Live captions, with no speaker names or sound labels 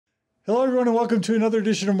Hello, everyone, and welcome to another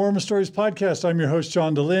edition of Mormon Stories Podcast. I'm your host,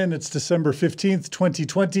 John DeLynn. It's December 15th,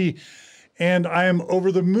 2020, and I am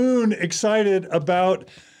over the moon excited about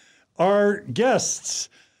our guests.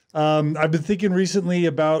 I've been thinking recently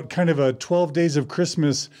about kind of a 12 days of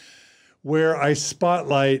Christmas where I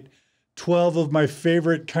spotlight 12 of my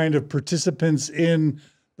favorite kind of participants in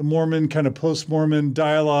the Mormon kind of post-Mormon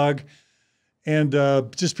dialogue, and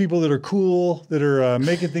just people that are cool, that are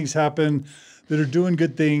making things happen, that are doing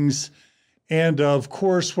good things. And of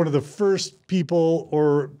course, one of the first people,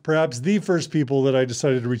 or perhaps the first people that I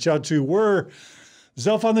decided to reach out to were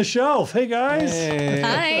Zelph on the Shelf. Hey, guys. Hey.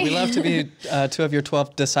 Hi. We love to be two of your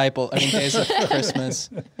 12 days of Christmas.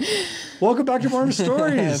 Welcome back to Mormon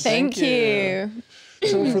Stories. Thank you.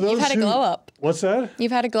 So for those You've had a glow up. What's that?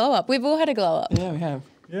 You've had a glow up. We've all had a glow up. Yeah, we have.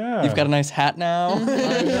 Yeah. You've got a nice hat now.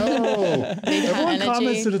 I know. Everyone energy.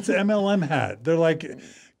 comments that it's an MLM hat. They're like,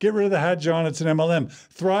 get rid of the hat, John. It's an MLM.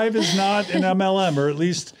 Thrive is not an MLM, or at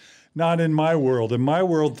least not in my world. In my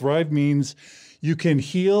world, thrive means you can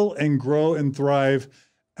heal and grow and thrive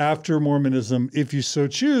after Mormonism if you so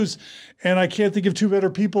choose. And I can't think of two better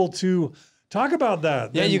people to talk about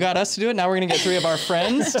that. Yeah, you got us to do it. Now we're going to get 3 of our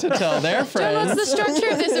friends to tell their friends. What's the structure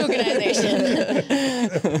of this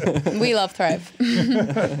organization? We love Thrive.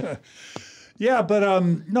 Yeah, but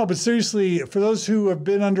no, but seriously, for those who have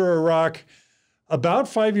been under a rock, about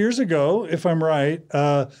 5 years ago, if I'm right,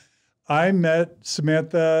 I met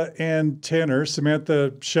Samantha and Tanner,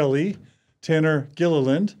 Samantha Shelley, Tanner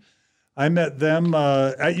Gilliland. I met them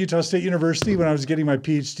at Utah State University when I was getting my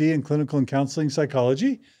PhD in clinical and counseling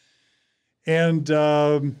psychology. And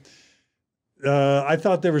I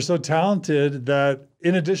thought they were so talented that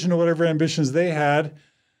in addition to whatever ambitions they had,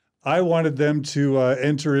 I wanted them to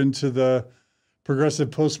enter into the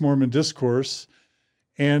progressive post-Mormon discourse.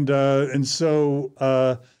 And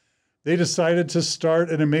so they decided to start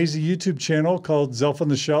an amazing YouTube channel called Zelph on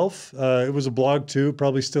the Shelf. It was a blog too,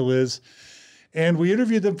 probably still is. And we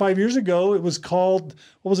interviewed them 5 years ago. It was called,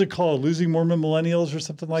 what was it called? Losing Mormon Millennials or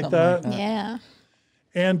something like that? Yeah.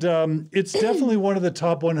 And it's definitely one of the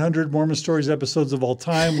top 100 Mormon Stories episodes of all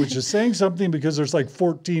time, which is saying something because there's like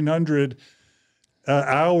 1,400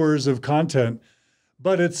 hours of content.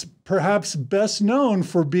 But it's perhaps best known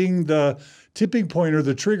for being the tipping point or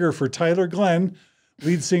the trigger for Tyler Glenn,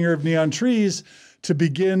 lead singer of Neon Trees, to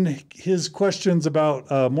begin his questions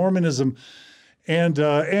about Mormonism. And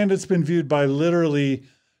it's been viewed by literally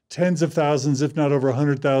tens of thousands, if not over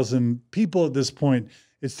 100,000 people at this point.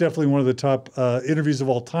 It's definitely one of the top interviews of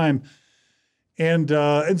all time. And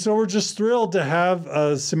so we're just thrilled to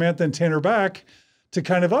have Samantha and Tanner back to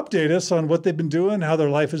kind of update us on what they've been doing, how their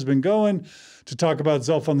life has been going, to talk about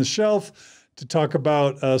Zelph on the Shelf, to talk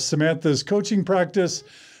about Samantha's coaching practice,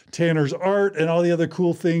 Tanner's art, and all the other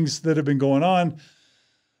cool things that have been going on.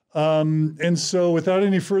 And so without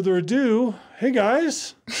any further ado, hey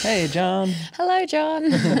guys. Hey, John. Hello,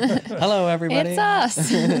 John. Hello, everybody. It's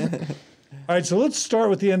us. All right, so let's start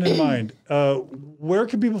with the end in mind. Where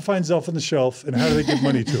can people find Zelph on the Shelf, and how do they give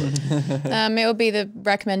money to it? It will be the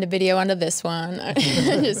recommended video under this one.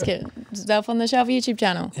 Just kidding. Zelph on the Shelf YouTube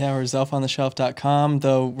channel. Yeah, we're zelphontheshelf.com,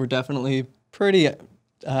 though we're definitely pretty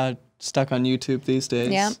stuck on YouTube these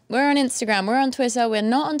days. Yeah, we're on Instagram. We're on Twitter. We're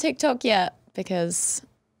not on TikTok yet because...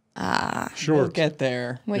 We'll get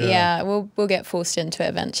there. We'll get forced into it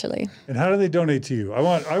eventually. And how do they donate to you? I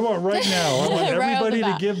want right now. I want Right everybody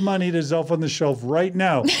to give money to Zelph on the Shelf right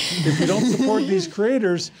now. If you don't support these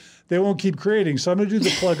creators, they won't keep creating. So I'm going to do the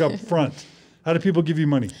plug up front. How do people give you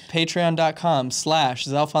money?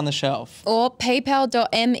 Patreon.com/ZelphOnTheShelf. Or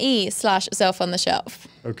paypal.me/ZelphOnTheShelf.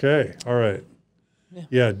 Okay. All right.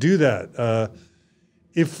 Yeah, do that.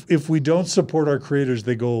 If we don't support our creators,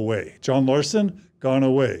 they go away. John Larson, gone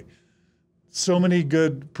away. So many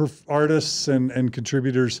good artists and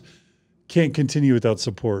contributors can't continue without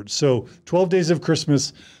support. So 12 Days of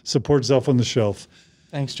Christmas, support Zelph on the Shelf.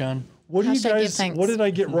 Thanks, John. What do you guys, what did I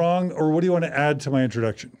get wrong, or what do you want to add to my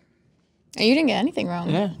introduction? You didn't get anything wrong.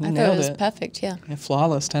 Yeah, I thought it was perfect, yeah.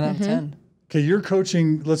 Flawless, 10 out of 10. Okay, you're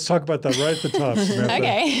coaching. Let's talk about that right at the top, Samantha.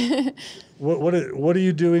 Okay. What are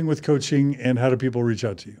you doing with coaching, and how do people reach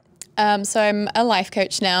out to you? So I'm a life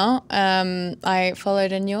coach now. I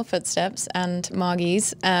followed in your footsteps and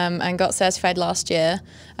Margie's and got certified last year.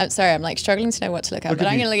 I'm sorry, I'm like struggling to know what to look at, but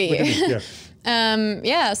I'm going to look at you.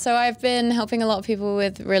 So I've been helping a lot of people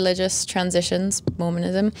with religious transitions,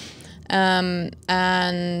 Mormonism. And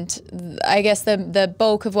I guess the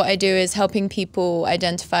bulk of what I do is helping people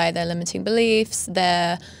identify their limiting beliefs,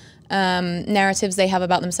 their narratives they have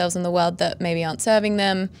about themselves and the world that maybe aren't serving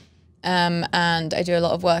them, And I do a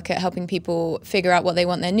lot of work at helping people figure out what they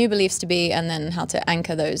want their new beliefs to be and then how to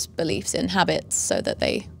anchor those beliefs in habits so that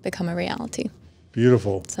they become a reality.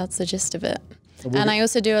 Beautiful. So that's the gist of it. And I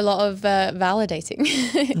also do a lot of validating,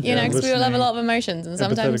 you know, because we all have a lot of emotions. And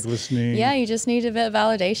sometimes, listening. Yeah, you just need a bit of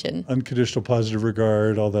validation. Unconditional positive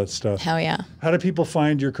regard, all that stuff. Hell yeah. How do people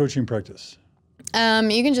find your coaching practice?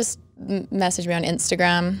 You can just message me on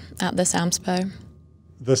Instagram at the Samspo.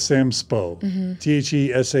 The Samspo.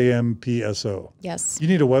 TheSampso. Yes. You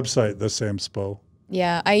need a website, The Samspo.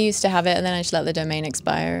 Yeah, I used to have it, and then I just let the domain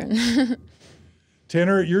expire.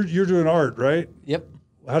 Tanner, you're doing art, right? Yep.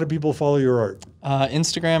 How do people follow your art?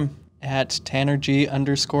 Instagram at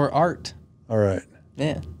TannerG_art. All right.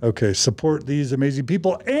 Yeah. Okay, support these amazing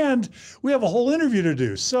people. And we have a whole interview to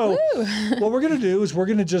do. So what we're going to do is we're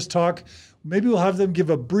going to just talk. Maybe we'll have them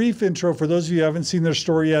give a brief intro. For those of you who haven't seen their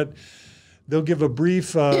story yet, they'll give a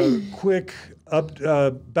brief, quick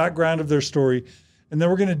background of their story. And then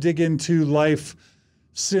we're going to dig into life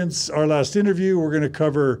since our last interview. We're going to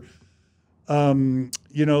cover,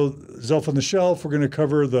 you know, Zelph on the Shelf. We're going to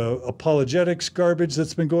cover the apologetics garbage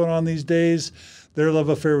that's been going on these days, their love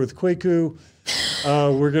affair with Kwaku.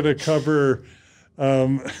 We're going to cover,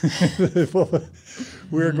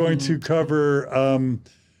 we're going to cover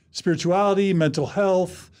spirituality, mental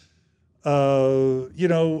health, you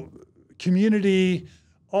know, community,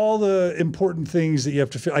 all the important things that you have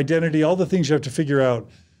to, identity, all the things you have to figure out,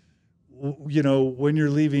 you know, when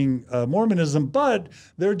you're leaving Mormonism. But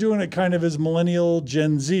they're doing it kind of as millennial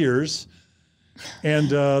Gen Zers. And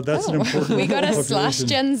that's an important We got a /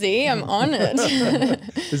 Gen Z. I'm honored.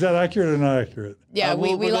 Is that accurate or not accurate? Yeah,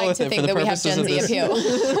 we like to think that we have Gen Z appeal.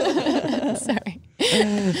 Sorry.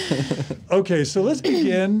 Okay, so let's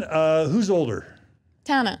begin. Who's older?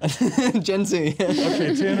 Tanner. Gen Z.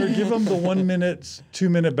 Okay, Tanner, give them the 1 minute, 2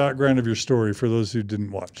 minute background of your story for those who didn't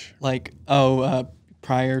watch. Like,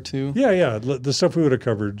 prior to? Yeah, the stuff we would have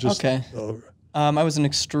covered. Just, okay. I was an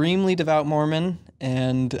extremely devout Mormon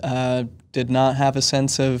and did not have a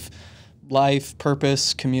sense of life,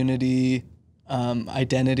 purpose, community,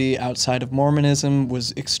 identity outside of Mormonism,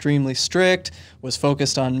 was extremely strict, was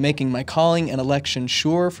focused on making my calling and election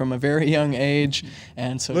sure from a very young age.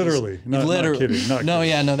 And so literally, not kidding.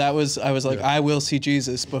 That was, I was like, I will see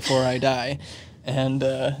Jesus before I die. And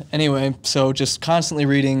anyway, so just constantly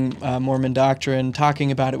reading Mormon doctrine,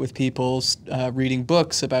 talking about it with people, reading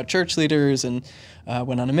books about church leaders, and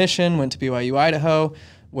went on a mission, went to BYU, Idaho,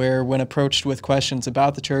 where when approached with questions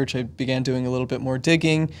about the church, I began doing a little bit more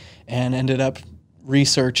digging and ended up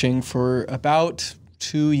researching for about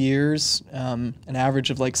 2 years, an average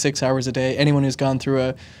of like 6 hours a day. Anyone who's gone through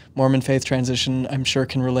a Mormon faith transition, I'm sure,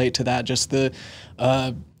 can relate to that. Just the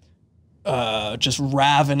just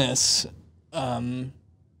ravenous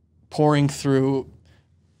pouring through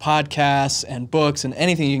podcasts and books and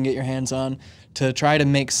anything you can get your hands on to try to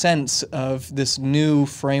make sense of this new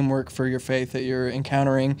framework for your faith that you're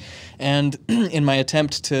encountering. And in my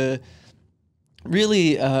attempt to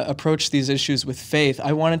really approach these issues with faith,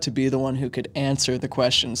 I wanted to be the one who could answer the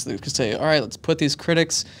questions, that could say, all right, let's put these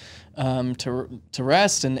critics to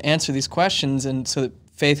rest and answer these questions, and so that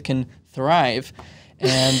faith can thrive.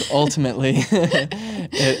 And ultimately,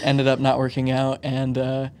 it ended up not working out,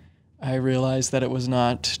 and I realized that it was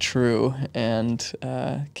not true, and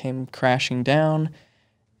came crashing down.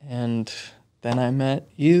 And then I met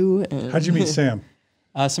you. And how'd you meet Sam?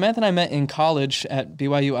 Samantha and I met in college at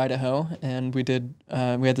BYU, Idaho, and we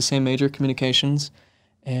had the same major, communications,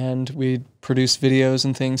 and we produced videos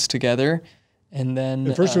and things together. And then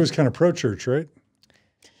at first, it was kind of pro-church, right?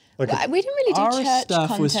 Like we didn't really do our church stuff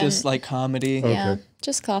content. was just like comedy. Okay. Yeah,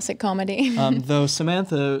 just classic comedy. Though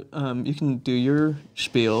Samantha, you can do your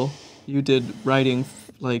spiel. You did writing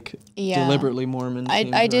like deliberately Mormon.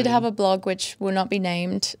 I did have a blog which will not be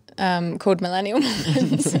named, called Millennial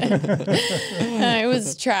Mormons. It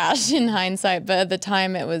was trash in hindsight, but at the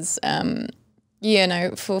time it was, you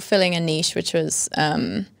know, fulfilling a niche, which was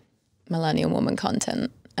Millennial Mormon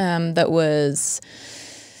content that was.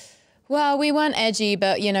 Well, we weren't edgy,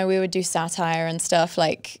 but, you know, we would do satire and stuff,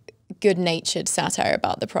 like good-natured satire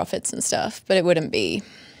about the prophets and stuff, but it would be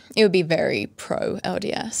very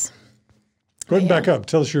pro-LDS. Go ahead and back up.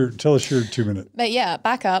 Tell us your 2 minute. But yeah,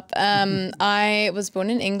 back up. I was born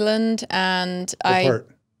in England, and What part?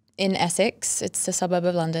 In Essex. It's a suburb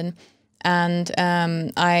of London. And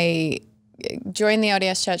I joined the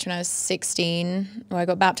LDS church when I was 16, or I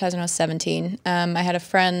got baptized when I was 17. I had a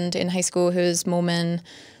friend in high school who was Mormon.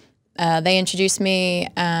 They introduced me,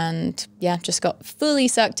 and yeah, just got fully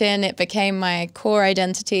sucked in. It became my core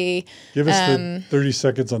identity. Give us the 30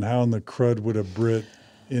 seconds on how in the crud would a Brit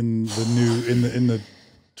in the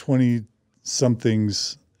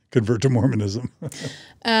 20-somethings convert to Mormonism?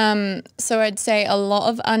 So I'd say a lot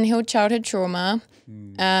of unhealed childhood trauma,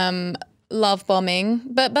 love bombing,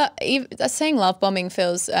 but saying love bombing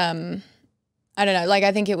feels, I don't know, like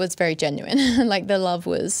I think it was very genuine. Like the love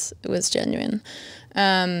was genuine.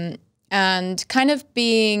 And kind of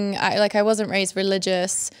being, I wasn't raised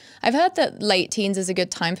religious. I've heard that late teens is a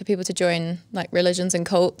good time for people to join like religions and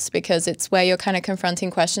cults because it's where you're kind of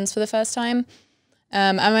confronting questions for the first time.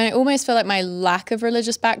 I almost feel like my lack of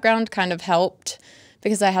religious background kind of helped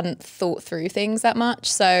because I hadn't thought through things that much.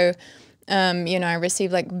 So, I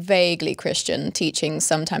received like vaguely Christian teachings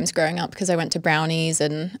sometimes growing up because I went to Brownies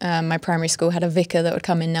and my primary school had a vicar that would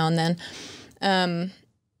come in now and then.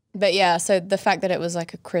 But yeah, so the fact that it was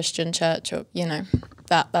like a Christian church or,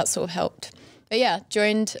 that sort of helped. But yeah,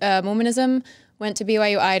 joined Mormonism, went to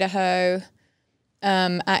BYU, Idaho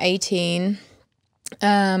at 18.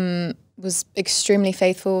 Was extremely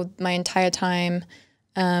faithful my entire time.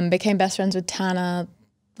 Became best friends with Tanner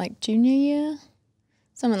like junior year,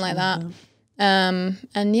 something like that.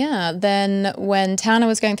 And yeah, then when Tanner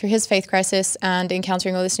was going through his faith crisis and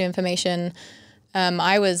encountering all this new information,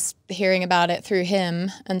 I was hearing about it through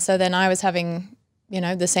him. And so then I was having,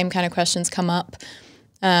 the same kind of questions come up.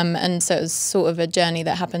 And so it was sort of a journey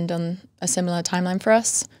that happened on a similar timeline for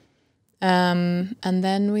us. And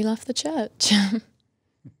then we left the church.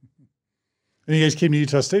 And you guys came to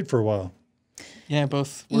Utah State for a while. Yeah,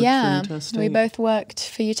 both worked for Utah State. We both worked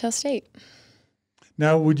for Utah State.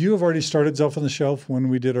 Now, would you have already started Zelph on the Shelf when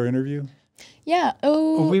we did our interview? Yeah.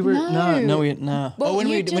 Oh, we were no. Well, when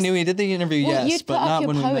we did the interview, yes, but not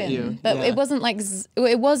when we met you. But it wasn't like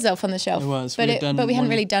it was Zelph on the Shelf. It was, but we hadn't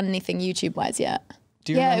really done anything YouTube wise yet.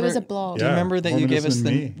 Do you remember, it was a blog. Do you remember that you gave us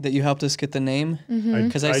Mormonism that you helped us get the name?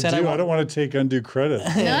 Because I don't want to take undue credit.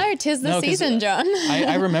 No, 'tis the season, John.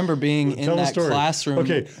 I remember being in that classroom.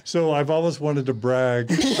 Okay, so I've always wanted to brag.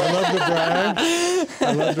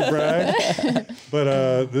 I love to brag.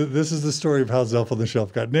 But this is the story of how Zelph on the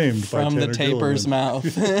Shelf got named from by the taper's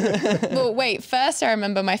mouth. Well, wait. First, I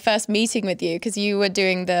remember my first meeting with you because you were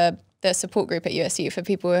doing the support group at USU for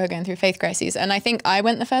people who are going through faith crises, and I think I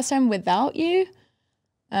went the first time without you.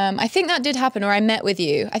 I think that did happen, or I met with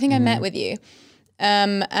you. I think I met with you.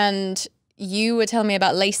 And you were telling me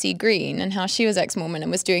about Lacey Green and how she was ex-Mormon and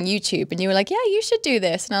was doing YouTube. And you were like, yeah, you should do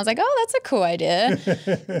this. And I was like, oh, that's a cool idea.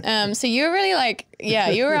 So you were really like, yeah,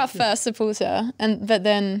 you were our first supporter. But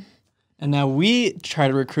then... And now we try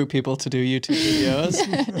to recruit people to do YouTube videos.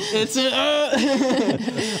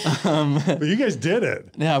 But you guys did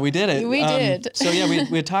it. Yeah, we did it. We did. So yeah, we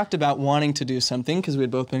had talked about wanting to do something because we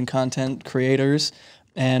had both been content creators.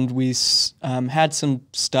 And we had some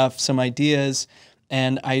stuff, some ideas,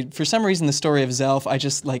 and for some reason, the story of Zelph, I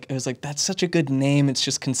was like, that's such a good name. It's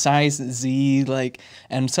just concise, Z,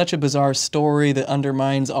 and such a bizarre story that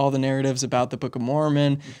undermines all the narratives about the Book of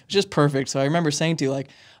Mormon. It's just perfect. So I remember saying to you, I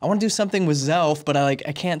want to do something with Zelph, but I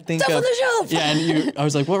can't think Zelph of... on the Shelf! Yeah, and I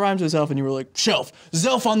was like, what rhymes with Zelph? And you were like, Shelf!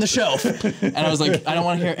 Zelph on the Shelf! And I was like, I don't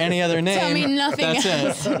want to hear any other name. Tell me nothing That's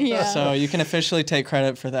else. it. Yeah. So you can officially take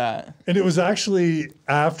credit for that. And it was actually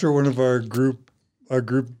after one of our group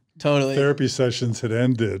Totally. therapy sessions had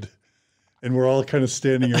ended. And we're all kind of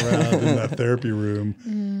standing around in that therapy room.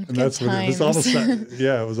 And that's when it was almost,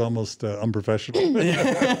 it was almost unprofessional.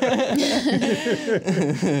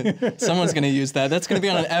 Someone's going to use that. That's going to be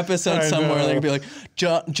on an episode somewhere. They're going to be like,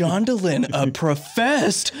 John DeLynn, a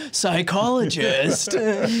professed psychologist.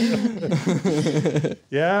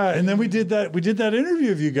 Yeah. And then we did that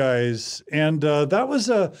interview of you guys. And that was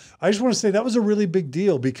I just want to say that was a really big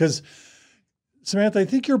deal because Samantha, I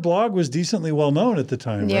think your blog was decently well known at the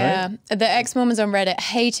time, right? Yeah. The ex-Mormons on Reddit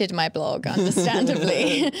hated my blog,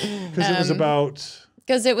 understandably. Because it was about...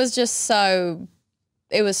 Because it was just so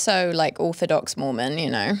like Orthodox Mormon,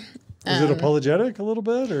 Was it apologetic a little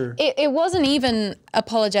bit, or? It wasn't even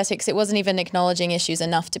apologetics. It wasn't even acknowledging issues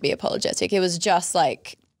enough to be apologetic. It was just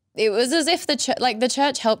like... It was as if the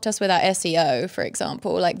church helped us with our SEO, for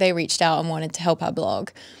example. Like they reached out and wanted to help our blog.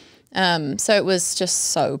 So it was just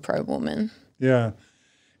so pro-Mormon. Yeah.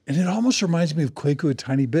 And it almost reminds me of Kwaku a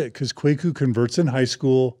tiny bit because Kwaku converts in high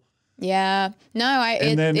school. Yeah. No,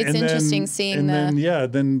 it's interesting seeing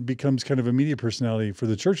then becomes kind of a media personality for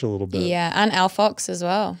the church a little bit. Yeah, and Al Fox as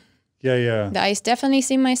well. Yeah. I definitely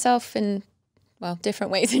see myself in,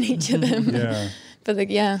 different ways in each of them. Yeah. But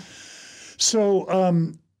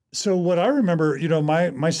So what I remember,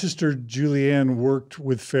 my sister Julianne worked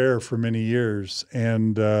with FAIR for many years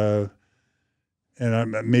and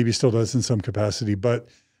maybe still does in some capacity. But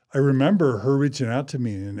I remember her reaching out to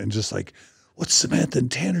me and just like, what's Samantha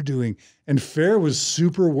and Tanner doing? And Fair was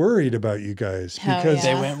super worried about you guys because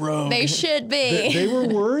they went rogue. They should be. They were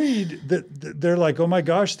worried that they're like, oh my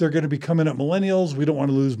gosh, they're going to be coming up millennials. We don't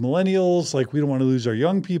want to lose millennials. Like, we don't want to lose our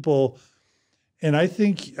young people. And I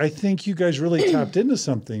think you guys really tapped into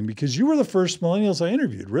something because you were the first millennials I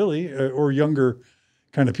interviewed, really, or younger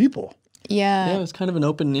kind of people. Yeah. Yeah, it was kind of an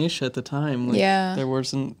open niche at the time. Like, Yeah. There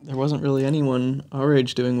wasn't really anyone our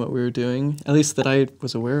age doing what we were doing, at least that I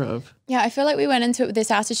was aware of. Yeah, I feel like we went into it with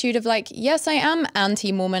this attitude of like, yes, I am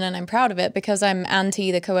anti-Mormon and I'm proud of it because I'm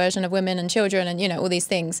anti the coercion of women and children and, you know, all these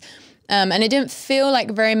things. And it didn't feel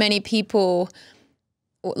like very many people,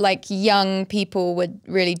 like young people, were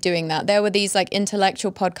really doing that. There were these like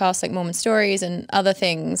intellectual podcasts like Mormon Stories and other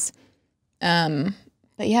things.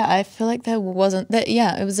 But yeah, I feel like there wasn't that.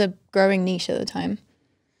 Yeah, it was a growing niche at the time.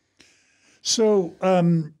 So,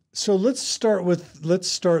 let's start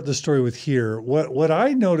the story with here. What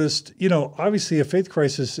I noticed, you know, obviously a faith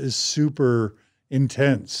crisis is super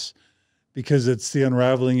intense because it's the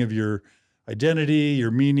unraveling of your identity,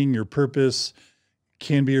 your meaning, your purpose,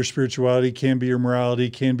 can be your spirituality, can be your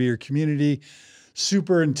morality, can be your community,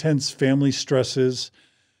 super intense family stresses.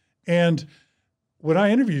 And when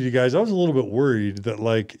I interviewed you guys, I was a little bit worried that,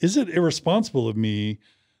 like, is it irresponsible of me?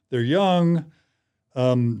 They're young,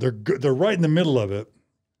 they're right in the middle of it,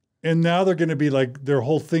 and now they're going to be like, their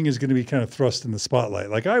whole thing is going to be kind of thrust in the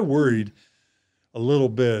spotlight. Like, I worried a little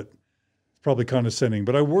bit, probably condescending,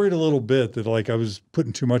 but I worried a little bit that, like, I was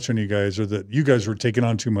putting too much on you guys, or that you guys were taking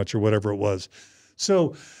on too much, or whatever it was.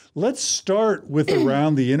 So let's start with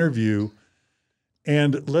around the interview,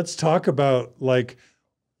 and let's talk about, like,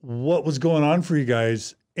 what was going on for you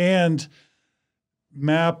guys, and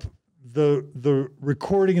map the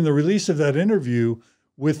recording and the release of that interview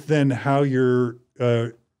with then how your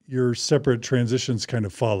separate transitions kind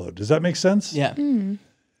of followed. Does that make sense? Yeah.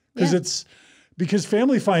 Because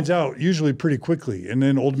family finds out usually pretty quickly, and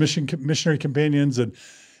then old missionary companions and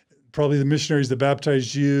probably the missionaries that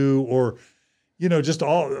baptized you, or, you know, just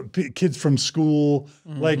all kids from school,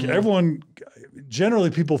 like everyone, generally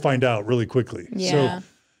people find out really quickly. Yeah.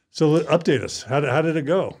 So update us. How did it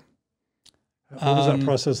go? What was that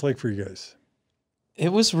process like for you guys?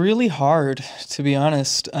 It was really hard, to be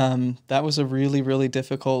honest. That was a really, really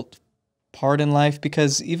difficult part in life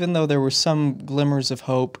because even though there were some glimmers of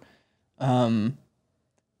hope,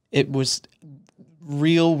 it was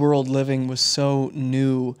real world living was so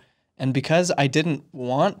new. And because I didn't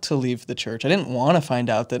want to leave the church, I didn't want to find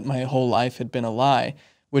out that my whole life had been a lie,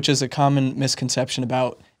 which is a common misconception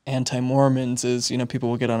about anti-Mormons is, you know, people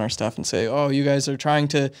will get on our stuff and say, oh, you guys are trying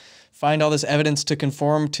to find all this evidence to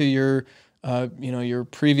conform to your, you know, your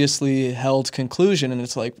previously held conclusion. And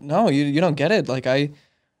it's like, no, you don't get it. Like I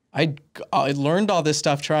learned all this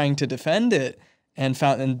stuff trying to defend it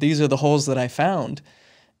and these are the holes that I found.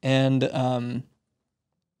 And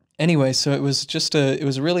anyway, so it was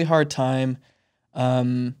a really hard time.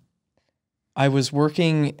 I was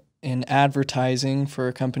working in advertising for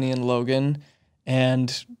a company in Logan,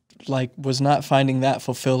 and like was not finding that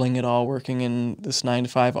fulfilling at all, working in this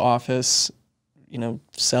 9-to-5 office, you know,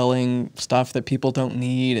 selling stuff that people don't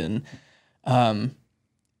need. And I'm,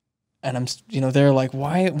 you know, they're like,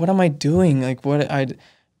 what am I doing? Like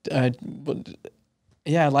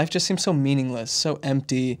yeah, life just seems so meaningless, so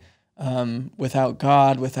empty, without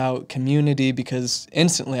God, without community, because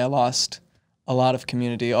instantly I lost a lot of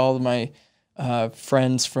community. All of my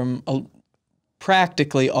friends from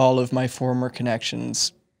practically all of my former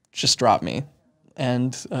connections just dropped me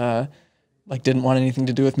and like didn't want anything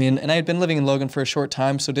to do with me. And I had been living in Logan for a short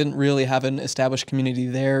time, so didn't really have an established community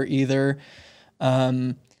there either.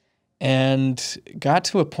 And got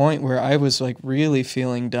to a point where I was like really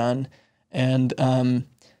feeling done. And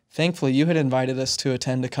thankfully you had invited us to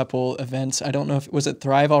attend a couple events. I don't know was it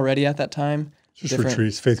Thrive already at that time? Just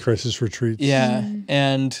retreats, faith crisis retreats. Yeah.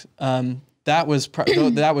 And that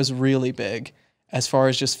was really big, as far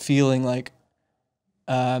as just feeling like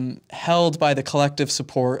held by the collective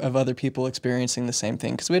support of other people experiencing the same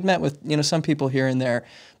thing. Because we had met with, you know, some people here and there,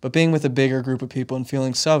 but being with a bigger group of people and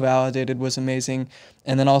feeling so validated was amazing.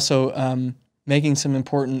 And then also making some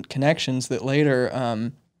important connections that later, I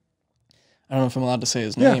don't know if I'm allowed to say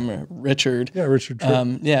his name, or Richard. Yeah, Richard.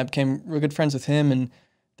 Yeah, became real good friends with him. And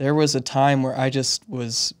there was a time where I just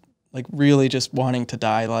was like really just wanting to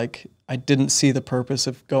die. Like I didn't see the purpose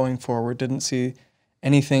of going forward, didn't see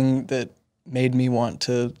anything that made me want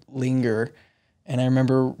to linger. And I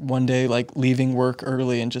remember one day like leaving work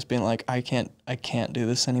early and just being like, I can't do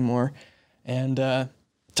this anymore. And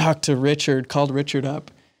called Richard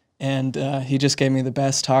up, and he just gave me the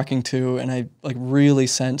best talking to, and I like really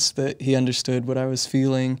sensed that he understood what I was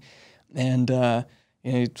feeling. And you know,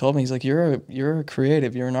 he told me, he's like, you're a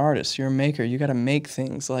creative, you're an artist, you're a maker, you got to make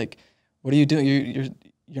things. Like, what are you doing?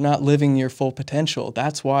 You're not living your full potential.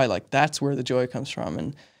 That's why, like, that's where the joy comes from.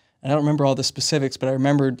 And I don't remember all the specifics, but I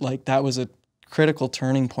remembered, like, that was a critical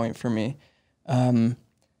turning point for me. And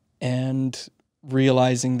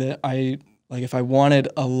realizing that if I wanted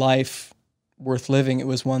a life worth living, it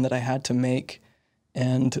was one that I had to make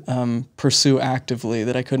and pursue actively,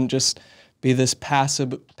 that I couldn't just be this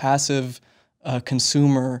passive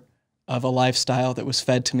consumer of a lifestyle that was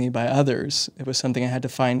fed to me by others. It was something I had to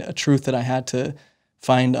find, a truth that I had to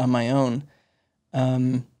find on my own.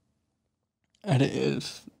 Do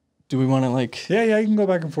we want to like... Yeah, you can go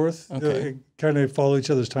back and forth. Okay. Kind of follow each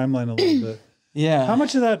other's timeline a little bit. Yeah. How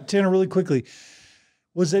much of that, Tanner, really quickly,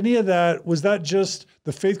 was any of that, was that just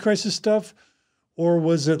the faith crisis stuff? Or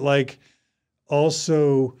was it like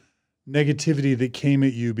also negativity that came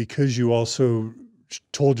at you because you also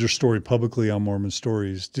told your story publicly on Mormon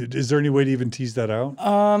Stories? Is there any way to even tease that out?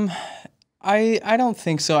 I don't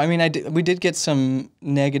think so. I mean, we did get some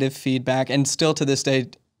negative feedback, and still to this day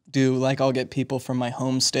do. Like, I'll get people from my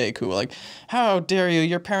home stake who are like, "How dare you?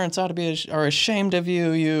 Your parents ought to be are ashamed of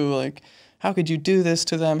you. You like, how could you do this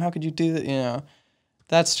to them? How could you do that?" You know,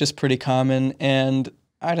 that's just pretty common. And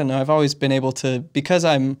I don't know. I've always been able to, because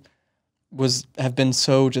have been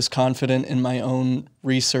so just confident in my own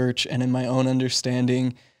research and in my own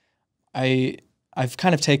understanding. I've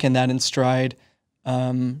kind of taken that in stride.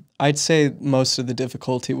 I'd say most of the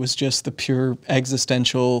difficulty was just the pure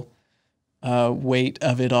existential weight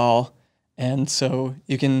of it all. And so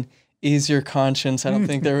you can ease your conscience. I don't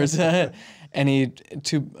think there was any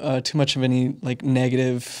too much of any like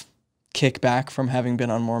negative kickback from having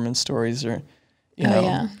been on Mormon Stories, or you know.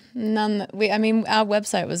 Yeah, none. I mean, our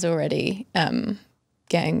website was already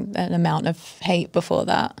getting an amount of hate before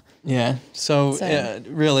that. Yeah. So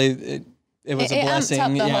really, it was a blessing. It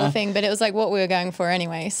amped up the whole thing, but it was like what we were going for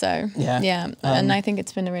anyway. So yeah. And I think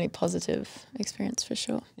it's been a really positive experience for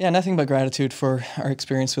sure. Yeah, nothing but gratitude for our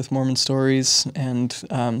experience with Mormon Stories and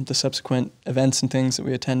the subsequent events and things that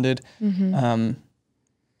we attended. Mm-hmm.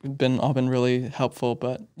 All been really helpful,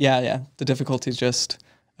 but yeah, the difficulties just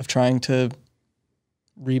of trying to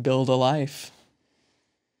rebuild a life.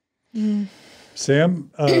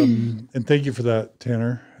 Sam, and thank you for that,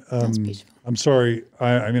 Tanner. That's beautiful. I'm sorry.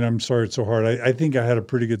 I mean, I'm sorry it's so hard. I think I had a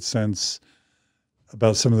pretty good sense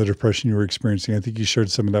about some of the depression you were experiencing. I think you shared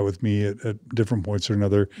some of that with me at different points or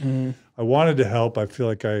another. Mm. I wanted to help. I feel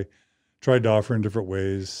like I tried to offer in different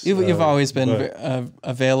ways. You've always been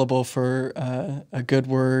available for a good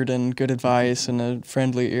word and good advice and a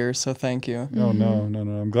friendly ear. So thank you. No.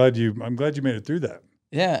 I'm glad you made it through that.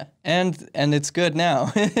 Yeah, and it's good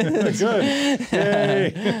now. Good.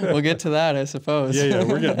 Yay. We'll get to that, I suppose. Yeah,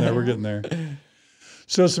 we're getting there.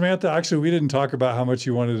 So Samantha, actually, we didn't talk about how much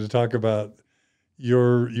you wanted to talk about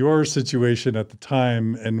your situation at the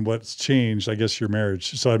time and what's changed, I guess, your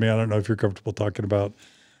marriage. So, I mean, I don't know if you're comfortable talking about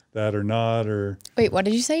that or not, or... Wait, what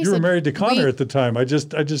did you say? You were married to Connor at the time. I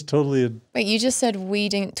just totally... Wait, you just said we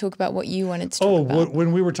didn't talk about what you wanted to talk about.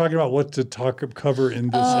 When we were talking about what to cover in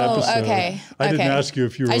this episode, okay. I didn't ask you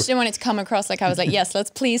if you were... I just didn't want it to come across like I was like, yes,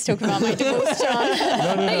 let's please talk about my divorce, John.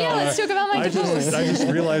 No. Yeah, let's talk about my divorce. I just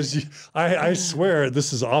realized, I swear,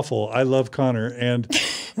 this is awful. I love Connor, and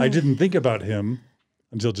I didn't think about him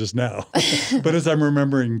until just now. But as I'm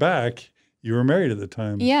remembering back, you were married at the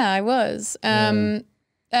time. Yeah, I was.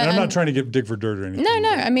 And I'm not trying to dig for dirt or anything. No.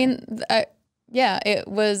 I mean, it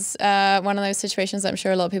was one of those situations that I'm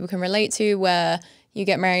sure a lot of people can relate to, where you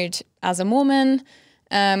get married as a Mormon,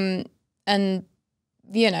 and,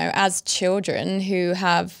 you know, as children who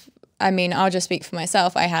have, I mean, I'll just speak for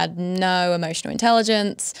myself. I had no emotional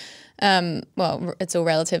intelligence. Well, it's all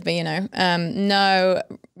relative, but, you know, no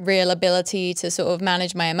real ability to sort of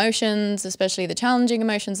manage my emotions, especially the challenging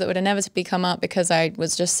emotions that would inevitably come up because I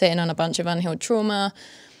was just sitting on a bunch of unhealed trauma,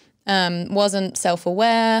 wasn't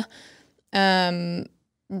self-aware, a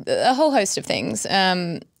whole host of things.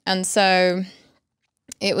 And so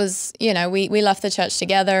it was, you know, we left the church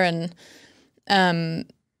together and,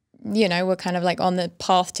 you know, we're kind of like on the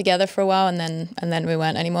path together for a while, and then we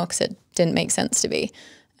weren't anymore because it didn't make sense to be.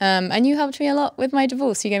 And you helped me a lot with my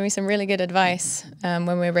divorce. You gave me some really good advice when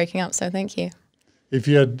we were breaking up, so thank you. If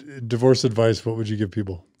you had divorce advice, what would you give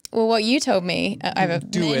people? Well, what you told me, I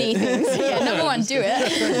have many things. Yeah, number one, do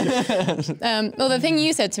it. Well, the thing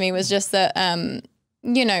you said to me was just that,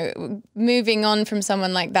 you know, moving on from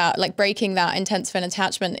someone like that, like breaking that intense fan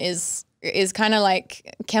attachment is kind of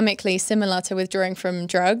like chemically similar to withdrawing from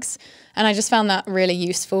drugs. And I just found that really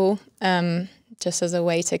useful, just as a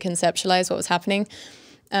way to conceptualize what was happening.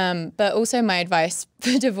 But also my advice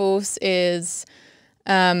for divorce is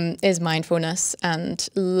mindfulness and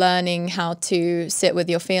learning how to sit with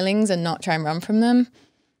your feelings and not try and run from them.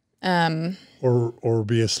 Or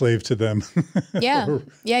be a slave to them. Yeah.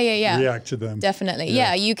 Yeah. React to them. Definitely.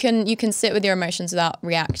 Yeah. You can sit with your emotions without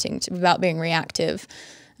without being reactive.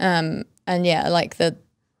 And yeah, like the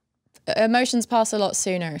emotions pass a lot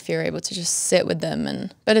sooner if you're able to just sit with them.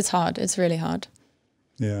 But it's hard. It's really hard.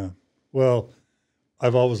 Yeah. Well,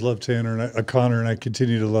 I've always loved Tanner and Connor, and I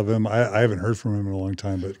continue to love him. I haven't heard from him in a long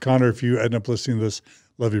time, but Connor, if you end up listening to this,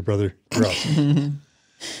 love you, brother. You're awesome.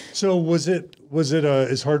 So was it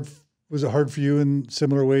hard for you in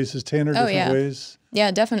similar ways as Tanner? Different ways? Yeah,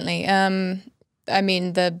 definitely. I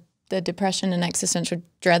mean, the depression and existential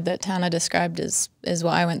dread that Tanner described is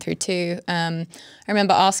what I went through too. I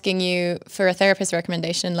remember asking you for a therapist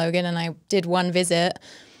recommendation, Logan, and I did one visit.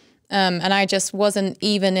 And I just wasn't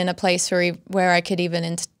even in a place where I could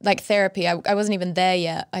even, therapy, I wasn't even there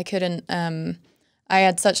yet. I couldn't, I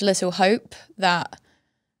had such little hope that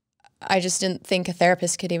I just didn't think a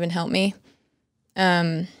therapist could even help me.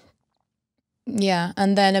 Yeah,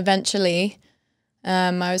 and then eventually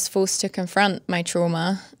I was forced to confront my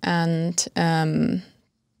trauma and, I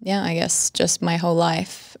guess just my whole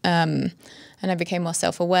life. And I became more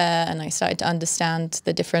self-aware and I started to understand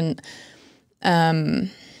the different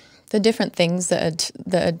things that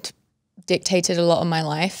had dictated a lot of my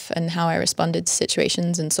life and how I responded to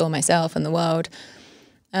situations and saw myself and the world.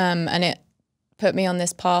 And it put me on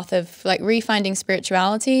this path of like refinding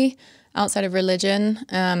spirituality outside of religion,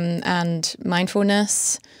 and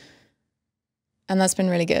mindfulness. And that's been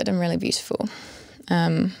really good and really beautiful.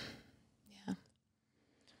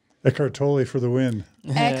 Eckhart Tolle for the win.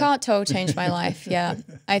 Eckhart Tolle changed my life. Yeah.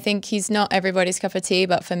 I think he's not everybody's cup of tea,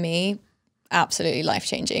 but for me, absolutely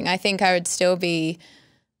life-changing. I think I would still be,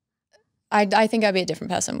 I think I'd be a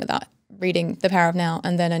different person without reading The Power of Now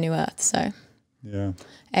and then A New Earth. So yeah,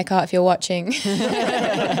 Eckhart, if you're watching.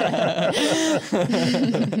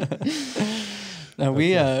 Now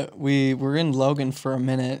we were in Logan for a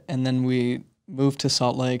minute and then we moved to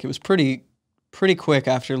Salt Lake. It was pretty quick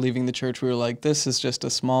after leaving the church. We were like, this is just a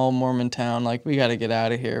small Mormon town. Like, we got to get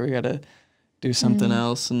out of here. We got to do something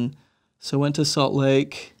else. And so went to Salt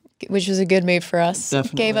Lake. Which was a good move for us.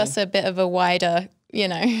 Definitely. Gave us a bit of a wider,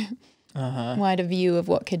 wider view of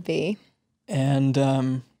what could be.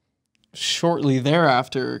 And shortly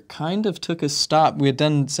thereafter, kind of took a stop. We had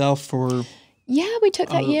done Zelph for... Yeah, we took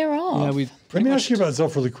that year off. Yeah, Let me ask you about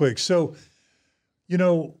Zelph really quick. So,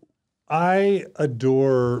 I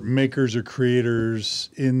adore makers or creators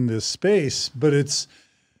in this space, but it's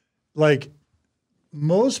like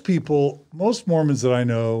most Mormons that I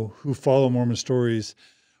know who follow Mormon stories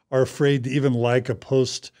are afraid to even like a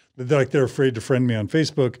post. They're afraid to friend me on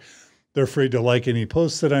Facebook. They're afraid to like any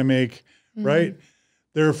posts that I make, right?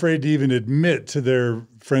 They're afraid to even admit to their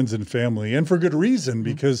friends and family, and for good reason,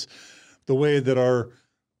 because the way that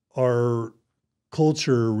our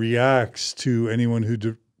culture reacts to anyone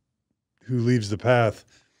who leaves the path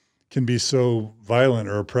can be so violent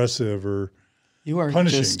or oppressive or you are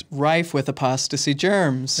punishing. Just rife with apostasy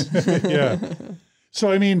germs. Yeah.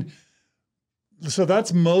 So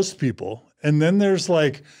that's most people. And then there's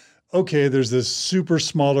there's this super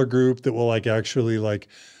smaller group that will actually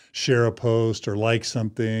share a post or like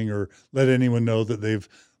something or let anyone know that they've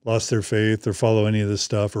lost their faith or follow any of this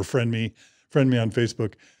stuff or friend me on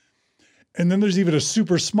Facebook. And then there's even a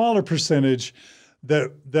super smaller percentage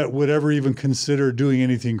that would ever even consider doing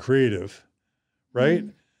anything creative, right?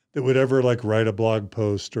 That would ever write a blog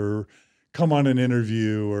post or come on an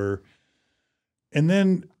interview and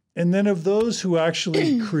then of those who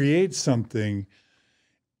actually create something,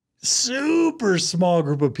 super small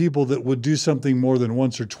group of people that would do something more than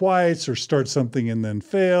once or twice or start something and then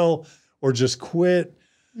fail or just quit.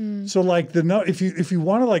 So if you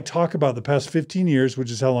want to talk about the past 15 years,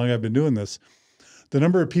 which is how long I've been doing this, the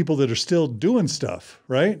number of people that are still doing stuff,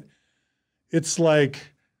 right? It's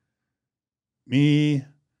me,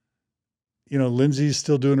 Lindsay's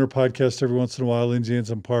still doing her podcast every once in a while, Lindsay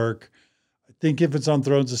Anson Park. I think Infants on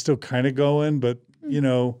Thrones is still kind of going, but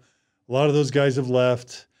a lot of those guys have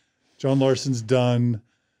left. John Larson's done.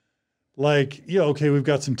 Okay, we've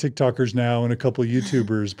got some TikTokers now and a couple of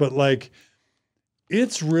YouTubers, but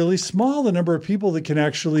it's really small, the number of people that can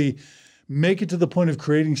actually make it to the point of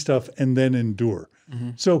creating stuff and then endure.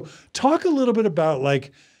 So talk a little bit about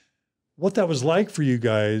what that was like for you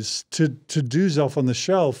guys to do Zelph on the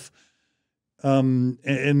Shelf,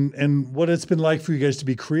 and what it's been like for you guys to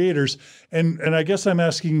be creators. And I guess I'm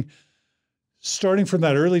asking, starting from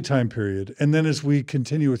that early time period, and then as we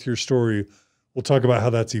continue with your story, we'll talk about how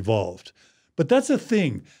that's evolved. But that's a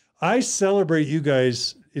thing. I celebrate you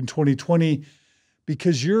guys in 2020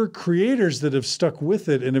 because you're creators that have stuck with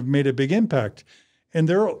it and have made a big impact. And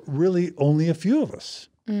there are really only a few of us.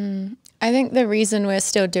 I think the reason we're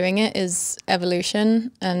still doing it is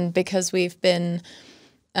evolution, and because we've been,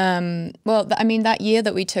 I mean, that year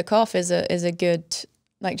that we took off is a good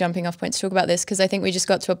like jumping off point to talk about this, because I think we just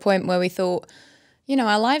got to a point where we thought, you know,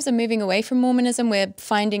 our lives are moving away from Mormonism. We're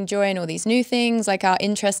finding joy in all these new things, like our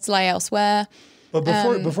interests lie elsewhere. But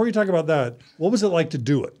before you talk about that, what was it like to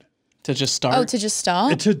do it? To just start? Oh, to just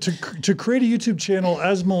start? To create a YouTube channel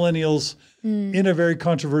as millennials in a very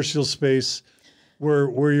controversial space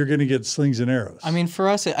where you're going to get slings and arrows. I mean, for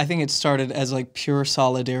us, I think it started as like pure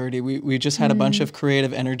solidarity. We just had a bunch of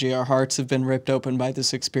creative energy. Our hearts have been ripped open by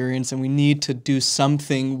this experience, and we need to do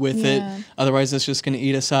something with it. Otherwise, it's just going to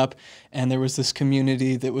eat us up. And there was this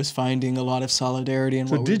community that was finding a lot of solidarity. And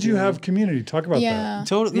so did you have community? Talk about that.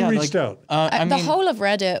 Totally. Who reached out? The whole of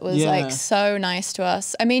Reddit was like so nice to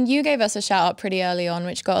us. I mean, you gave us a shout out pretty early on,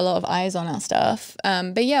 which got a lot of eyes on our stuff.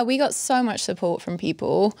 But yeah, we got so much support from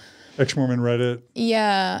people. Ex-Mormon Reddit.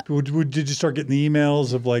 Yeah. Did you start getting the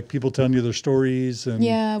emails of like people telling you their stories? And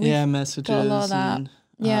messages. Got a lot of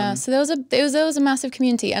that. So there was a massive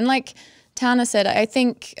community, and like Tanner said, I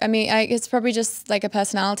think, I mean, it's probably just like a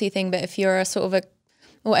personality thing, but if you're a sort of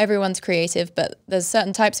well, everyone's creative, but there's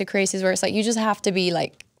certain types of creatives where it's like you just have to be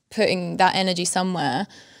like putting that energy somewhere.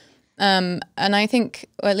 And I think,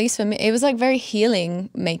 or at least for me, it was like very healing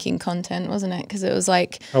making content, wasn't it? Because it was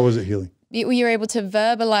like, how was it healing? You're able to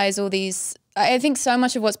verbalize all these. I think so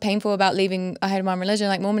much of what's painful about leaving a head Mormon religion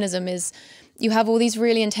like Mormonism is you have all these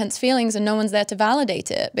really intense feelings and no one's there to validate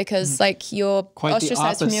it, because like you're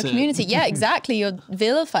ostracized from your community. Yeah, exactly. You're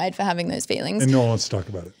vilified for having those feelings. And no one wants to talk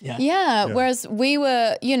about it. Yeah. Whereas we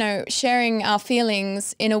were, you know, sharing our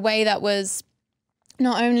feelings in a way that was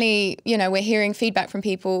not only, you know, we're hearing feedback from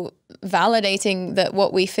people validating that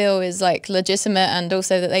what we feel is like legitimate and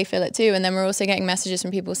also that they feel it too. And then we're also getting messages from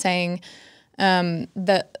people saying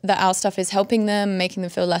that our stuff is helping them, making them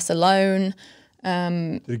feel less alone.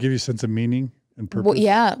 Did it give you a sense of meaning and purpose? Well,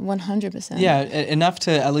 yeah, 100%. Yeah, enough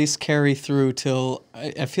to at least carry through till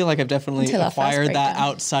I feel like I've definitely acquired that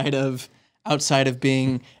outside of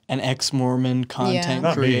being an ex-Mormon content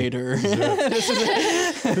creator. This is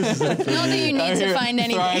it for Not that you need to find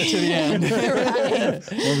anything. Thrive to the end.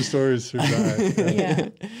 Right. Mormon stories through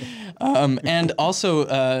time. And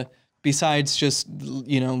also, besides just,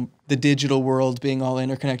 you know, the digital world being all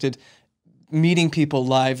interconnected, meeting people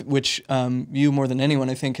live, which you more than anyone,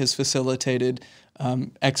 I think, has facilitated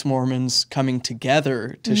ex-Mormons coming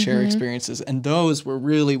together to share experiences. And those were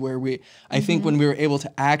really where I think when we were able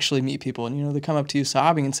to actually meet people and, you know, they come up to you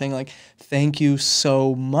sobbing and saying like, thank you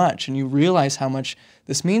so much. And you realize how much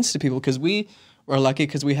this means to people, because we were lucky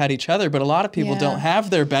because we had each other, but a lot of people don't have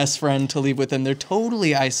their best friend to leave with them. They're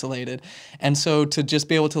totally isolated. And so to just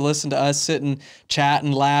be able to listen to us sit and chat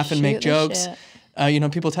and laugh and make jokes, you know,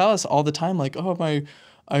 people tell us all the time, like, oh,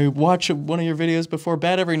 I watch one of your videos before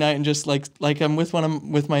bed every night, and just like I'm with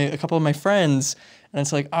a couple of my friends, and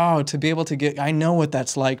it's like, oh, to be able to I know what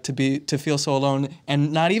that's like to feel so alone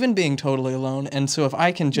and not even being totally alone. And so if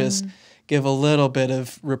I can just give a little bit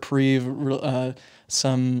of reprieve, a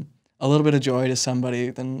little bit of joy to somebody,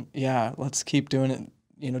 then yeah, let's keep doing it.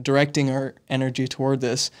 You know, directing our energy toward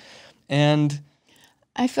this. And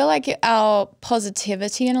I feel like our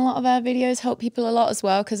positivity in a lot of our videos help people a lot as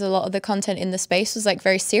well, because a lot of the content in the space was like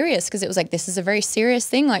very serious, because it was like, this is a very serious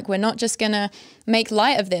thing. Like, we're not just going to make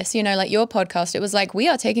light of this, you know, like your podcast. It was like, we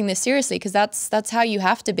are taking this seriously, because that's how you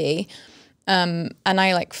have to be. And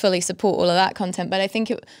I like fully support all of that content, but I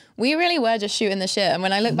think we really were just shooting the shit. And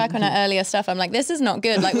when I look back on our earlier stuff, I'm like, this is not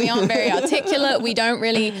good. Like, we aren't very articulate. We don't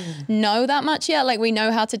really know that much yet. Like, we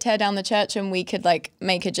know how to tear down the church and we could like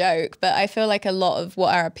make a joke. But I feel like a lot of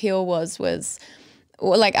what our appeal was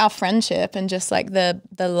like our friendship and just like the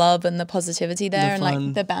love and the positivity there and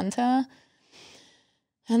like the banter.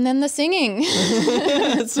 And then the singing.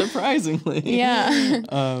 Surprisingly. Yeah.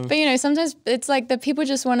 But, you know, sometimes it's like the people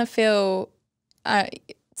just want to feel,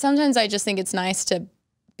 sometimes I just think it's nice to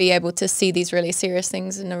be able to see these really serious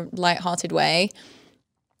things in a lighthearted way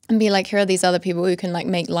and be like, here are these other people who can like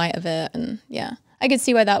make light of it. And yeah, I could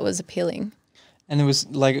see why that was appealing. And it was,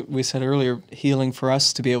 like we said earlier, healing for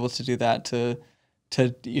us to be able to do that, to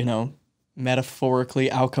you know, metaphorically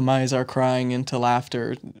alchemize our crying into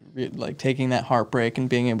laughter, like taking that heartbreak and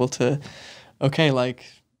being able to, okay, like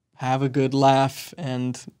have a good laugh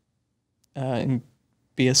and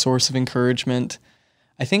be a source of encouragement.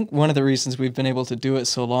 I think one of the reasons we've been able to do it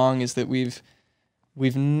so long is that we've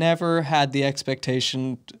never had the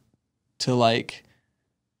expectation to like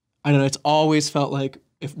I don't know, it's always felt like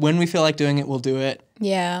when we feel like doing it, we'll do it.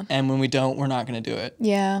 Yeah. And when we don't, we're not going to do it.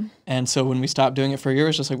 Yeah. And so when we stopped doing it for a year,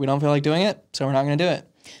 it's just like, we don't feel like doing it, so we're not going to do it.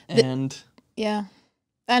 And yeah.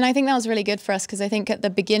 And I think that was really good for us, because I think at the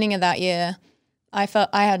beginning of that year, I felt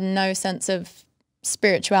I had no sense of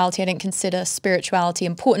spirituality. I didn't consider spirituality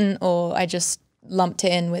important, or I just lumped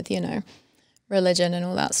it in with, religion and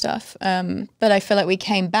all that stuff. But I feel like we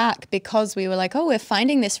came back because we were like, oh, we're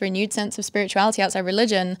finding this renewed sense of spirituality outside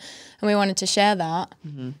religion, and we wanted to share that.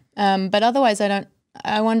 But otherwise,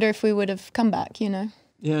 I wonder if we would have come back,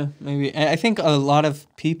 Yeah, maybe. I think a lot of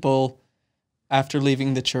people, after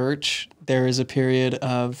leaving the church, there is a period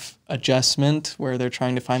of adjustment where they're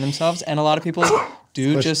trying to find themselves. And a lot of people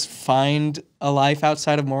do just find a life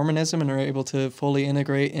outside of Mormonism and are able to fully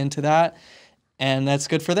integrate into that. And that's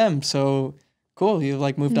good for them. So cool,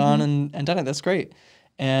 you've moved on and done it. That's great.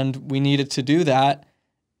 And we needed to do that.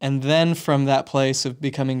 And then from that place of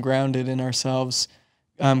becoming grounded in ourselves,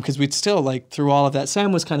 because we'd still, through all of that,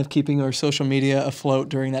 Sam was kind of keeping our social media afloat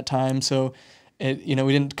during that time. So we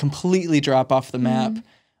didn't completely drop off the map.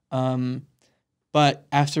 But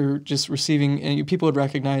after just receiving, and people would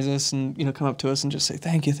recognize us and, come up to us and just say,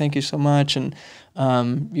 thank you so much. And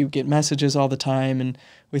you get messages all the time. And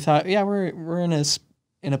we thought, yeah, we're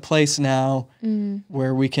in a place now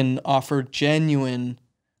where we can offer genuine,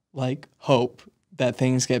 hope that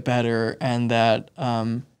things get better and that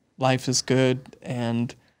life is good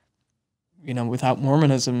and, without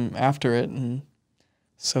Mormonism after it. And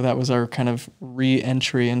so that was our kind of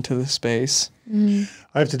re-entry into the space. I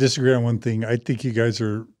have to disagree on one thing. I think you guys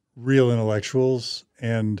are real intellectuals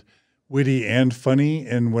and witty and funny.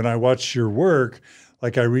 And when I watch your work,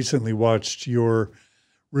 I recently watched your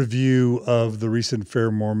review of the recent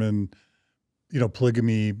Fair Mormon,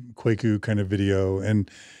 polygamy, Kwaku kind of video. And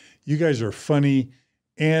you guys are funny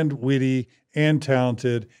and witty and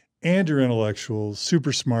talented and you're intellectuals,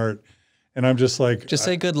 super smart. And I'm just like... Just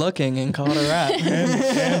say good looking and call it a wrap.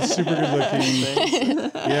 and super good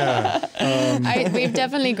looking. Yeah. We've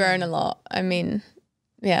definitely grown a lot. I mean,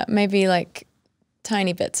 yeah, maybe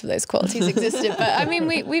tiny bits of those qualities existed. But I mean,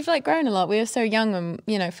 we've grown a lot. We were so young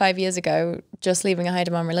when, 5 years ago, just leaving a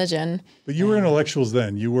Haidamam religion. But you were intellectuals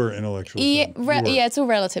then. You were intellectuals then. Yeah, it's all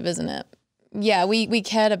relative, isn't it? Yeah, we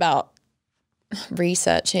cared about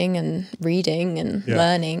researching and reading and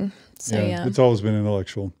learning. So yeah. It's always been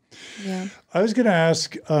intellectual. Yeah. I was going to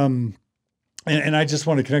ask, and I just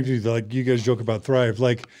want to connect with you, you guys joke about Thrive.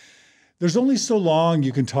 There's only so long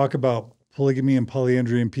you can talk about polygamy and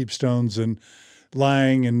polyandry and peepstones and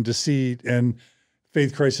lying and deceit and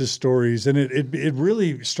faith crisis stories. And it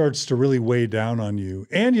really starts to really weigh down on you.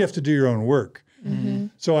 And you have to do your own work.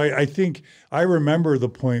 So I think I remember the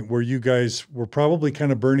point where you guys were probably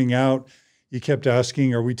kind of burning out. You kept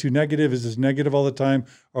asking, are we too negative? Is this negative all the time?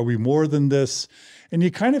 Are we more than this? And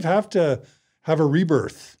you kind of have to have a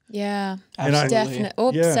rebirth. Yeah,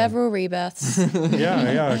 absolutely. Several rebirths. A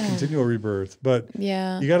continual rebirth. But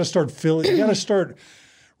you got to start you got to start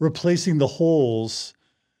replacing the holes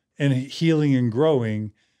and healing and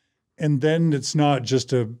growing. And then it's not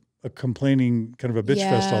just a complaining kind of a bitch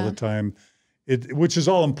fest all the time, which is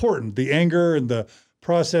all important. The anger and the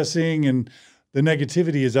processing and the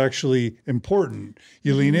negativity is actually important.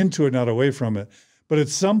 You lean into it, not away from it. But at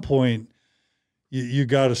some point, you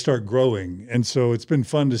got to start growing. And so it's been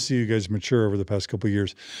fun to see you guys mature over the past couple of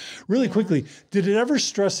years. Really quickly, did it ever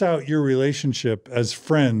stress out your relationship as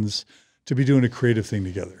friends to be doing a creative thing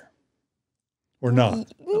together? Or not?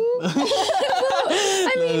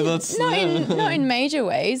 I mean, not in major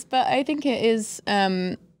ways, but I think it is...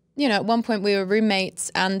 at one point we were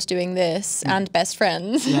roommates and doing this and best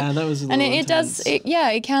friends. Yeah, that was a little intense.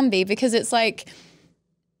 It can be, because it's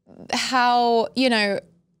how,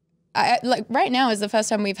 right now is the first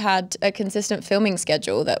time we've had a consistent filming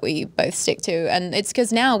schedule that we both stick to. And it's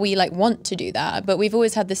because now we want to do that, but we've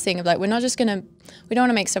always had this thing of we're not just we don't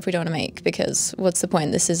want to make stuff we don't want to make, because what's the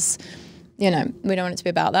point? This is, we don't want it to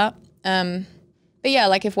be about that. But yeah,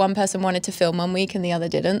 if one person wanted to film 1 week and the other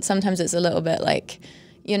didn't, sometimes it's a little bit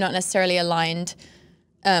you're not necessarily aligned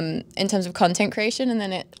in terms of content creation, and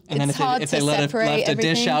then it's hard to separate everything. If they left a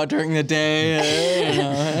dish out during the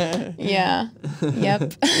day, Yeah.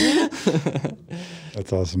 Yep.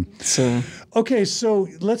 That's awesome. So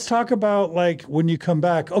let's talk about when you come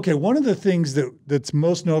back. Okay, one of the things that's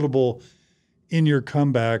most notable in your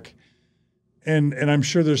comeback, and I'm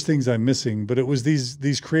sure there's things I'm missing, but it was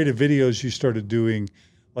these creative videos you started doing,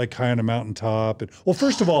 high on a mountaintop. And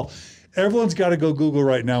first of all, everyone's got to go Google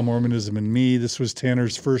right now, Mormonism and Me. This was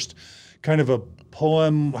Tanner's first kind of a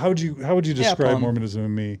poem. How would you describe Mormonism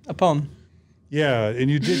and Me? A poem. Yeah, and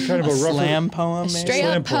you did kind of a rougher slam poem, maybe? Straight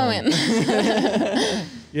up poem.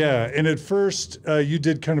 Yeah, and at first you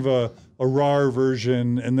did kind of a raw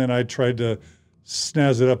version, and then I tried to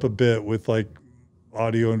snazz it up a bit with like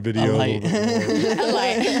audio and video. A light.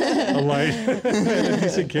 A light. And a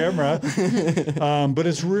decent camera. But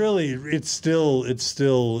it still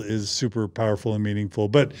is super powerful and meaningful.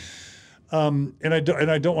 But and I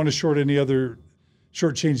don't want to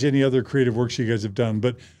shortchange any other creative works you guys have done.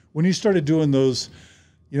 But when you started doing those,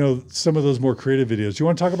 some of those more creative videos, you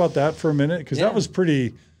want to talk about that for a minute? Because that was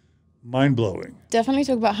pretty mind-blowing. Definitely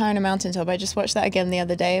talk about High on a Mountaintop. I just watched that again the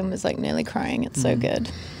other day and was like nearly crying. It's so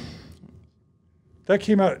good. That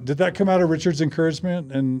came out. Did that come out of Richard's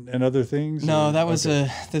encouragement and other things? No, that was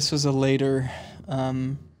this was a later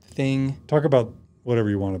thing. Talk about whatever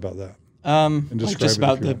you want about that. And describe just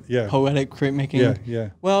about the poetic create making. Yeah.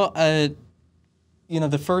 Well, the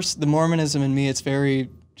Mormonism in me, it's very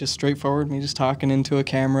just straightforward. Me just talking into a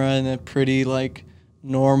camera in a pretty like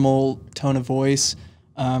normal tone of voice.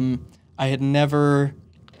 I had never,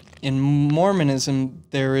 in Mormonism,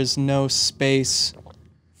 there is no space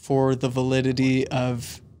for the validity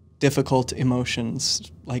of difficult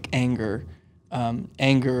emotions like anger.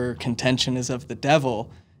 Anger, contention is of the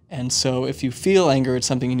devil. And so if you feel anger, it's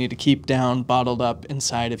something you need to keep down, bottled up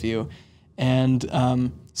inside of you.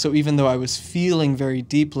 And so even though I was feeling very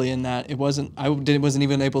deeply in that, I wasn't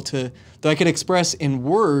even able to, though I could express in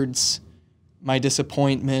words my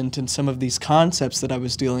disappointment and some of these concepts that I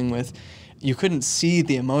was dealing with, you couldn't see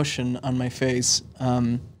the emotion on my face.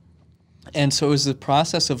 And so it was the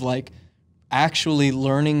process of like actually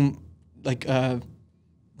learning, like,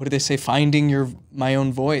 what do they say, finding my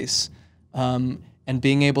own voice, and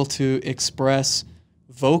being able to express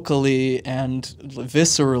vocally and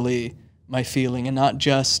viscerally my feeling and not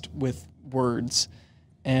just with words.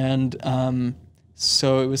 And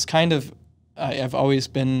so it was kind of, I've always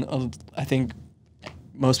been, I think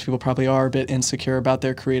most people probably are a bit insecure about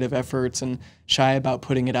their creative efforts and shy about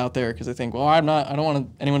putting it out there because they think, well, I don't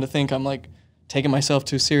want anyone to think I'm like taking myself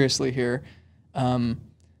too seriously here.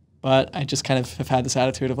 But I just kind of have had this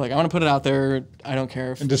attitude of like, I want to put it out there. I don't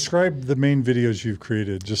care if... And describe the main videos you've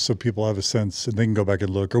created just so people have a sense and they can go back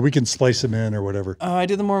and look, or we can splice them in or whatever. I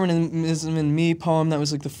did the Mormonism in Me poem. That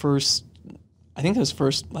was like the first, I think that was the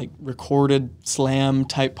first like recorded slam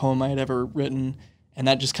type poem I had ever written. And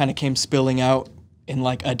that just kind of came spilling out in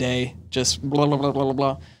like a day, just blah, blah, blah, blah, blah,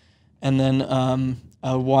 blah. And then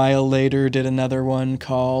a while later did another one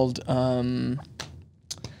called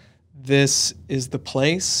This is the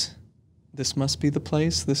Place. This must be the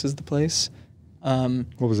place. This is the place. What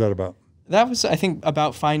was that about? That was, I think,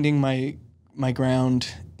 about finding my ground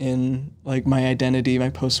in like my identity, my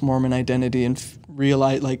post-Mormon identity, and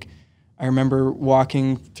realize like I remember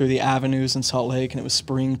walking through the avenues in Salt Lake, and it was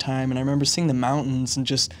springtime, and I remember seeing the mountains and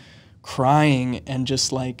just crying and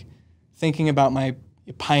just like thinking about my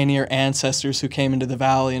pioneer ancestors who came into the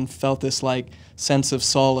valley and felt this like sense of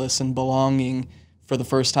solace and belonging for the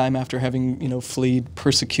first time after having, fled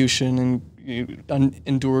persecution and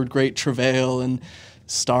endured great travail and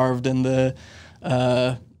starved in the,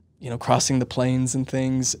 crossing the plains and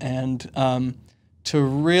things. And to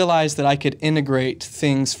realize that I could integrate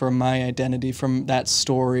things from my identity, from that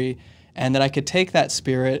story, and that I could take that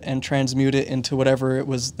spirit and transmute it into whatever it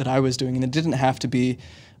was that I was doing. And it didn't have to be,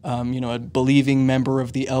 a believing member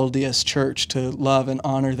of the LDS church to love and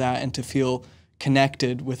honor that and to feel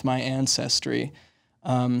connected with my ancestry.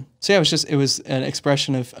 So yeah, it was an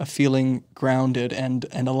expression of feeling grounded and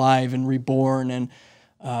alive and reborn. And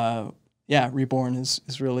reborn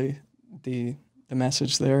is really the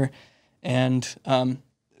message there. And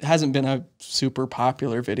it hasn't been a super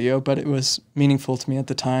popular video, but it was meaningful to me at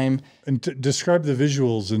the time. And describe the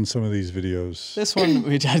visuals in some of these videos. This one,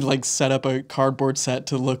 we had like set up a cardboard set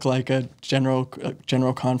to look like a general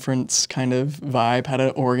conference kind of vibe. Had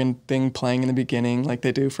an organ thing playing in the beginning, like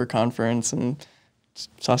they do for conference, and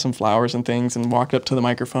saw some flowers and things, and walked up to the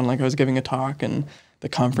microphone like I was giving a talk in the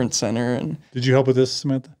conference center. And did you help with this,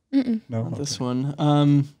 Samantha? Mm-mm. No, not this one.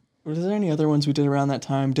 Was there any other ones we did around that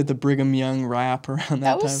time? Did the Brigham Young rap around that time?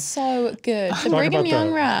 That was so good. The Brigham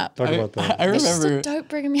Young rap. Talk about that. I remember. It's just a dope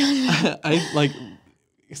Brigham Young rap. I like.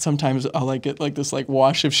 Sometimes I'll like get like this like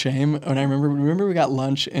wash of shame. And I remember we got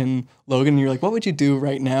lunch in Logan, and you're like, "What would you do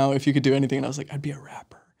right now if you could do anything?" And I was like, "I'd be a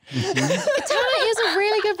rapper." Tanner is a a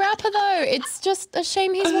really good rapper, though. It's just a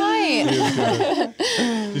shame he's white.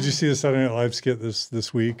 Did you see the Saturday Night Live skit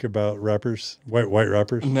this week about rappers, white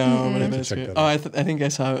rappers? No, but I missed it. Oh, I think I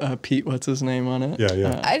saw Pete. What's his name on it?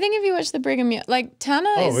 Yeah. I think if you watch the Brigham Young, like Tanner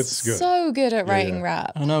is so good at writing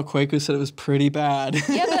rap. I don't know. Kwaku said it was pretty bad.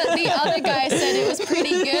 Yeah, but the other guy said it was pretty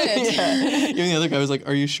good. Yeah. Even the other guy was like,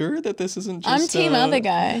 "Are you sure that this isn't just?" I'm team other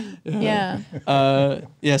guy. Yeah.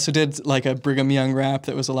 So did like a Brigham Young rap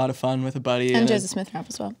that was a lot of fun with a buddy. And Joseph Smith rap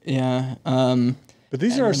as well. Yeah. But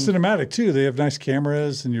these are cinematic too. They have nice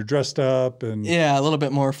cameras, and you're dressed up, and yeah, a little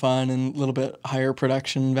bit more fun and a little bit higher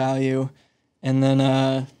production value. And then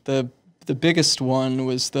the biggest one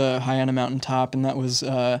was the High on a Mountaintop, and that was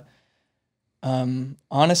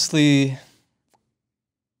honestly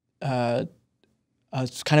kind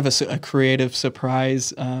of a creative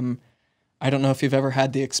surprise. I don't know if you've ever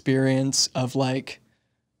had the experience of like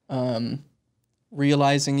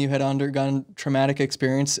realizing you had undergone traumatic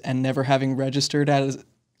experience and never having registered it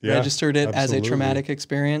as a traumatic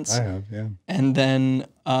experience. I have, yeah. And then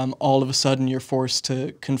all of a sudden you're forced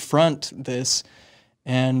to confront this,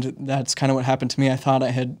 and that's kind of what happened to me. I thought I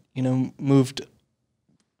had,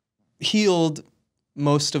 healed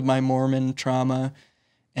most of my Mormon trauma,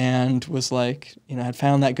 and was like, had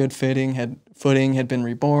found that good footing, had been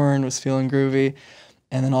reborn, was feeling groovy,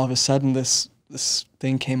 and then all of a sudden this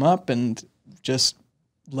thing came up and just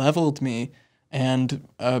leveled me, and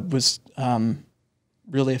was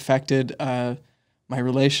really affected my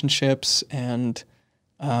relationships, and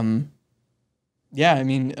when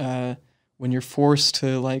you're forced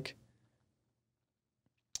to like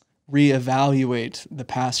reevaluate the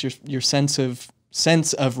past, your sense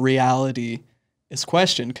of reality is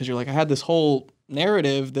questioned, because you're like, I had this whole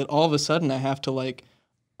narrative that all of a sudden I have to like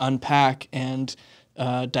unpack and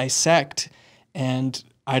dissect, and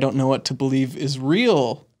I don't know what to believe is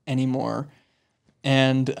real anymore.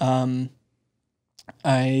 And that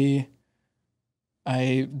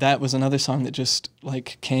was another song that just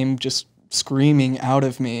like came just screaming out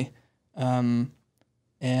of me. And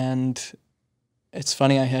it's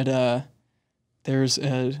funny, I had there's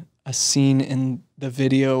a scene in the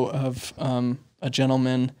video of a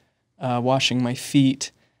gentleman washing my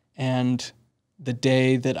feet, and the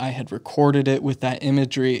day that I had recorded it with that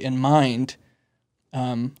imagery in mind,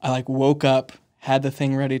 I like woke up, had the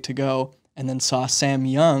thing ready to go, and then saw Sam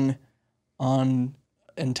Young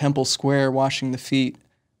in Temple Square washing the feet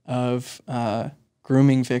of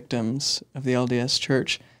grooming victims of the LDS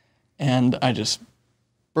Church, and I just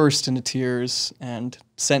burst into tears and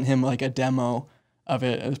sent him like a demo of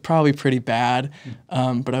it. It was probably pretty bad,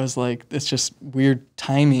 but I was like, it's just weird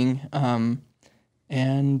timing,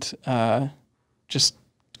 and just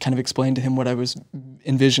kind of explained to him what I was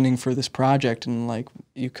envisioning for this project, and like,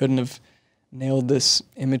 you couldn't have nailed this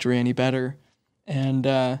imagery any better. And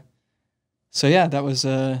so yeah, that was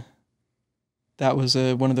one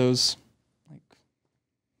of those like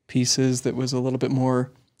pieces that was a little bit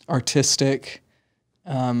more artistic,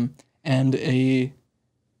 and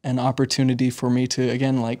an opportunity for me to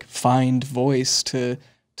again like find voice to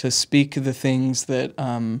speak the things that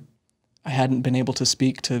I hadn't been able to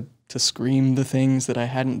speak, to scream the things that I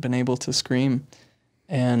hadn't been able to scream,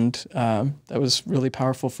 and that was really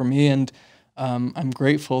powerful for me. And I'm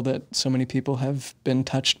grateful that so many people have been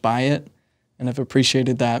touched by it, and I've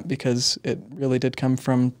appreciated that, because it really did come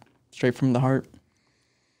straight from the heart.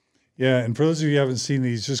 Yeah, and for those of you who haven't seen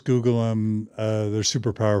these, just Google them. They're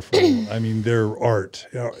super powerful. I mean, they're art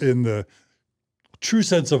in the true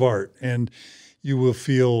sense of art, and you will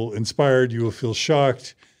feel inspired. You will feel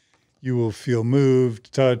shocked. You will feel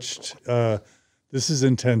moved, touched. This is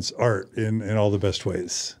intense art in all the best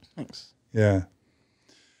ways. Thanks. Yeah.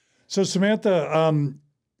 So Samantha,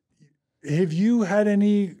 have you had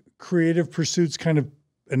any creative pursuits kind of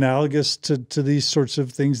analogous to these sorts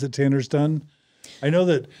of things that Tanner's done? I know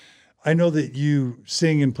that you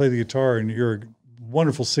sing and play the guitar, and you're a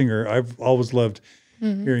wonderful singer. I've always loved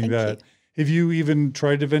hearing that. You. Have you even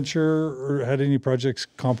tried to venture or had any projects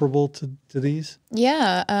comparable to these?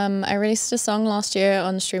 Yeah, I released a song last year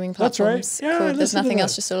on streaming platforms. That's right. Yeah, called There's Nothing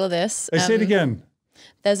Else, Just All of This. I say it again.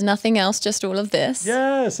 There's Nothing Else, Just All of This.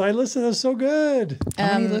 Yes, I listened. That's so good.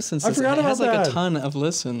 How many listens? I forgot about that. It has like a ton of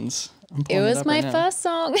listens. It was my first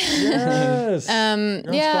song. Yes.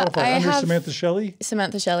 Yeah, I have Samantha Shelley.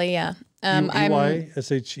 Samantha Shelley, yeah. EY,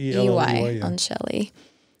 SHELLEY on Shelley.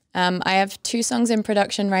 I have 2 songs in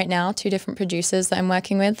production right now, 2 different producers that I'm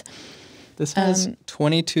working with. This has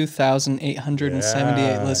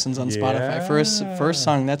 22,878 listens on Spotify. First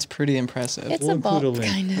song, that's pretty impressive. It's We'll a include bop, a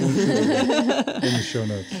link kind of. in the show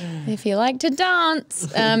notes. If you like to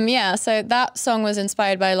dance. So that song was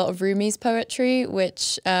inspired by a lot of Rumi's poetry,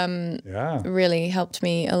 which really helped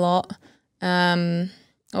me a lot.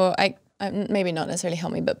 Or I maybe not necessarily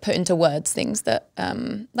help me, but put into words things that,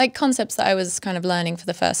 like concepts that I was kind of learning for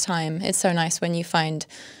the first time. It's so nice when you find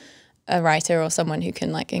a writer or someone who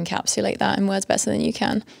can like encapsulate that in words better than you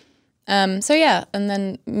can. And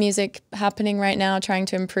then music happening right now, trying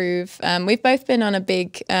to improve. We've both been on a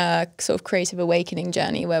big sort of creative awakening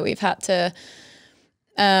journey where we've had to,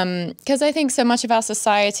 because I think so much of our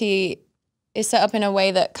society is set up in a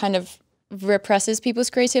way that kind of represses people's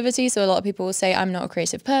creativity. So a lot of people will say, I'm not a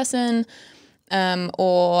creative person.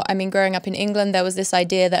 Growing up in England, there was this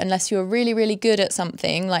idea that unless you're really, really good at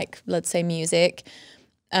something, like let's say music,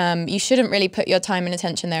 you shouldn't really put your time and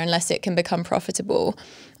attention there unless it can become profitable.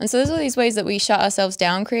 And so there's all these ways that we shut ourselves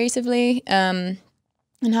down creatively and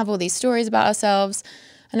have all these stories about ourselves.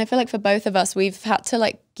 And I feel like for both of us, we've had to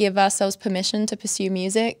like give ourselves permission to pursue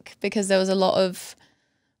music because there was a lot of,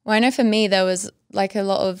 I know for me, there was like a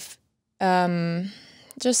lot of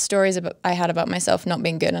just stories I had about myself not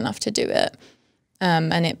being good enough to do it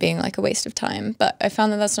and it being like a waste of time. But I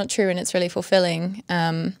found that that's not true and it's really fulfilling.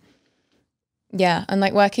 And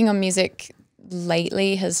like working on music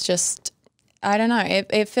lately has just, I don't know,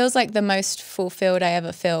 it feels like the most fulfilled I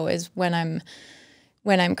ever feel is when I'm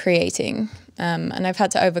creating. And I've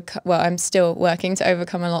had to I'm still working to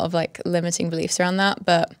overcome a lot of like limiting beliefs around that.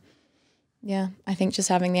 But yeah, I think just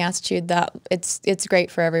having the attitude that it's great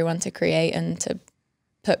for everyone to create and to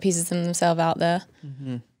put pieces of themselves out there.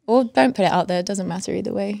 Mm-hmm. Or don't put it out there. It doesn't matter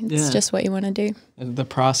either way. It's just what you want to do. The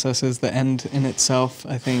process is the end in itself,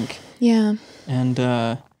 I think. Yeah.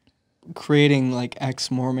 And creating like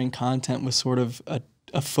ex-Mormon content was sort of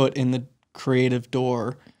a foot in the creative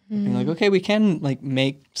door. Mm. Being like, okay, we can like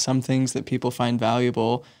make some things that people find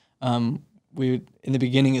valuable. We in the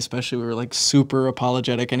beginning especially, we were like super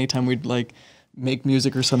apologetic. Anytime we'd like make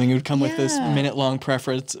music or something, it would come with this minute-long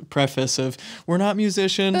preface of, we're not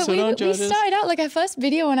musicians, but so don't judge us. We started out, like our first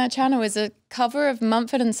video on our channel was a cover of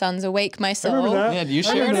Mumford & Sons' Awake My Soul. I remember that. Yeah, you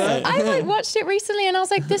shared it. I like watched it recently and I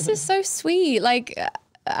was like, this is so sweet. Like,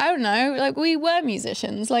 I don't know, like we were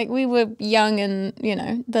musicians. Like we were young and, you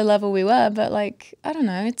know, the level we were, but like, I don't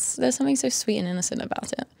know, there's something so sweet and innocent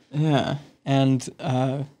about it. Yeah, and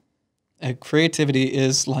creativity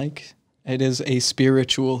is like, it is a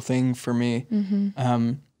spiritual thing for me.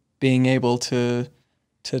 Mm-hmm. Being able to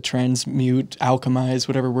transmute, alchemize,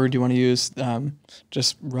 whatever word you want to use,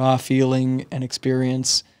 just raw feeling and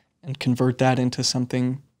experience and convert that into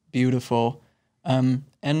something beautiful. And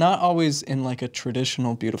not always in like a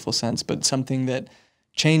traditional beautiful sense, but something that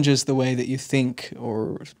changes the way that you think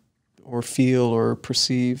or feel or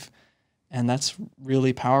perceive. And that's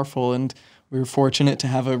really powerful. And we were fortunate to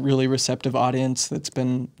have a really receptive audience that's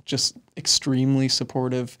been just extremely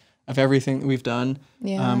supportive of everything that we've done.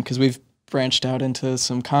 Yeah. Because we've branched out into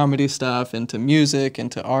some comedy stuff, into music,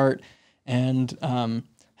 into art, and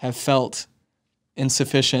have felt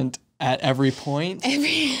insufficient at every point,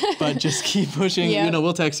 but just keep pushing. Yep. You know,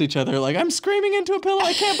 we'll text each other like, I'm screaming into a pillow.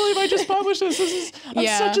 I can't believe I just published this. I'm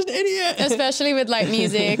such an idiot. Especially with like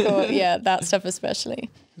music or that stuff especially.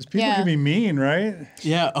 Because people can be mean, right?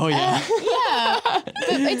 Yeah. Oh yeah.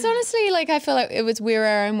 But it's honestly like, I feel like we're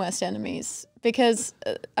our own worst enemies because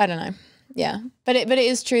I don't know. Yeah, but it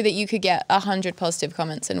is true that you could get 100 positive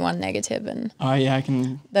comments and 1 negative, and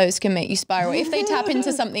those can make you spiral if they tap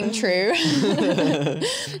into something true.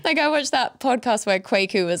 Like I watched that podcast where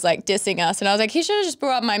Kwaku was like dissing us, and I was like, he should have just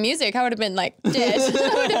brought up my music. I would have been like dead.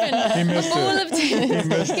 I would have been a ball of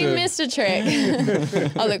tears. He missed a trick.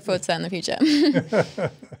 I'll look forward to that in the future.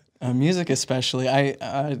 Music, especially,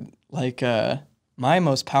 I like. My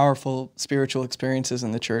most powerful spiritual experiences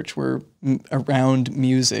in the church were around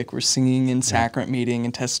music. We're singing in sacrament meeting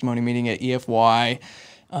and testimony meeting at EFY.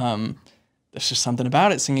 There's just something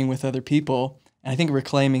about it, singing with other people. And I think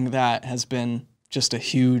reclaiming that has been just a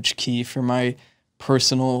huge key for my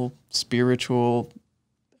personal, spiritual,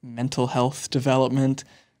 mental health development.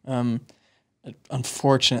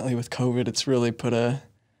 Unfortunately, with COVID, it's really put a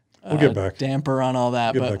damper on all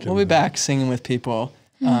that. But we'll be back singing with people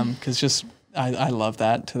because just... I love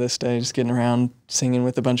that to this day, just getting around singing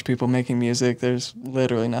with a bunch of people making music. There's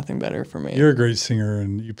literally nothing better for me. You're a great singer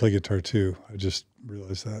and you play guitar too. I just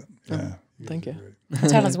realized that. Yeah. Thank you.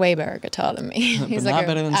 Tanner's way better guitar than me. He's like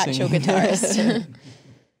an actual guitarist.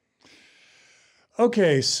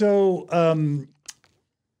 Okay, so I'm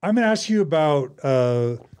going to ask you about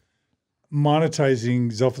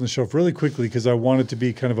monetizing Zelph on the Shelf really quickly because I want it to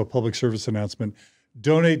be kind of a public service announcement.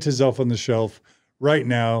 Donate to Zelph on the Shelf right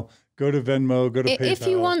now. Go to Venmo, go to PayPal. If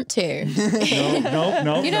you want to.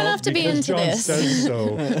 No. You don't have to be into John this. Says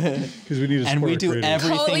so. Because we need to support And we do creators.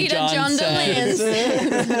 everything Cult leader John says.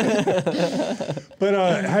 But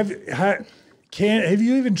have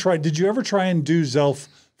you even tried? Did you ever try and do Zelph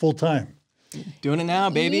full time? Doing it now,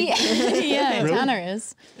 baby. Yeah, Really? Tanner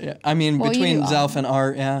is. Yeah, I mean, Well, between you are. Zelph and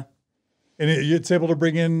art, yeah. And it's able to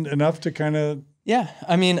bring in enough to kind of. Yeah,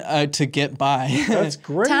 I mean, to get by. That's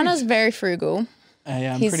great. Tanner's very frugal.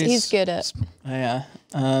 Yeah, I'm He's good at. Yeah.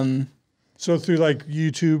 So through like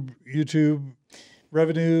YouTube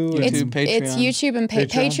revenue. YouTube, and- Patreon. It's YouTube and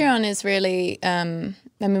Patreon is really. I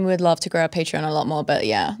mean, we'd love to grow our Patreon a lot more, but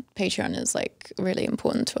yeah, Patreon is like really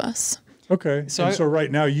important to us. Okay. So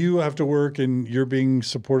right now you have to work and you're being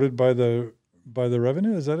supported by the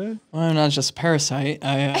revenue. Is that it? Well, I'm not just a parasite.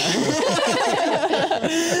 I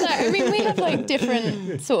mean, we have like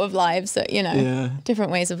different sort of lives that,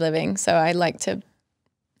 different ways of living. So I like to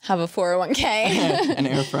have a 401k. An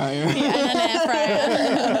air fryer. Yeah, and an air fryer.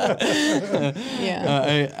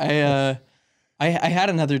 Yeah. I had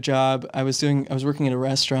another job. I was working at a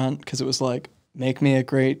restaurant because it was like, make me a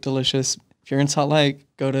great, delicious. If you're in Salt Lake,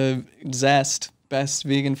 go to Zest, best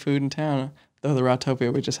vegan food in town. Though the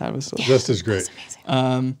Rautopia we just had was delicious. Zest is great.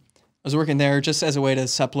 I was working there just as a way to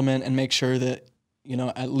supplement and make sure that,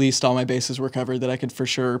 at least all my bases were covered, that I could for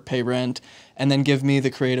sure pay rent and then give me the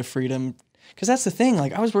creative freedom. Because that's the thing,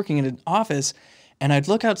 like I was working in an office and I'd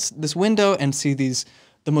look out this window and see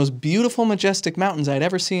the most beautiful, majestic mountains I'd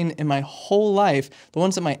ever seen in my whole life. The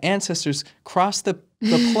ones that my ancestors crossed the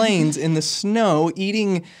plains in the snow,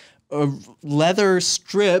 eating leather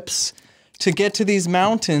strips to get to these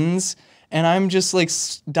mountains. And I'm just like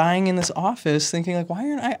dying in this office thinking like, why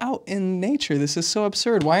aren't I out in nature? This is so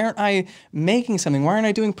absurd. Why aren't I making something? Why aren't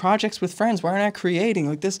I doing projects with friends? Why aren't I creating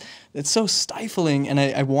like this? It's so stifling. And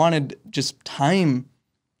I wanted just time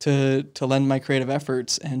to lend my creative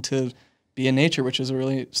efforts and to be in nature, which is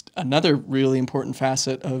another really important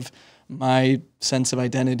facet of my sense of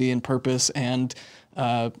identity and purpose and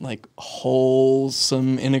like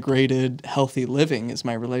wholesome, integrated, healthy living is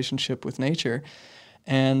my relationship with nature.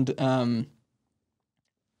 And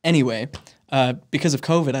anyway, because of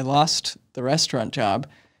COVID, I lost the restaurant job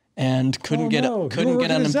and couldn't get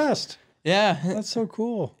Zest. Yeah, That's so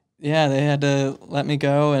cool. yeah, they had to let me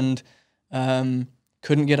go and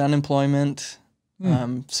couldn't get unemployment.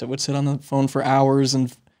 So would sit on the phone for hours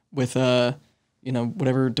and with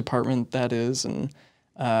whatever department that is, and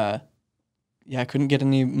I couldn't get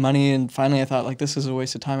any money. And finally, I thought like this is a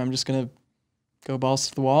waste of time. I'm just gonna go balls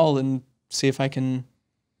to the wall and see if I can.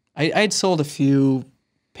 I'd sold a few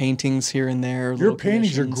paintings here and there. Your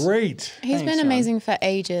paintings are great. He's Thanks, been John. amazing for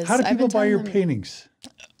ages. How do I've people been buy your telling them- paintings?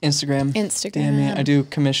 Instagram. Instagram. DM me. I do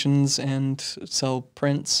commissions and sell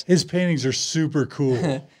prints. His paintings are super cool.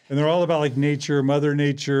 And they're all about like nature, Mother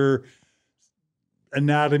Nature,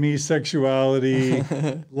 anatomy, sexuality,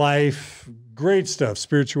 life, great stuff,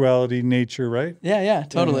 spirituality, nature, right? Yeah,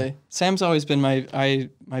 totally. Sam's always been my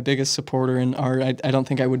biggest supporter in art. I don't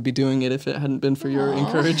think I would be doing it if it hadn't been for your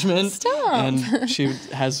encouragement. Stop. And she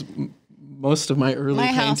has most of my early My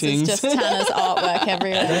house paintings. is just Tanner's artwork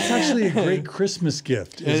everywhere. That's actually a great Christmas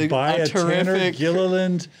gift. Is buy a Tanner terrific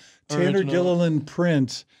Gilliland original. Gilliland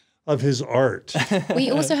print of his art. We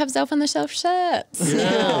also have Zelph on the Shelf shirts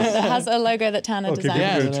now. It has a logo that Tanner Okay, designed.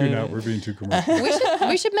 people are going to Yeah, tune out. We're being too commercial.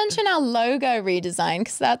 We should mention our logo redesign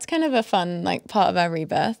because that's kind of a fun part of our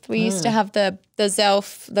rebirth. We used to have the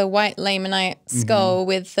Zelph, the white lamanite skull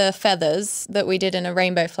with the feathers that we did in a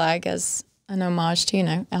rainbow flag as an homage to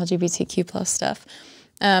LGBTQ plus stuff.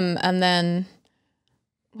 And then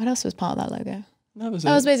what else was part of that logo? That was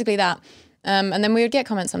That was basically that. And then we would get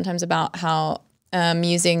comments sometimes about how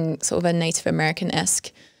using sort of a Native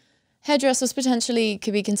American-esque headdress was potentially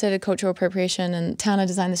could be considered cultural appropriation. And Tanner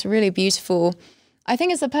designed this really beautiful, I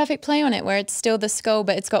think it's the perfect play on it where it's still the skull,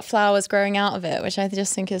 but it's got flowers growing out of it, which I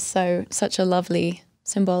just think is such a lovely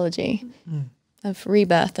symbology of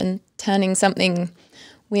rebirth and turning something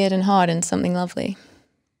weird and hard into something lovely.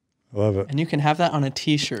 I love it. And you can have that on a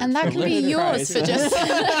T-shirt. And that for could be limited yours price. for just...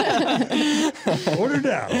 Order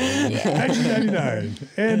now, $19.99.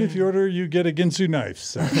 And if you order, you get a Ginsu knife.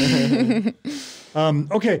 So.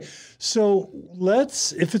 Okay, so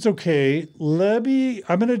if it's okay,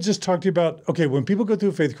 I'm going to just talk to you about, when people go through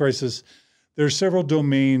a faith crisis, there are several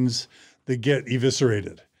domains that get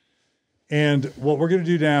eviscerated. And what we're going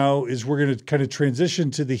to do now is we're going to kind of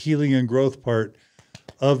transition to the healing and growth part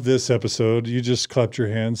of this episode. You just clapped your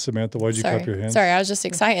hands. Samantha, why'd you clap your hands? Sorry, I was just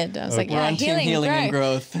excited. I was like, We're on Team Healing and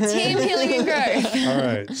Growth. Team Healing and Growth. All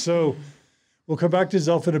right. So we'll come back to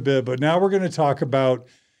Zelph in a bit, but now we're going to talk about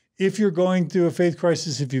if you're going through a faith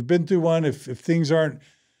crisis, if you've been through one, if things aren't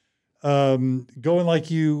going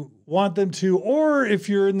like you want them to, or if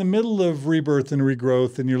you're in the middle of rebirth and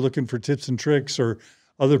regrowth and you're looking for tips and tricks or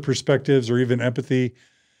other perspectives or even empathy.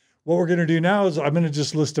 What we're going to do now is I'm going to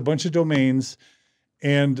just list a bunch of domains,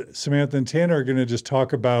 and Samantha and Tanner are going to just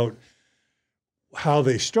talk about how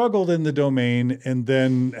they struggled in the domain and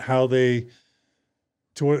then how they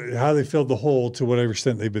filled the hole to whatever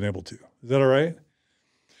extent they've been able to. Is that all right?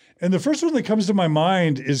 And the first one that comes to my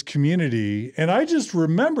mind is community. And I just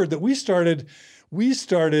remembered that we started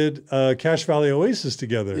Cache Valley Oasis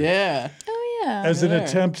together. Yeah. As an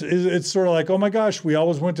attempt, it's sort of like, oh my gosh, we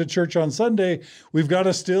always went to church on Sunday. We've got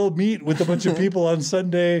to still meet with a bunch of people on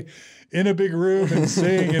Sunday in a big room and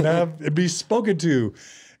sing and be spoken to.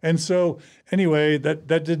 And so anyway, that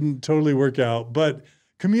didn't totally work out, but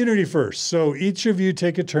community first. So each of you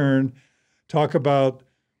take a turn, talk about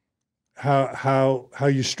how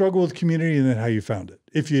you struggle with community and then how you found it,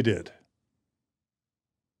 if you did.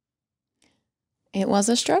 It was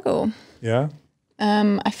a struggle. Yeah.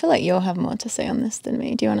 I feel like you'll have more to say on this than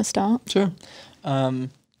me. Do you want to start? Sure.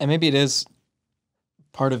 And maybe it is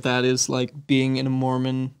part of that is like being in a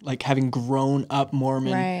Mormon, like having grown up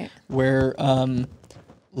Mormon, right, where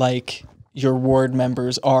like your ward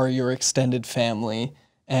members are your extended family,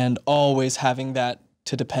 and always having that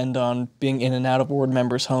to depend on, being in and out of ward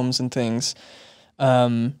members' homes and things,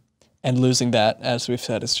 and losing that, as we've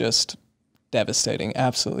said, is just devastating,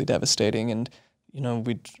 absolutely devastating. And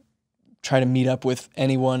we'd try to meet up with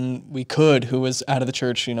anyone we could who was out of the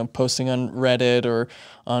church, posting on Reddit or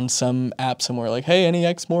on some app somewhere like, hey, any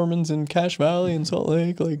ex-Mormons in Cache Valley and Salt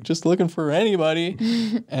Lake, like just looking for anybody,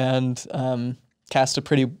 and cast a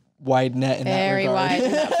pretty wide net in that regard. Very wide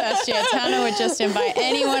in that first year. Tanner would just invite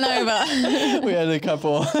anyone over. We had a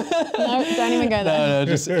couple. No, don't even go there. No,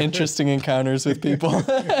 just interesting encounters with people.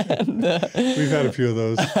 And, we've had a few of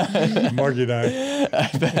those. Margie and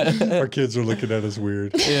I bet. Our kids are looking at us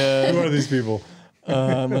weird. Yeah. Who are these people?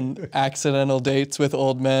 And accidental dates with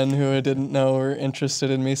old men who I didn't know were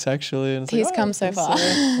interested in me sexually. And He's come so far.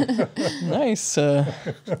 Nice.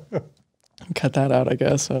 Cut that out, I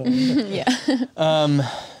guess. Yeah.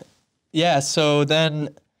 Yeah, so then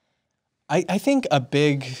I think a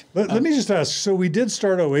big... Let me just ask. So we did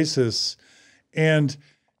start Oasis, and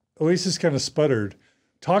Oasis kind of sputtered.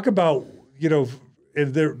 Talk about,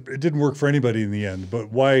 it didn't work for anybody in the end,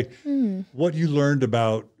 but why, what you learned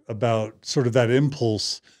about sort of that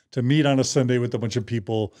impulse to meet on a Sunday with a bunch of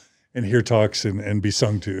people and hear talks and be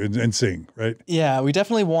sung to and sing, right? Yeah, we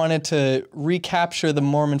definitely wanted to recapture the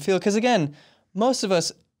Mormon feel, because again, most of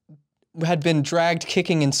us had been dragged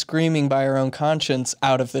kicking and screaming by our own conscience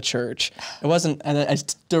out of the church. It wasn't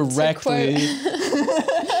directly...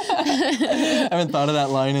 I haven't thought of that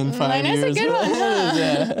line in 5 years. That's a good one, huh?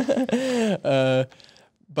 Yeah.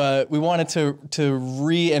 But we wanted to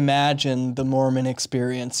reimagine the Mormon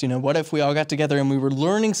experience. What if we all got together and we were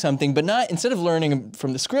learning something, but not, instead of learning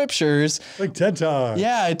from the scriptures. Like TED Talks.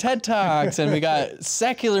 Yeah, TED Talks. And we got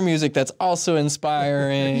secular music that's also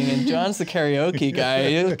inspiring. And John's the karaoke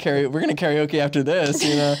guy. We're going to karaoke after this,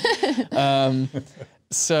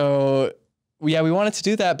 So, yeah, we wanted to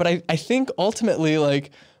do that. But I think ultimately,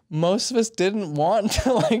 like, most of us didn't want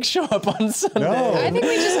to show up on Sunday. No. I think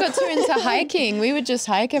we just got too into hiking. We would just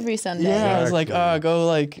hike every Sunday. Yeah, exactly. I was like,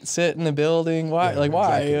 go sit in a building. Why? Yeah,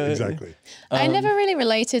 why? Exactly. I never really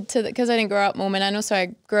related to because I didn't grow up Mormon, and also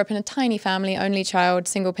I grew up in a tiny family, only child,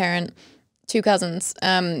 single parent, 2 cousins.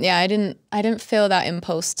 I didn't feel that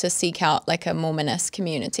impulse to seek out like a Mormonesque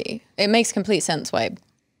community. It makes complete sense why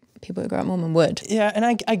people who grow up Mormon would. Yeah, and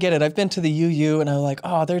I get it. I've been to the UU, and I'm like,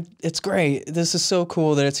 it's great. This is so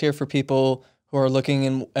cool that it's here for people who are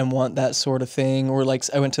looking and want that sort of thing. Or like,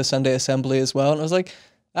 I went to Sunday Assembly as well, and I was like,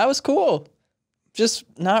 that was cool. Just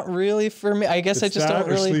not really for me. I guess I just don't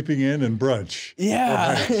really... sleeping in and brunch.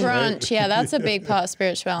 Yeah. Brunch, yeah, that's a big part of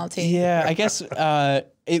spirituality. Yeah, I guess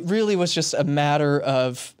it really was just a matter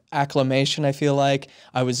of acclimation, I feel like.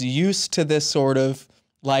 I was used to this sort of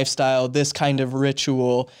lifestyle, this kind of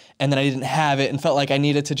ritual, and then I didn't have it and felt like I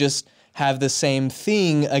needed to just have the same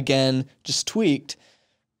thing again, just tweaked.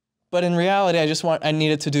 But in reality, I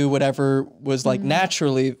needed to do whatever was like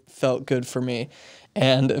naturally felt good for me.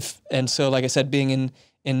 And so, like I said, being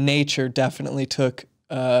in nature definitely took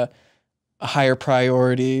a higher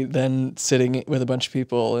priority than sitting with a bunch of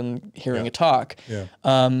people and hearing a talk. Yeah.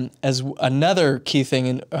 As another key thing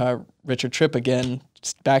in Richard Tripp, again,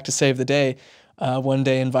 back to save the day, one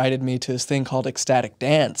day invited me to this thing called ecstatic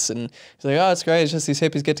dance. And he's like, oh, it's great. It's just these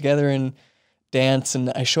hippies get together and dance. And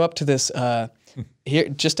I show up to this, here,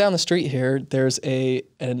 just down the street here, there's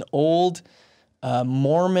an old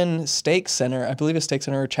Mormon stake center, I believe a stake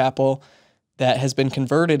center or chapel, that has been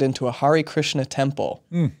converted into a Hare Krishna temple.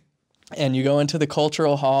 And you go into the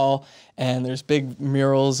cultural hall, and there's big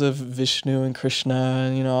murals of Vishnu and Krishna,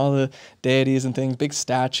 and, you know, all the deities and things, big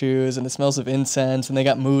statues, and it smells of incense, and they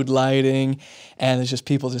got mood lighting, and there's just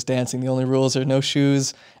people just dancing. The only rules are no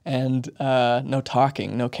shoes and no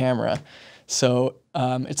talking, no camera. So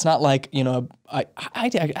it's not like, you know, I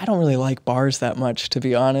don't really like bars that much, to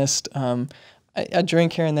be honest. I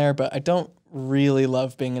drink here and there, but I don't really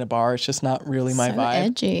love being in a bar. It's just not really my vibe.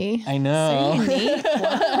 Edgy. I know. So unique.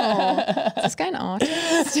 Wow. Is this guy an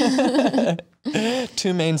artist?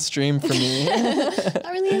 Too mainstream for me.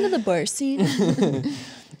 Not really into the bar scene.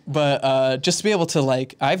 But just to be able to,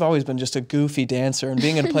 like, I've always been just a goofy dancer, and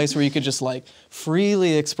being in a place where you could just, like,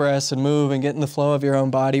 freely express and move and get in the flow of your own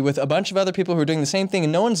body with a bunch of other people who are doing the same thing,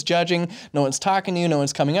 and no one's judging, no one's talking to you, no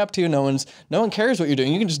one's coming up to you, no one cares what you're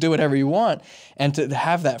doing. You can just do whatever you want. And to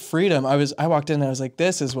have that freedom, I walked in and I was like,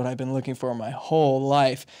 this is what I've been looking for my whole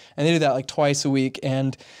life. And they do that like twice a week.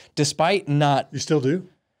 And despite not... You still do?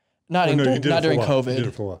 Not during COVID. You did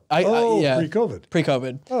it for a while. Yeah, pre-COVID.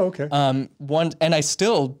 Pre-COVID. Oh, okay. And I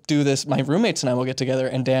still do this. My roommates and I will get together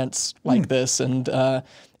and dance like this, and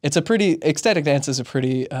it's a pretty ecstatic dance is a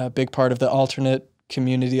pretty big part of the alternative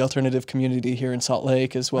community here in Salt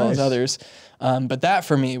Lake, as well as others. But that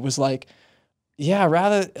for me was like, yeah,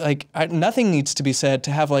 rather like nothing needs to be said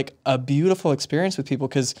to have like a beautiful experience with people,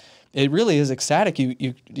 because it really is ecstatic.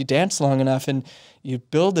 You dance long enough and you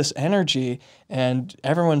build this energy, and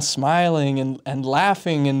everyone's smiling and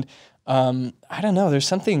laughing, and I don't know, there's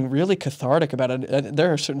something really cathartic about it.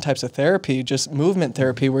 There are certain types of therapy, just movement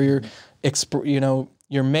therapy, where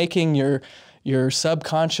you're making your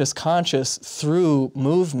subconscious conscious through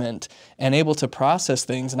movement and able to process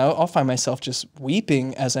things. And I'll find myself just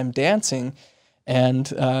weeping as I'm dancing. And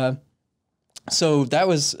so that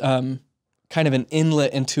was kind of an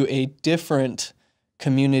inlet into a different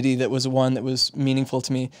community that was one that was meaningful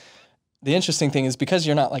to me. The interesting thing is, because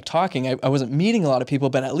you're not like talking, I wasn't meeting a lot of people,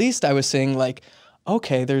 but at least I was saying like,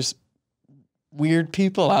 okay, there's weird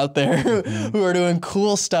people out there who are doing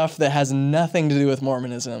cool stuff that has nothing to do with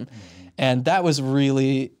Mormonism. And that was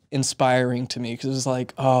really inspiring to me, because it was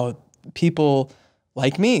like, oh, people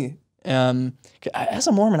like me. As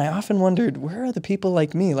a Mormon, I often wondered, where are the people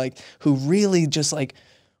like me, like who really just like,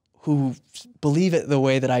 who believe it the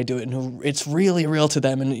way that I do it, and who it's really real to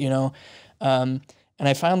them, and and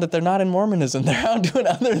I found that they're not in Mormonism; they're out doing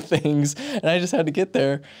other things, and I just had to get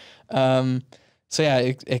there. So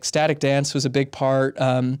yeah, ecstatic dance was a big part.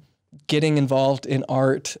 Getting involved in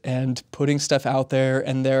art and putting stuff out there,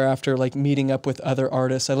 and thereafter like meeting up with other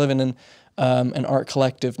artists. I live in an art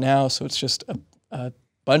collective now, so it's just a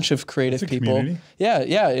bunch of creative people. Community.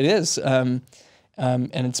 Yeah, it is.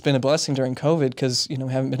 And it's been a blessing during COVID, because, we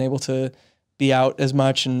haven't been able to be out as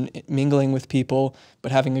much and mingling with people,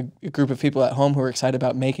 but having a group of people at home who are excited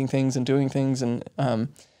about making things and doing things, and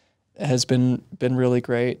has been really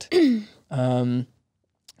great. I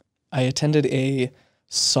attended a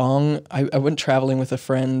song. I went traveling with a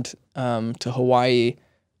friend to Hawaii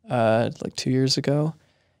like 2 years ago,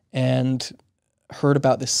 and heard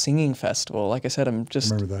about this singing festival. Like I said, I'm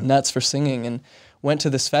just nuts for singing, and went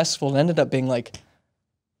to this festival and ended up being like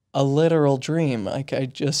a literal dream. Like I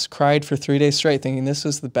just cried for 3 days straight, thinking this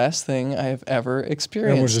was the best thing I have ever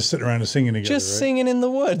experienced. And we're just sitting around and singing together, just singing in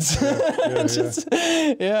the woods.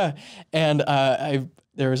 Yeah. And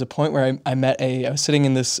there was a point where I met I was sitting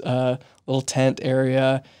in this little tent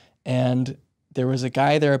area, and there was a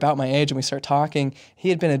guy there about my age, and we started talking. He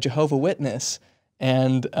had been a Jehovah's Witness,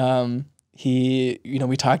 and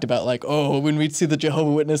we talked about like, oh, when we'd see the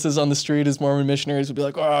Jehovah's Witnesses on the street as Mormon missionaries, we'd be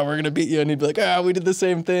like, oh, we're going to beat you. And he'd be like, oh, we did the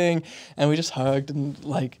same thing. And we just hugged and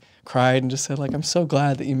like cried and just said like, I'm so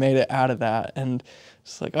glad that you made it out of that. And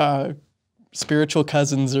just like, spiritual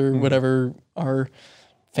cousins or whatever our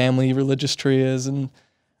family religious tree is. And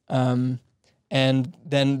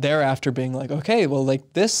then thereafter being like, okay, well,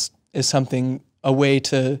 like this is something, a way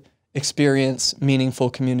to experience meaningful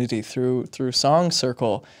community through Song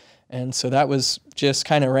Circle. And so that was just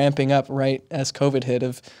kind of ramping up right as COVID hit,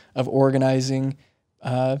 of organizing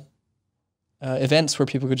events where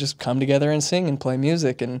people could just come together and sing and play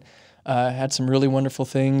music, and had some really wonderful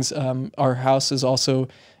things. Our house is also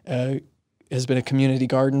has been a community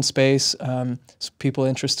garden space. So people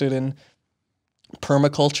interested in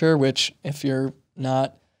permaculture, which if you're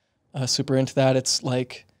not super into that, it's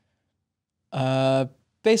like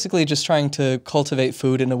basically just trying to cultivate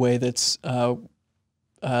food in a way that's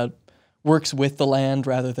works with the land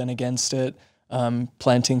rather than against it,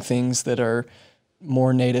 planting things that are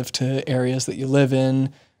more native to areas that you live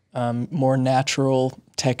in, more natural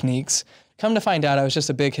techniques. Come to find out, I was just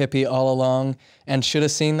a big hippie all along and should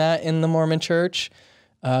have seen that in the Mormon church,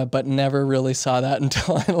 but never really saw that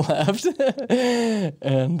until I left.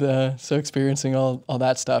 And so experiencing all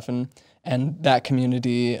that stuff and that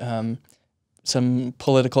community, some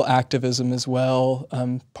political activism as well,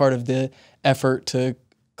 part of the effort to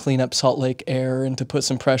clean up Salt Lake air and to put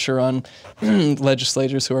some pressure on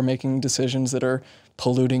legislators who are making decisions that are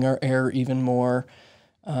polluting our air even more.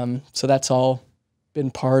 So that's all been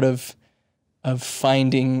part of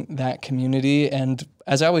finding that community. And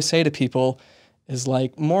as I always say to people, is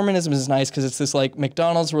like Mormonism is nice because it's this like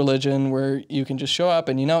McDonald's religion where you can just show up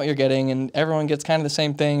and you know what you're getting and everyone gets kind of the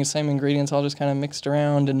same thing, same ingredients, all just kind of mixed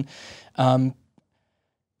around and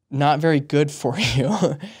not very good for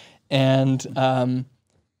you. And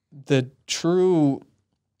the true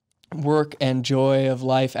work and joy of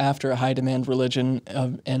life after a high demand religion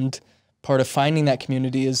and part of finding that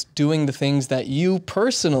community is doing the things that you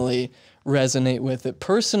personally resonate with, that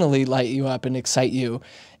personally light you up and excite you,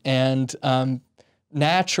 and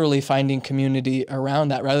naturally finding community around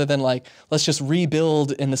that rather than like, let's just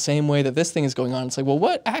rebuild in the same way that this thing is going on. It's like, well,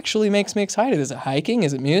 what actually makes me excited? Is it hiking?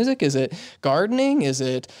 Is it music? Is it gardening? Is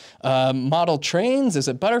it model trains? Is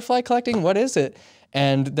it butterfly collecting? What is it?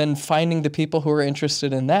 And then finding the people who are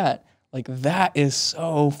interested in that. Like that is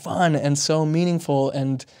so fun and so meaningful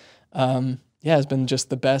and it's been just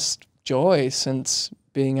the best joy since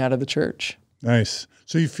being out of the church. Nice.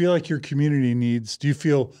 So you feel like your community do you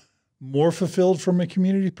feel more fulfilled from a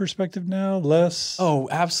community perspective now? Less? Oh,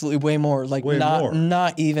 absolutely. Way more. Like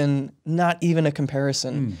not even a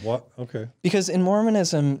comparison. What? Okay. Because in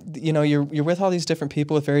Mormonism, you're with all these different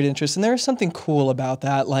people with varied interests, and there's something cool about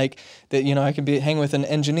that. Like that, I could be hanging with an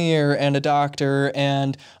engineer and a doctor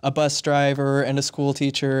and a bus driver and a school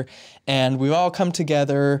teacher, and we all come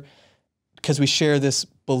together because we share this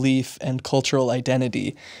belief and cultural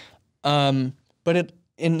identity. But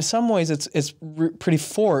in some ways, it's pretty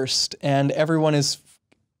forced, and everyone is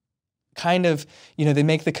kind of, they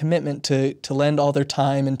make the commitment to lend all their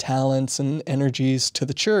time and talents and energies to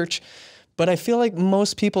the church. But I feel like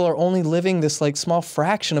most people are only living this like small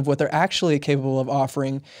fraction of what they're actually capable of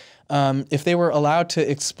offering. If they were allowed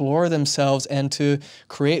to explore themselves and to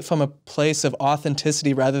create from a place of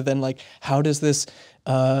authenticity rather than like, how does this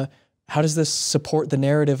support the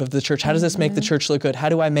narrative of the church? How does this make the church look good? How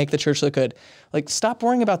do I make the church look good? Like, stop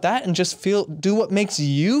worrying about that and just do what makes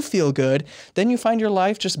you feel good. Then you find your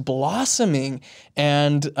life just blossoming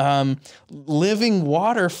and living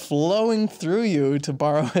water flowing through you, to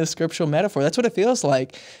borrow a scriptural metaphor. That's what it feels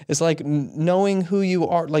like. It's like knowing who you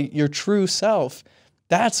are, like your true self.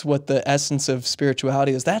 That's what the essence of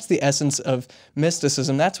spirituality is. That's the essence of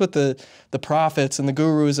mysticism. That's what the prophets and the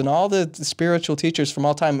gurus and all the spiritual teachers from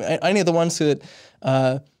all time, any of the ones that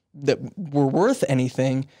were worth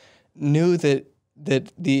anything, knew that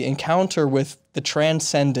the encounter with the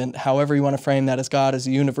transcendent, however you want to frame that, as God, as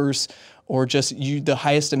a universe, or just the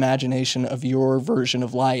highest imagination of your version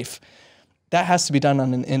of life, that has to be done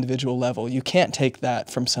on an individual level. You can't take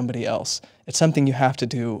that from somebody else. It's something you have to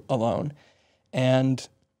do alone. And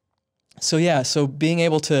so being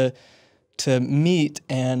able to meet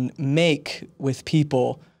and make with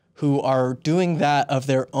people who are doing that of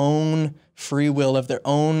their own free will, of their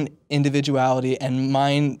own individuality, and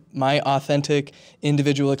my authentic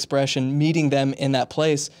individual expression, meeting them in that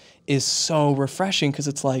place is so refreshing, because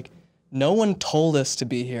it's like, no one told us to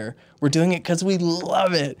be here. We're doing it because we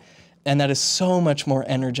love it. And that is so much more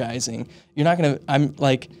energizing. I'm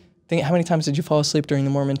like, think, how many times did you fall asleep during the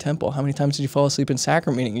Mormon temple? How many times did you fall asleep in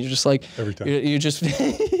sacrament meeting? You're just like, every time. You're just,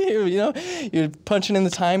 you're punching in the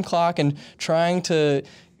time clock and trying to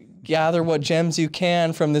gather what gems you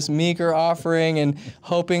can from this meager offering and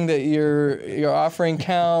hoping that your offering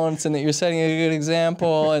counts and that you're setting a good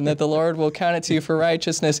example and that the Lord will count it to you for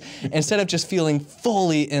righteousness, instead of just feeling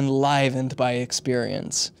fully enlivened by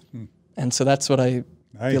experience. And so that's what I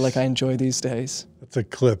feel like I enjoy these days. That's a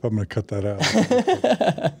clip. I'm going to cut that out.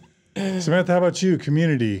 Samantha, how about you?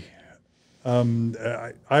 Community.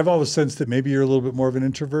 I've always sensed that maybe you're a little bit more of an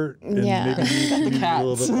introvert. And maybe you need a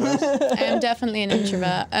little bit less. I am definitely an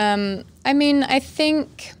introvert. I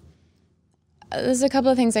think there's a couple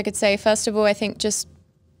of things I could say. First of all, I think just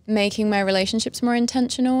making my relationships more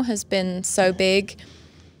intentional has been so big.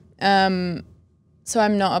 So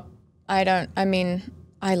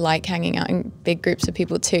I like hanging out in big groups of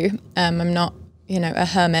people too. I'm not, a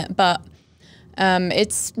hermit, but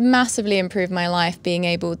It's massively improved my life being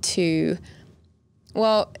able to,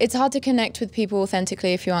 well, it's hard to connect with people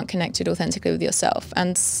authentically if you aren't connected authentically with yourself.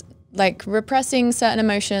 And like repressing certain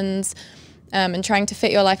emotions and trying to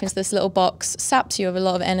fit your life into this little box saps you of a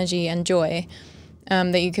lot of energy and joy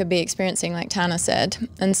that you could be experiencing, like Tanner said.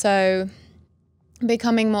 And so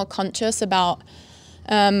becoming more conscious about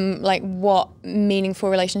like what meaningful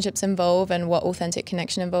relationships involve and what authentic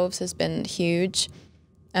connection involves has been huge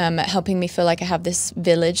at helping me feel like I have this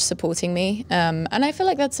village supporting me. And I feel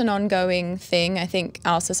like that's an ongoing thing. I think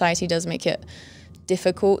our society does make it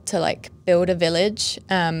difficult to like build a village.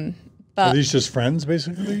 But are these just friends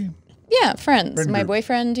basically? Yeah, friends. My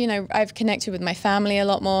boyfriend, you know, I've connected with my family a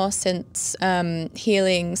lot more since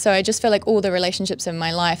healing. So I just feel like all the relationships in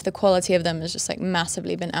my life, the quality of them has just like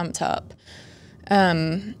massively been amped up.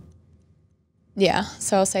 Yeah,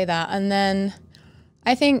 so I'll say that. And then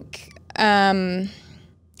I think,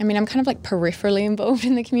 I mean, I'm kind of like peripherally involved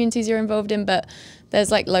in the communities you're involved in, but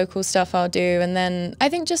there's like local stuff I'll do. And then I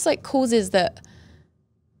think just like causes that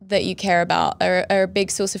you care about are a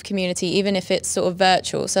big source of community, even if it's sort of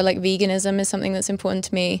virtual. So like veganism is something that's important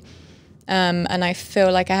to me. And I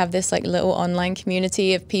feel like I have this like little online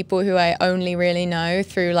community of people who I only really know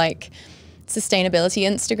through like sustainability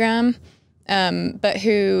Instagram, but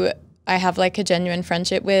who I have like a genuine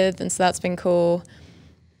friendship with. And so that's been cool.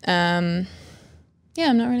 Yeah,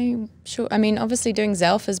 I'm not really sure. I mean, obviously doing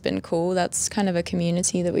Zelph has been cool. That's kind of a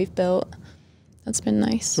community that we've built. That's been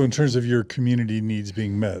nice. So in terms of your community needs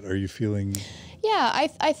being met, are you feeling? Yeah,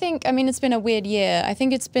 I think, I mean, it's been a weird year. I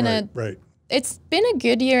think it's been it's been a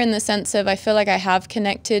good year in the sense of I feel like I have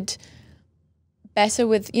connected better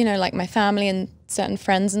with, you know, like my family and certain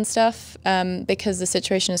friends and stuff because the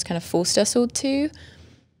situation has kind of forced us all to.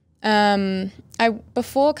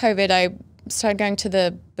 Before COVID, I started going to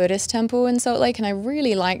the Buddhist temple in Salt Lake and I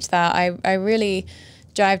really liked that. I really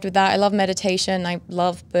jived with that. I love meditation. I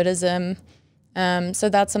love Buddhism. So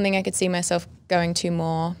that's something I could see myself going to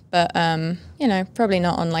more, but, you know, probably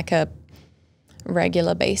not on like a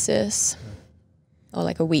regular basis or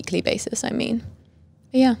like a weekly basis, I mean.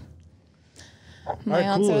 But yeah. My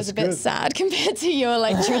answer was a bit sad compared to your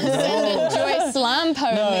like transcendent joy slam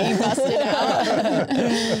poem that you busted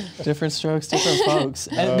out. Different strokes, different folks.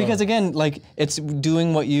 And because again, like it's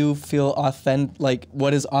doing what you feel authentic, like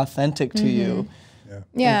what is authentic to you.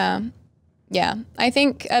 Yeah. Yeah, I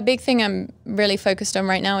think a big thing I'm really focused on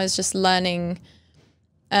right now is just learning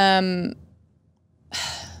how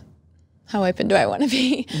open do I want to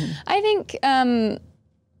be? I think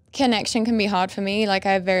connection can be hard for me. Like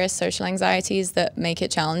I have various social anxieties that make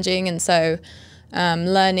it challenging. And so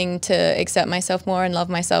learning to accept myself more and love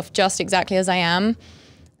myself just exactly as I am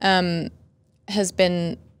has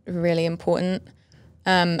been really important.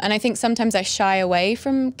 And I think sometimes I shy away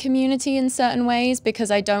from community in certain ways because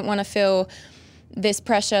I don't want to feel this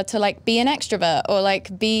pressure to like be an extrovert or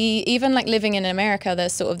like be, even like living in America,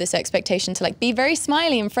 there's sort of this expectation to like be very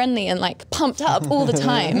smiley and friendly and like pumped up all the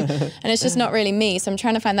time. And it's just not really me. So I'm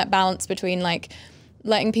trying to find that balance between like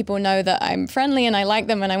letting people know that I'm friendly and I like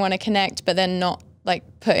them and I want to connect, but then not like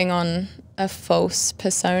putting on a false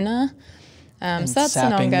persona. So that's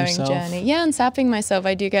an ongoing journey. Yeah, and sapping myself.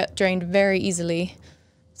 I do get drained very easily.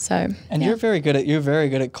 So, and you're very good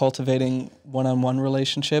at cultivating one-on-one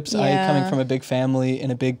relationships. Yeah. I, coming from a big family in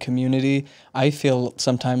a big community, I feel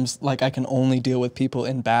sometimes like I can only deal with people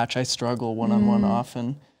in batch. I struggle one-on-one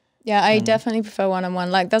often. Yeah, I definitely prefer one-on-one.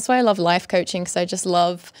 Like that's why I love life coaching, because I just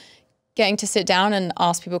love getting to sit down and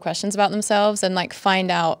ask people questions about themselves and like find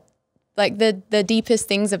out like the deepest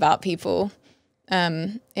things about people.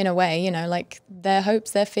 In a way, you know, like their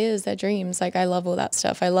hopes, their fears, their dreams. Like I love all that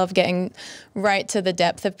stuff. I love getting right to the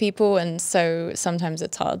depth of people. And so sometimes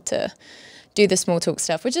it's hard to do the small talk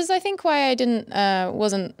stuff, which is, I think, why I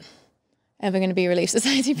wasn't ever going to be Relief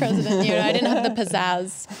Society president. You know, I didn't have the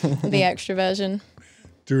pizzazz, the extroversion.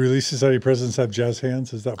 Do Relief Society presidents have jazz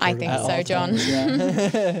hands? Is that part I think so, John.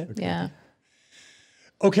 Okay. Yeah.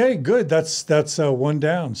 Okay, good. That's one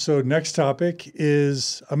down. So next topic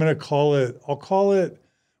is I'll call it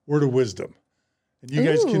word of wisdom. And you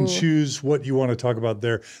guys can choose what you want to talk about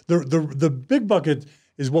there. The big bucket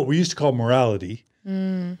is what we used to call morality,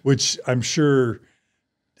 which I'm sure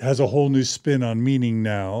has a whole new spin on meaning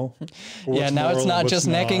now. Yeah, now it's not just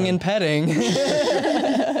necking and petting.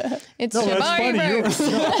 It's no, that's funny.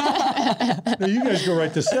 No, you guys go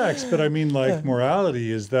right to sex, but I mean, like,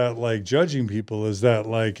 morality, is that like judging people? Is that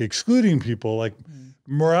like excluding people? Like,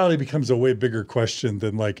 morality becomes a way bigger question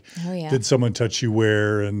than like, did someone touch you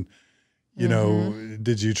where? And, you know,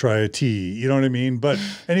 did you try a tea? You know what I mean? But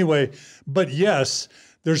anyway, but yes,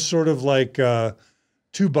 there's sort of like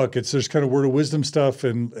two buckets. There's kind of word of wisdom stuff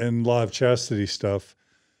and law of chastity stuff,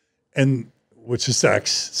 and which is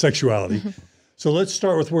sexuality. So let's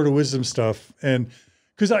start with word of wisdom stuff. And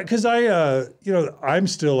because I you know, I'm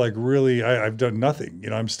still like really, I've done nothing, you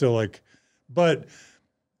know, I'm still like, but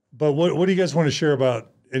what do you guys want to share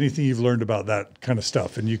about anything you've learned about that kind of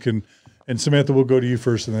stuff? And you can, and Samantha, we'll go to you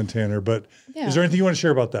first and then Tanner, but is there anything you want to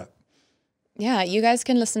share about that? Yeah, you guys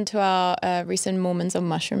can listen to our recent Mormons on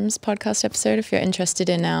Mushrooms podcast episode if you're interested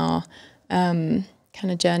in our kind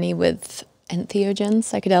of journey with entheogens,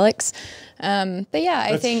 psychedelics. But yeah,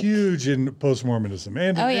 I think that's huge in post-Mormonism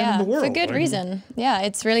and in the world. For good reason. Yeah,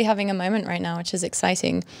 it's really having a moment right now, which is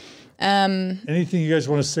exciting. Anything you guys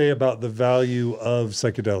want to say about the value of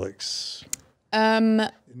psychedelics?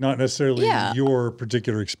 Not necessarily your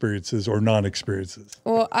particular experiences or non-experiences.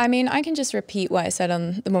 Well, I mean, I can just repeat what I said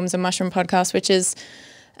on the Mormons on Mushroom podcast, which is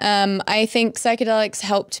I think psychedelics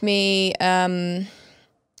helped me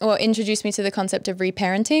or introduced me to the concept of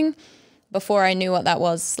reparenting before I knew what that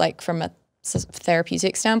was, like from a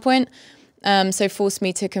therapeutic standpoint. So forced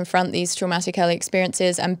me to confront these traumatic early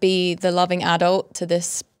experiences and be the loving adult to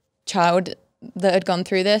this child that had gone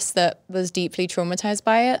through this, that was deeply traumatized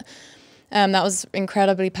by it. That was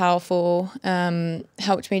incredibly powerful,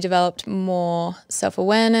 helped me develop more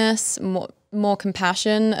self-awareness, more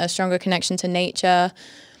compassion, a stronger connection to nature,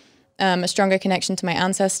 a stronger connection to my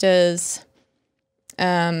ancestors.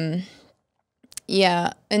 Yeah,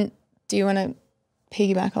 and do you want to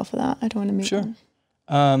piggyback off of that? I don't want to move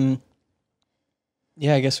on.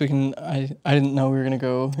 Yeah, I guess we can. I didn't know we were going to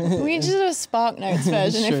go. We can just do a Spark Notes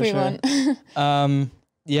version if we want.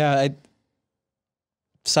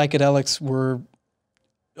 Psychedelics were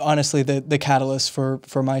honestly the catalyst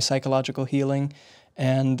for my psychological healing.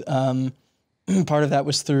 And part of that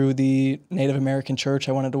was through the Native American church.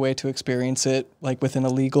 I wanted a way to experience it like within a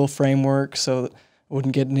legal framework so that I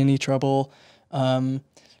wouldn't get in any trouble.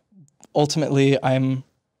 Ultimately, I'm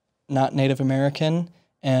not Native American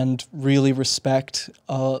and really respect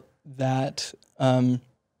that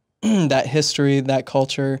that history, that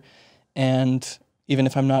culture, and even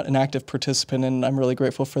if I'm not an active participant, and I'm really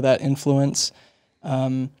grateful for that influence.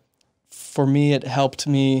 For me, it helped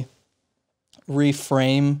me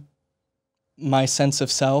reframe my sense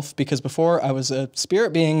of self, because before I was a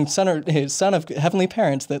spirit being, son of heavenly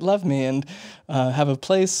parents that love me and have a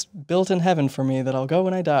place built in heaven for me that I'll go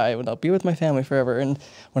when I die and I'll be with my family forever. And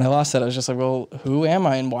when I lost that, I was just like, well, who am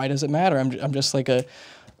I and why does it matter? I'm just like a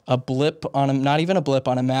blip on a, not even a blip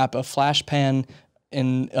on a map, a flash pan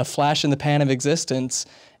in a flash in the pan of existence.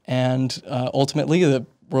 And ultimately the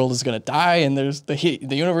world is going to die and the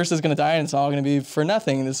universe is going to die and it's all going to be for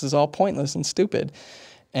nothing. This is all pointless and stupid.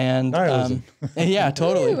 And yeah,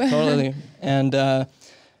 totally. And I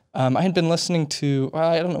had been listening to, well,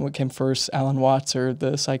 I don't know what came first, Alan Watts or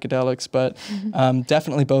the psychedelics, but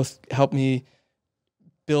definitely both helped me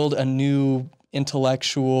build a new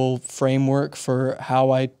intellectual framework for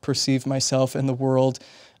how I perceive myself in the world.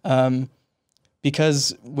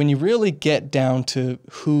 Because when you really get down to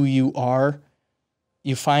who you are,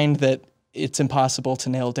 you find that it's impossible to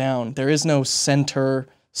nail down. There is no center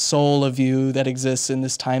soul of you that exists in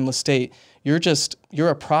this timeless state. You're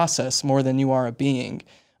a process more than you are a being.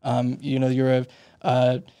 You're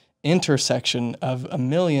a intersection of a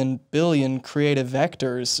million billion creative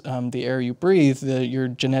vectors. The air you breathe, your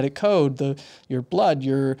genetic code, your blood,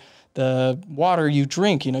 the water you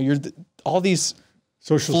drink. You're all these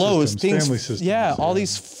social flows, systems, family systems. Yeah, all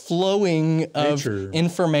these flowing of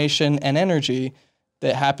information and energy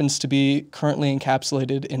that happens to be currently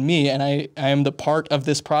encapsulated in me. And I am the part of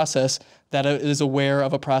this process that is aware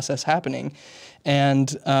of a process happening. And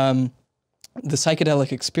the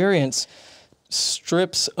psychedelic experience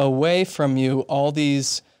strips away from you all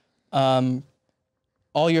these, all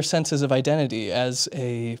your senses of identity as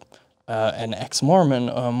an ex-Mormon,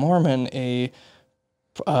 a Mormon, a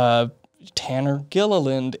Tanner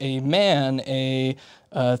Gilliland, a man, a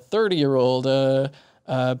 30-year-old, a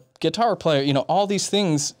guitar player, all these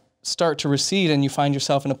things start to recede and you find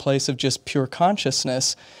yourself in a place of just pure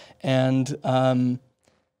consciousness and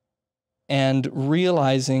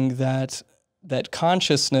realizing that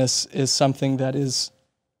consciousness is something that is,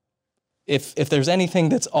 if there's anything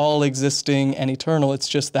that's all existing and eternal, it's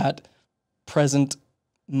just that present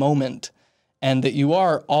moment, and that you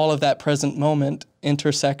are all of that present moment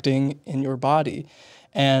intersecting in your body.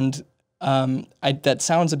 And that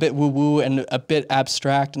sounds a bit woo-woo and a bit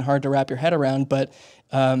abstract and hard to wrap your head around, but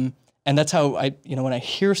and that's how when I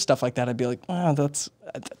hear stuff like that, I'd be like, wow, that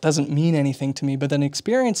doesn't mean anything to me. But then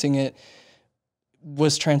experiencing it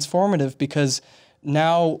was transformative, because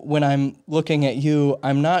now when I'm looking at you,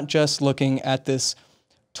 I'm not just looking at this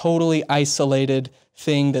totally isolated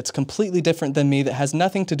thing that's completely different than me, that has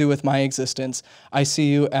nothing to do with my existence. I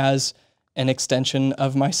see you as an extension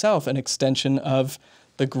of myself, an extension of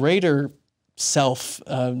the greater self,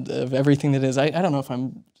 of everything that is. I don't know if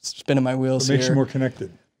I'm spinning my wheels here. It makes you more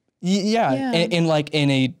connected. Yeah.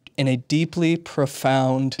 In a deeply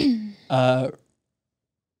profound, a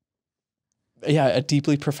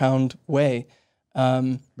deeply profound way.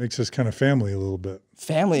 Makes us kind of family a little bit.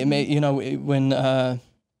 Family. It may, when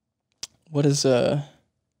what is it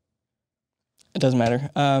doesn't matter.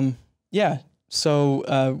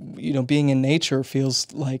 So being in nature feels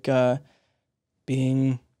like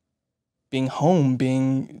being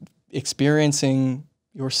home, experiencing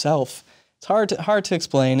yourself. It's hard to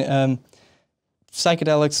explain.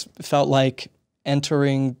 Psychedelics felt like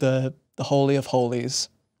entering the Holy of Holies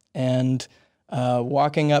and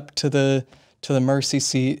walking up to the mercy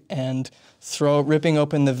seat and ripping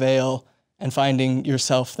open the veil and finding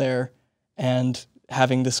yourself there and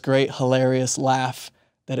having this great hilarious laugh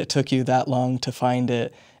that it took you that long to find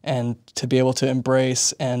it, and to be able to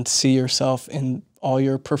embrace and see yourself in all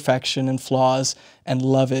your perfection and flaws and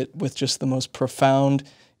love it with just the most profound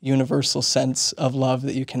universal sense of love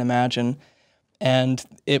that you can imagine. And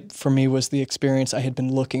it, for me, was the experience I had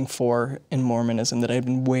been looking for in Mormonism, that I had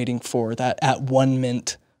been waiting for, that at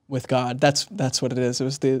one-ment with God. That's what it is. It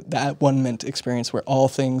was the at one-ment experience where all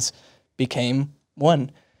things became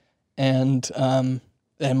one. And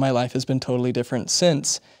my life has been totally different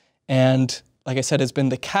since. And like I said, it's been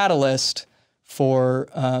the catalyst for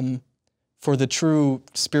the true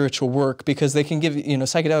spiritual work, because they can give,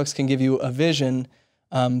 psychedelics can give you a vision,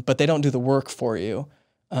 but they don't do the work for you.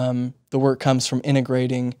 The work comes from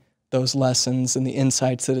integrating those lessons and the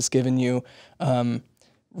insights that it's given you.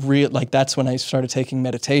 That's when I started taking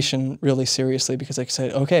meditation really seriously, because I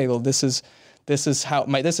said, okay, well, this is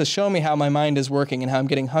showing me how my mind is working and how I'm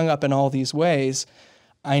getting hung up in all these ways.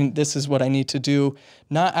 This is what I need to do,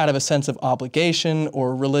 not out of a sense of obligation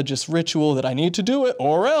or religious ritual that I need to do it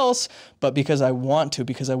or else, but because I want to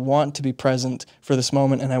be present for this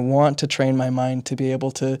moment, and I want to train my mind to be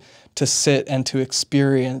able to sit and to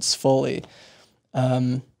experience fully.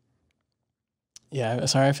 Sorry,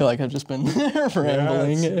 I feel like I've just been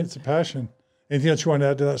rambling. Yeah, it's a passion. Anything else you want to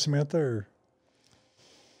add to that, Samantha? Or?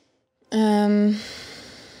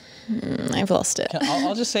 I've lost it.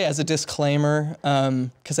 I'll just say as a disclaimer,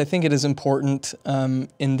 because I think it is important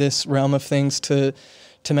in this realm of things to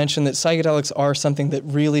mention that psychedelics are something that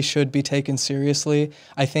really should be taken seriously.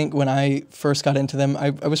 I think when I first got into them,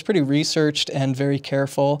 I was pretty researched and very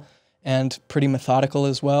careful and pretty methodical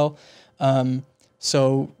as well.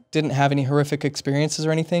 So didn't have any horrific experiences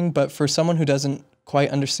or anything, but for someone who doesn't quite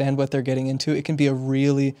understand what they're getting into, it can be a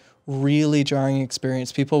really, really jarring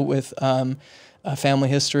experience. People with a family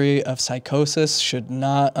history of psychosis should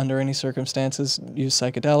not, under any circumstances, use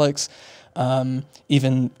psychedelics.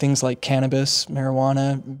 Even things like cannabis,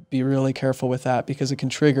 marijuana, be really careful with that, because it can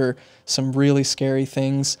trigger some really scary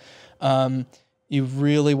things. You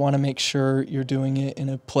really want to make sure you're doing it in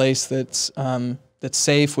a place that's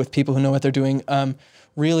safe, with people who know what they're doing.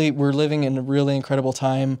 Really, we're living in a really incredible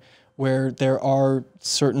time where there are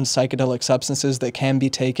certain psychedelic substances that can be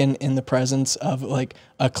taken in the presence of like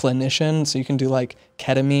a clinician. So you can do like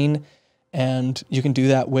ketamine, and you can do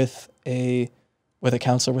that with a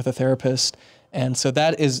counselor, with a therapist. And so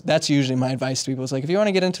that's usually my advice to people. Is like, if you want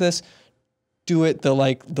to get into this, do it the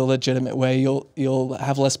legitimate way. You'll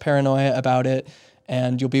have less paranoia about it,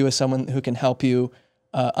 and you'll be with someone who can help you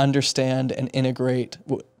understand and integrate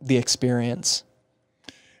the experience.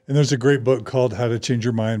 And there's a great book called How to Change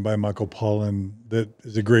Your Mind by Michael Pollan that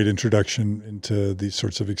is a great introduction into these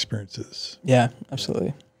sorts of experiences. Yeah,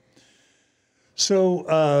 absolutely.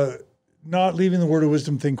 So not leaving the word of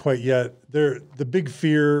wisdom thing quite yet, the big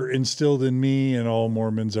fear instilled in me and all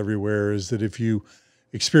Mormons everywhere is that if you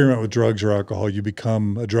experiment with drugs or alcohol, you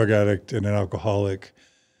become a drug addict and an alcoholic,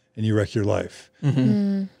 and you wreck your life.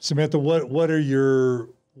 Mm-hmm. Samantha, what are your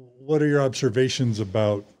observations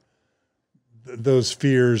about those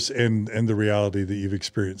fears and the reality that you've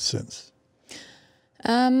experienced since?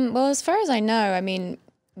 Well, as far as I know, I mean,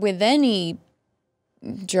 with any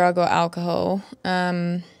drug or alcohol,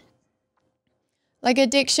 like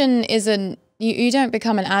addiction isn't, you don't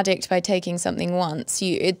become an addict by taking something once.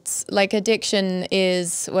 It's like addiction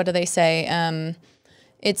is, what do they say?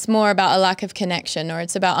 It's more about a lack of connection, or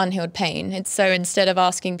it's about unhealed pain. So instead of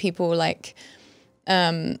asking people like,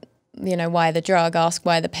 why the drug, ask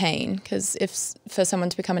why the pain. Because if for someone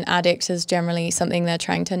to become an addict is generally something they're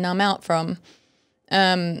trying to numb out from.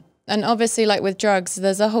 And obviously, like with drugs,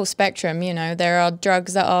 there's a whole spectrum, there are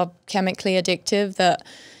drugs that are chemically addictive that,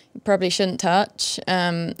 probably shouldn't touch,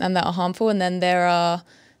 and that are harmful. And then there are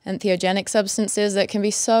entheogenic substances that can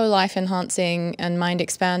be so life enhancing and mind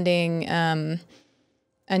expanding,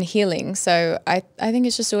 and healing. So I think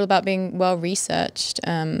it's just all about being well researched,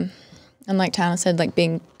 and like Tanner said, like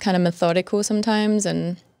being kind of methodical sometimes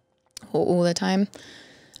and all the time.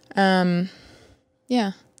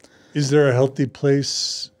 Yeah. Is there a healthy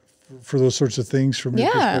place for those sorts of things from your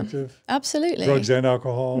perspective? Absolutely. Drugs and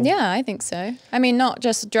alcohol? Yeah, I think so. I mean, not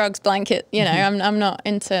just drugs blanket, you know, I'm not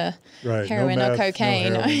into heroin no or meth,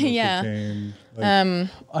 cocaine. no heroin, no Yeah. cocaine, like,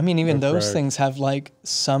 I mean, even no those crack. things have like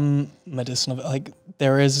some medicinal, like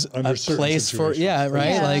there is Under a certain place for, situations. right?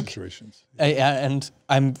 Yeah. Like, Situations. and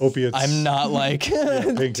I'm Opiates. I'm not like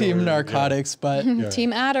painkiller, team narcotics, but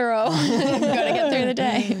Team Adderall. Gotta get through the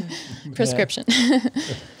day. Prescription.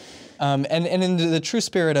 and in the true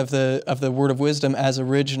spirit of the word of wisdom as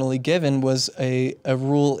originally given was a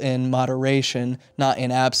rule in moderation, not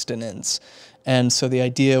in abstinence. And so the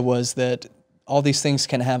idea was that all these things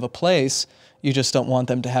can have a place, you just don't want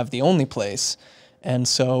them to have the only place. And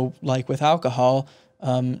so like with alcohol,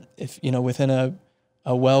 if you know, within a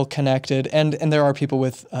well-connected, and there are people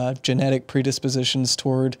with genetic predispositions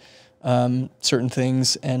toward certain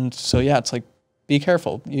things, and so it's like, be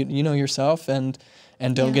careful. You know yourself, and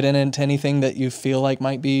don't get into anything that you feel like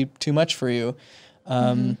might be too much for you.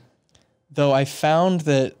 Though I found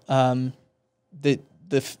that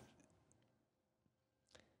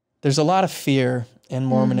there's a lot of fear in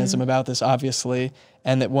Mormonism about this, obviously,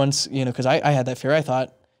 and that once, you know, because I had that fear, I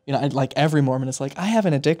thought, you know, like every Mormon is like, I have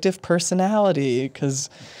an addictive personality, because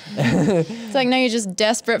It's like, no, you're just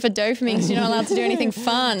desperate for dopamine because you're not allowed to do anything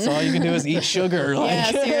fun. so all you can do is eat sugar. Like,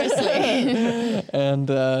 Yeah, seriously.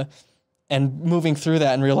 and moving through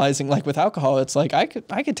that and realizing, like with alcohol, it's like I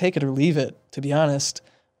could take it or leave it, to be honest.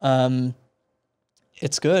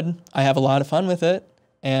 It's good. I have a lot of fun with it,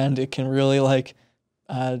 and it can really like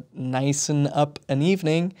nicen up an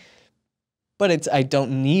evening. But I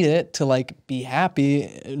don't need it to like be happy.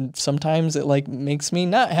 And sometimes it like makes me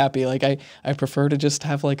not happy. Like I prefer to just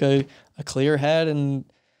have like a clear head, and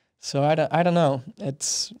so I don't know.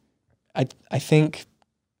 I think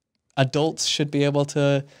adults should be able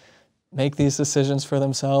to make these decisions for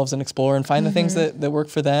themselves and explore and find the things that work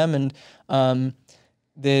for them. And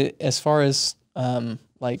as far as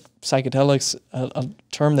like psychedelics, a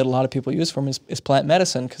term that a lot of people use for them is plant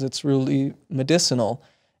medicine, because it's really medicinal,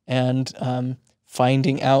 and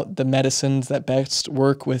finding out the medicines that best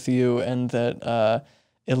work with you and that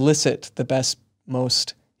elicit the best,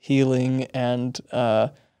 most healing and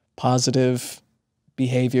positive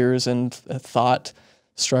behaviors and thought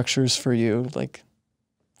structures for you. Like,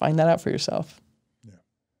 find that out for yourself. Yeah.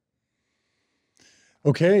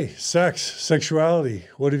 Okay, sexuality.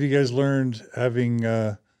 What have you guys learned having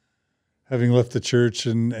left the church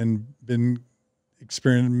and been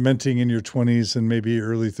experimenting in your 20s and maybe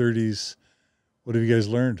early 30s? What have you guys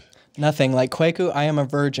learned? Nothing. Like Kwaku, I am a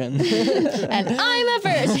virgin. And I'm a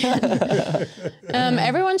virgin.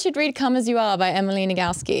 Everyone should read Come As You Are by Emily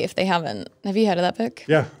Nagoski if they haven't. Have you heard of that book?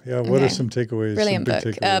 Yeah. What are some takeaways? Brilliant some book.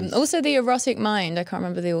 big takeaways? Also The Erotic Mind. I can't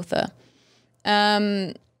remember the author.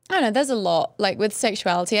 I don't know. There's a lot. Like with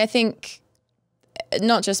sexuality, I think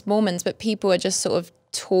not just Mormons, but people are just sort of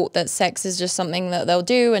taught that sex is just something that they'll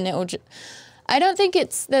do, and it'll I don't think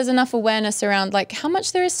there's enough awareness around like how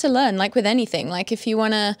much there is to learn, like with anything. Like if you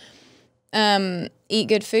want to eat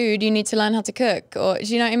good food, you need to learn how to cook, or do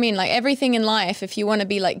you know what I mean? Like everything in life, if you want to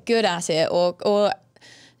be like good at it, or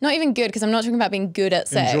not even good, because I'm not talking about being good at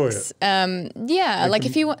sex. Enjoy it. Yeah, like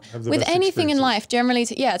if you want, with anything in life, generally,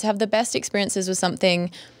 to have the best experiences with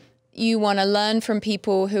something, you want to learn from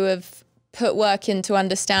people who have put work into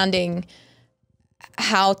understanding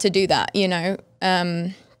how to do that, you know?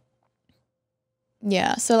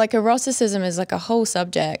 Yeah, so like eroticism is like a whole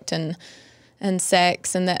subject, and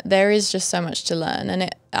sex, and that there is just so much to learn,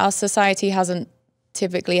 and our society hasn't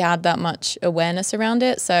typically had that much awareness around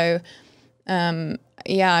it. So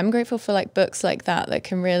yeah, I'm grateful for like books like that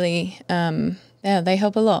can really they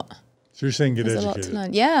help a lot. So you're saying get There's educated. a lot to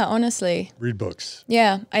learn. Yeah, honestly. Read books.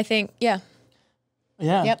 Yeah, I think Yeah.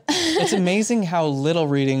 Yep. It's amazing how little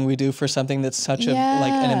reading we do for something that's such a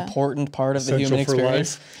like an important part of the human Essential for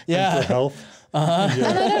experience. life, Yeah. and for health. And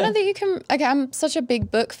I don't know that you can, okay, I'm such a big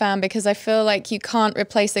book fan because I feel like you can't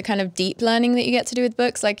replace the kind of deep learning that you get to do with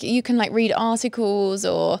books. Like you can like read articles,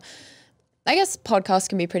 or I guess podcasts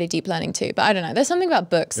can be pretty deep learning too, but I don't know. There's something about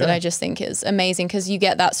books that I just think is amazing because you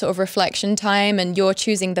get that sort of reflection time, and you're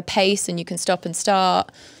choosing the pace, and you can stop and start.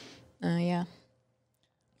 Yeah.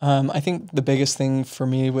 I think the biggest thing for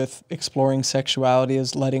me with exploring sexuality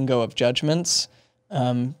is letting go of judgments.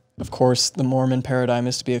 of course, the Mormon paradigm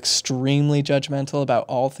is to be extremely judgmental about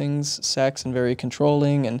all things sex and very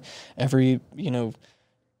controlling, and every,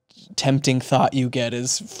 tempting thought you get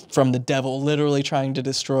is from the devil literally trying to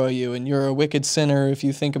destroy you, and you're a wicked sinner if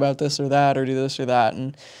you think about this or that or do this or that.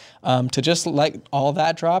 And to just let all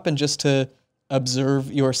that drop and just to observe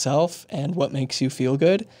yourself and what makes you feel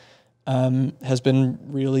good has been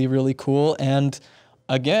really, really cool. And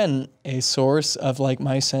again, a source of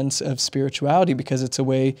my sense of spirituality, because it's a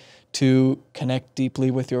way to connect deeply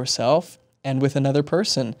with yourself and with another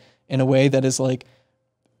person in a way that is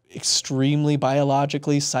extremely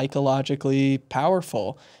biologically, psychologically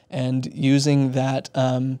powerful, and using that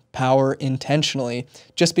power intentionally.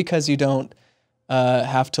 Just because you don't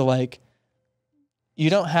have to you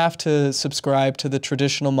don't have to subscribe to the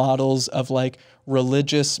traditional models of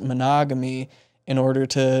religious monogamy in order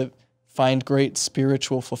to find great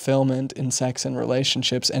spiritual fulfillment in sex and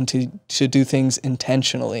relationships, and to do things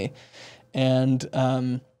intentionally. And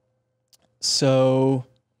so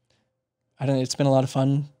I don't know, it's been a lot of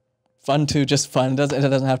fun to just fun. It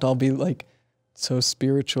doesn't have to all be so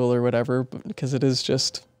spiritual or whatever, because it is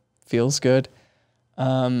just feels good.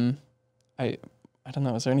 I don't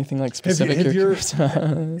know. Is there anything specific?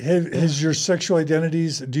 Has your sexual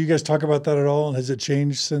identities, do you guys talk about that at all? And has it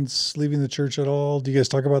changed since leaving the church at all? Do you guys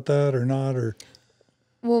talk about that or not? Or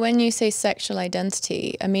well, when you say sexual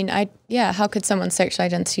identity, I mean, how could someone's sexual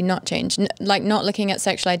identity not change? Not looking at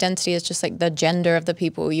sexual identity as just the gender of the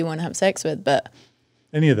people you want to have sex with, but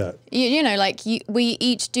any of that. We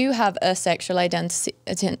each do have a sexual identity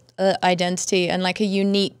and a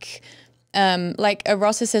unique.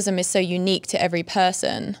 Eroticism is so unique to every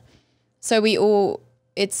person. So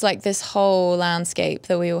it's this whole landscape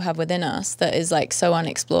that we all have within us that is so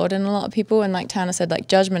unexplored in a lot of people. And like Tanner said,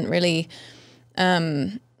 judgment really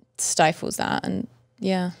stifles that. And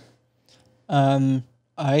yeah.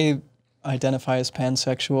 I identify as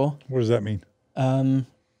pansexual. What does that mean?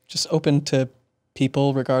 Just open to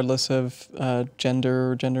people regardless of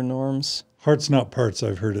gender or gender norms. Hearts, not parts,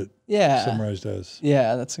 I've heard it summarized as.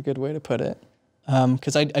 Yeah, that's a good way to put it.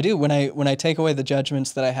 Because I do, when I take away the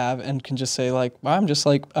judgments that I have and can just say well, I'm just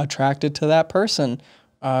attracted to that person.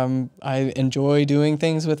 I enjoy doing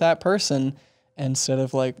things with that person, instead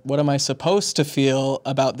of what am I supposed to feel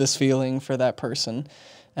about this feeling for that person?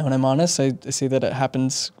 And when I'm honest, I see that it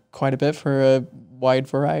happens quite a bit for a wide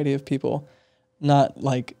variety of people. Not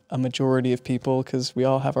a majority of people, because we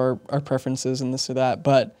all have our preferences and this or that,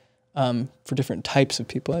 but for different types of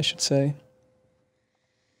people, I should say.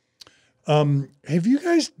 Have you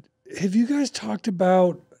guys talked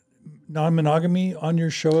about non-monogamy on your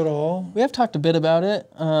show at all? We have talked a bit about it.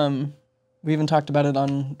 We even talked about it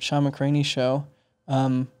on Sean McCraney's show.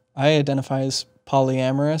 I identify as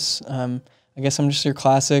polyamorous. I guess I'm just your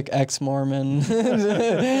classic ex-Mormon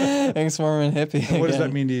hippie. And what does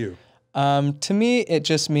that mean to you? To me, it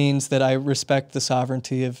just means that I respect the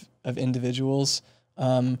sovereignty of individuals.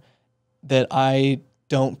 That I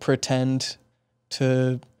don't pretend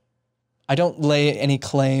to. I don't lay any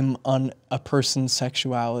claim on a person's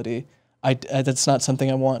sexuality. That's not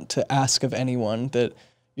something I want to ask of anyone. That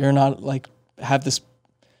you're not have this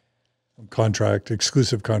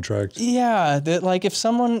exclusive contract. Yeah, that if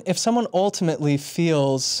someone ultimately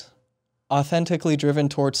feels authentically driven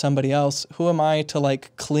towards somebody else, who am I to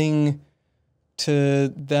cling to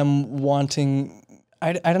them wanting?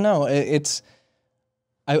 I don't know.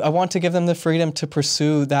 I want to give them the freedom to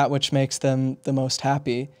pursue that which makes them the most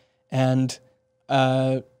happy. And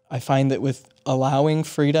I find that with allowing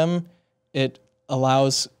freedom, it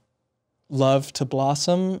allows love to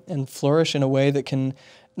blossom and flourish in a way that can,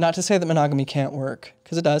 not to say that monogamy can't work,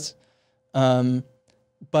 because it does,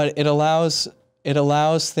 but it allows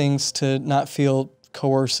things to not feel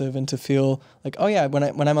coercive and to feel oh yeah,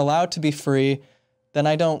 when I'm allowed to be free, then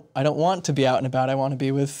I don't want to be out and about. I want to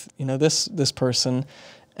be with this person.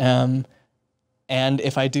 And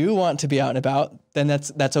if I do want to be out and about, then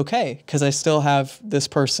that's okay, because I still have this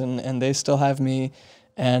person and they still have me,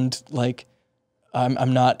 and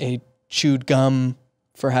I'm not a chewed gum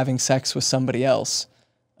for having sex with somebody else.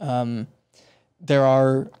 There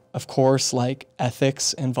are, of course,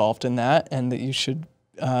 ethics involved in that, and that you should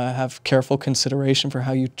have careful consideration for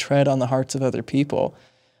how you tread on the hearts of other people.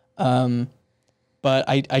 But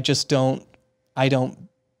I just don't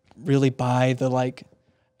really buy the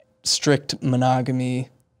strict monogamy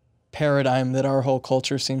paradigm that our whole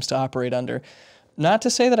culture seems to operate under. Not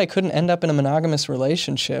to say that I couldn't end up in a monogamous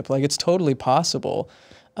relationship. It's totally possible.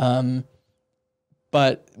 But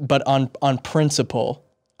on principle,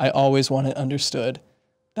 I always want it understood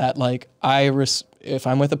that if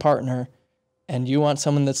I'm with a partner and you want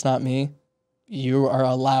someone that's not me, you are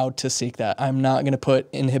allowed to seek that. I'm not going to put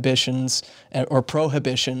inhibitions or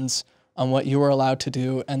prohibitions on what you are allowed to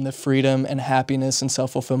do and the freedom and happiness and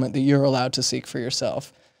self-fulfillment that you're allowed to seek for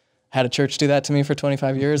yourself. Had a church do that to me for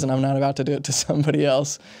 25 years, and I'm not about to do it to somebody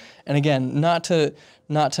else. And again, not to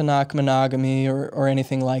knock monogamy or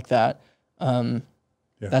anything like that.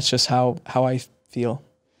 That's just how I feel.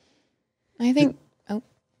 I think.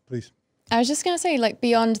 Please. I was just going to say, like,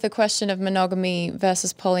 beyond the question of monogamy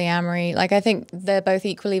versus polyamory, like, I think they're both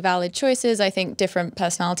equally valid choices. I think different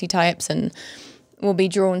personality types and will be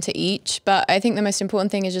drawn to each. But I think the most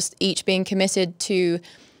important thing is just each being committed to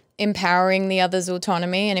empowering the other's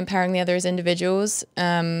autonomy and empowering the other as individuals,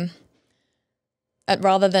 rather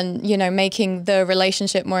than, you know, making the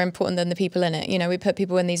relationship more important than the people in it. You know, we put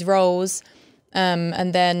people in these roles,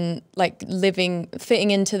 and then, like,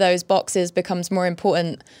 fitting into those boxes becomes more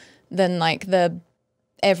important than, like, the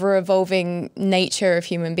ever-evolving nature of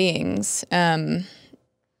human beings.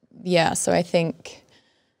 So I think,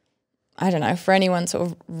 I don't know, for anyone sort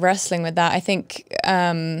of wrestling with that, I think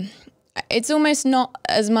it's almost not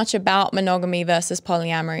as much about monogamy versus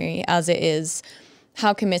polyamory as it is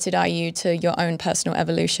how committed are you to your own personal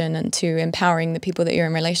evolution and to empowering the people that you're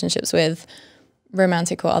in relationships with,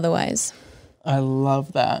 romantic or otherwise. I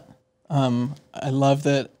love that. I love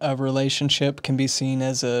that a relationship can be seen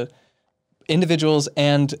as individuals,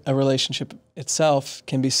 and a relationship itself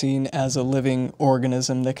can be seen as a living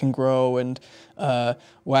organism that can grow and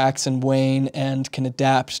wax and wane and can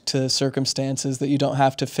adapt to circumstances, that you don't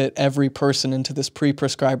have to fit every person into this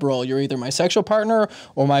pre-prescribed role. You're either my sexual partner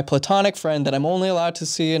or my platonic friend that I'm only allowed to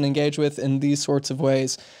see and engage with in these sorts of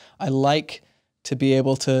ways. I like to be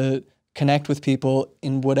able to connect with people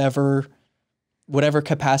in whatever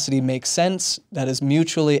capacity makes sense, that is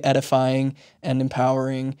mutually edifying and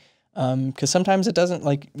empowering. Because sometimes it doesn't,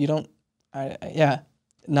 like, you don't,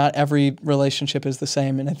 not every relationship is the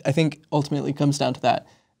same. And I think ultimately it comes down to that.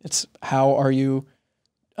 It's how are you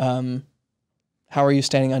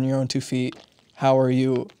standing on your own 2 feet? How are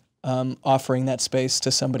you offering that space to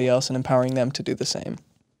somebody else and empowering them to do the same?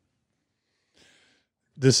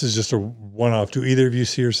 This is just a one-off. Do either of you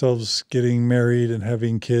see yourselves getting married and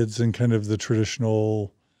having kids in kind of the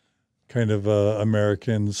traditional kind of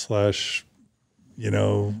American /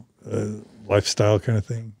 lifestyle kind of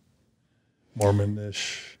thing?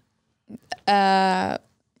 Mormon-ish?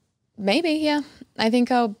 Maybe, yeah. I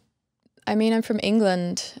think I'm from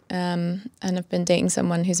England, and I've been dating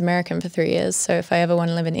someone who's American for 3 years. So if I ever want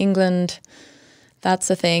to live in England,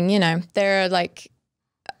 that's a thing. You know, there are, like,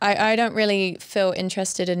 I don't really feel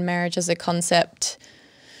interested in marriage as a concept,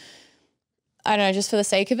 I don't know, just for the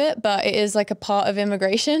sake of it, but it is like a part of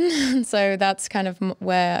immigration. So that's kind of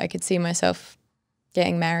where I could see myself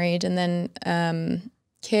getting married. And then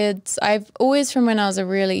kids, I've always, from when I was a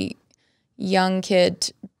really young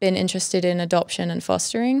kid, been interested in adoption and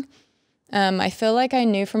fostering. I feel like I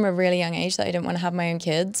knew from a really young age that I didn't want to have my own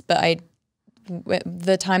kids, but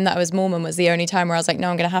the time that I was Mormon was the only time where I was like, no,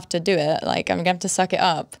 I'm going to have to do it. Like, I'm going to have to suck it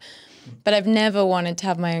up. But I've never wanted to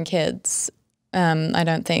have my own kids, I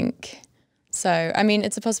don't think. So, I mean,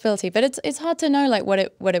 it's a possibility, but it's hard to know, like, what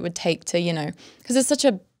it would take to, you know, because it's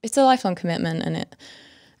a lifelong commitment,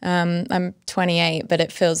 and I'm 28, but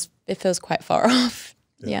it feels quite far off,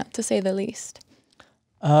 yeah, to say the least.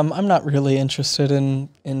 I'm not really interested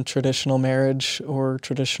in traditional marriage or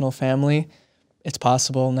traditional family. It's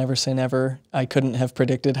possible, never say never. I couldn't have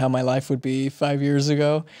predicted how my life would be 5 years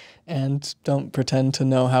ago, and don't pretend to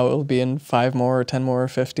know how it will be in 5 more or 10 more or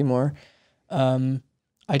 50 more.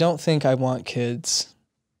 I don't think I want kids.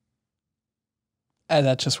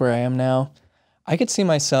 That's just where I am now. I could see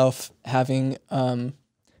myself having,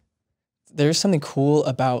 there's something cool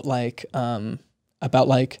about not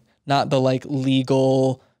the, like,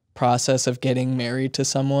 legal process of getting married to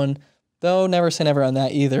someone, though never say never on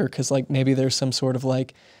that either, because, like, maybe there's some sort of,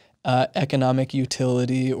 like, economic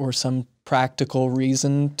utility or some practical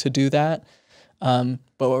reason to do that. But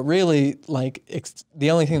what really, like,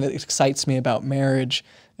 the only thing that excites me about marriage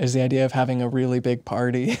is the idea of having a really big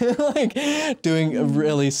party, like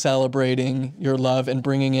really celebrating your love and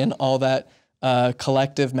bringing in all that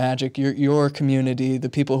collective magic, your community, the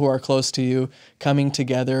people who are close to you, coming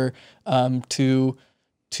together to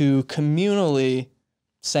communally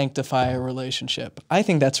sanctify a relationship. I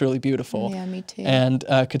think that's really beautiful. Yeah, me too. And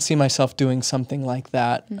could see myself doing something like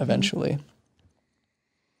that eventually.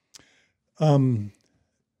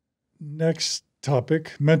 Next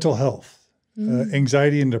topic, mental health,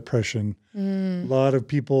 anxiety and depression. A lot of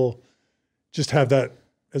people just have that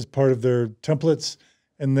as part of their templates,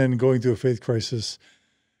 and then going through a faith crisis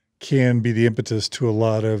can be the impetus to a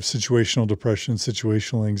lot of situational depression,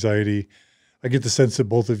 situational anxiety. I get the sense that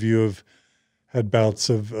both of you have had bouts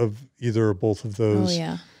of either or both of those. Oh,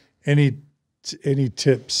 yeah. Any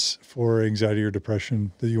tips for anxiety or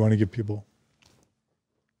depression that you want to give people?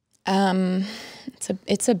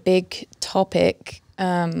 It's a big topic,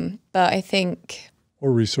 but I think...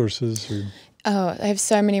 Or resources? Or... Oh, I have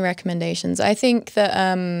so many recommendations. I think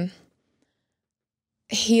that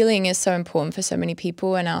healing is so important for so many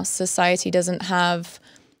people, and our society doesn't have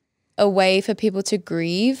a way for people to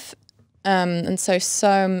grieve. And so,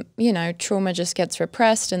 trauma just gets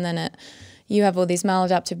repressed, and then you have all these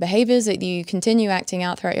maladaptive behaviors that you continue acting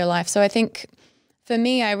out throughout your life. So I think for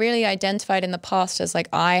me, I really identified in the past as like,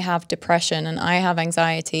 I have depression and I have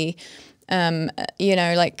anxiety.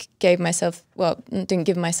 Gave myself, didn't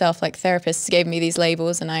give myself, like therapists gave me these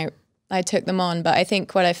labels and I took them on. But I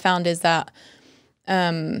think what I found is that,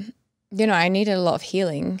 I needed a lot of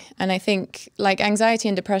healing. And I think like anxiety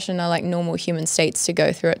and depression are like normal human states to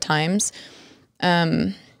go through at times.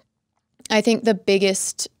 I think the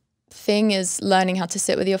biggest thing is learning how to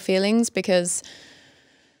sit with your feelings, because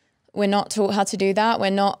we're not taught how to do that. We're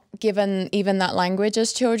not given even that language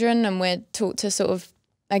as children, and we're taught to sort of,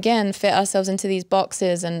 again, fit ourselves into these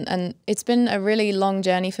boxes. And it's been a really long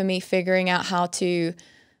journey for me figuring out how to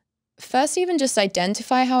first even just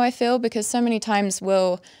identify how I feel, because so many times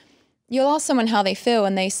you'll ask someone how they feel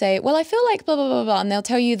and they say, well, I feel like blah, blah, blah, blah. And they'll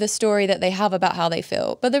tell you the story that they have about how they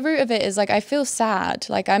feel. But the root of it is like, I feel sad,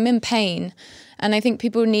 like I'm in pain. And I think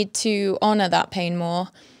people need to honor that pain more.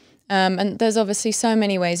 And there's obviously so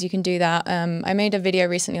many ways you can do that. I made a video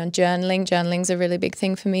recently on journaling. Journaling's a really big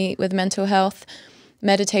thing for me with mental health.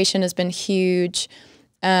 Meditation has been huge.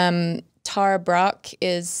 Tara Brach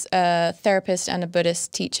is a therapist and a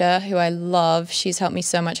Buddhist teacher who I love. She's helped me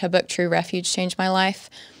so much. Her book, True Refuge, changed my life.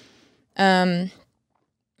 There's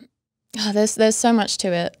so much to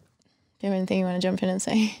it. Do you have anything you want to jump in and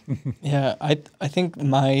say? Yeah, I think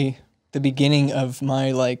the beginning of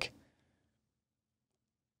my like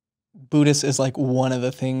Buddhist is like one of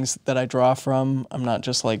the things that I draw from. I'm not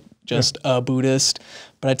just a Buddhist,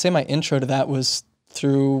 but I'd say my intro to that was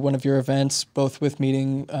through one of your events, both with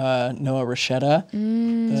meeting Noah Rasheta.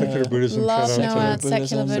 Secular Buddhism. Love shout out Noah, to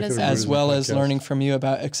secular Buddhism. As well as podcast. learning from you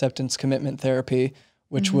about acceptance commitment therapy,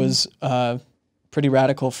 which was pretty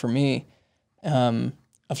radical for me,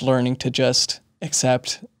 of learning to just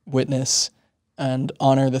accept, witness, and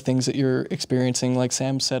honor the things that you're experiencing. Like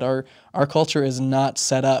Sam said, our culture is not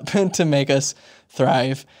set up to make us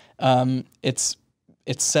thrive. It's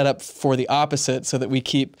set up for the opposite, so that we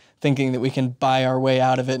keep thinking that we can buy our way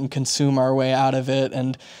out of it and consume our way out of it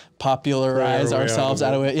and popularize ourselves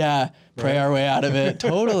out of it. Yeah, pray our way out of it.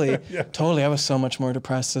 Totally, totally. I was so much more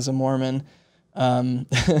depressed as a Mormon.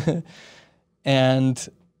 And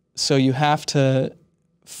so you have to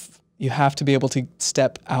be able to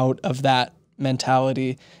step out of that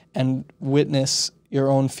mentality and witness your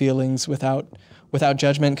own feelings without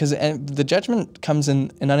judgment, because the judgment comes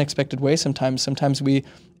in an unexpected way sometimes. Sometimes we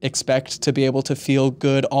expect to be able to feel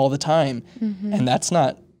good all the time, and that's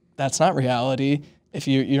not reality. If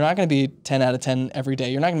you're not going to be 10 out of 10 every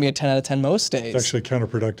day, you're not going to be a 10 out of 10 most days. It's actually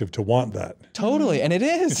counterproductive to want that. Totally, and it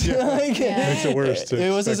is. Makes it worse.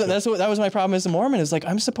 That was my problem as a Mormon. Is like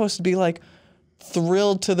I'm supposed to be like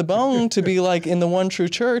thrilled to the bone to be like in the one true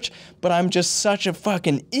church, but I'm just such a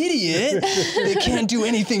fucking idiot that can't do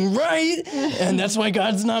anything right, and that's why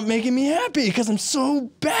God's not making me happy, because I'm so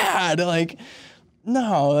bad. Like,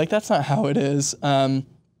 no, like that's not how it is.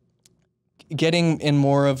 Getting in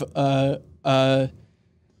more of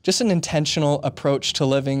just an intentional approach to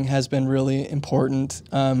living has been really important.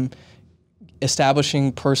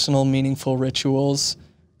 Establishing personal, meaningful rituals,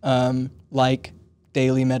 like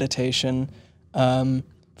daily meditation.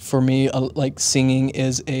 For me, like singing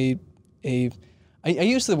is I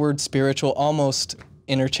use the word spiritual almost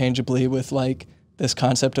interchangeably with like this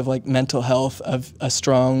concept of like mental health, of a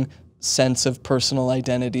strong sense of personal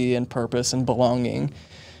identity and purpose and belonging.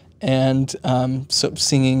 And so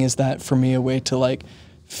singing is that for me, a way to like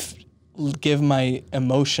give my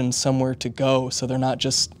emotions somewhere to go, so they're not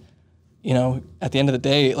just, at the end of the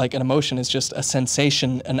day, like an emotion is just a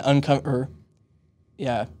sensation,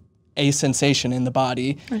 a sensation in the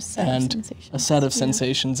body, a set of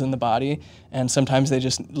sensations in the body. And sometimes they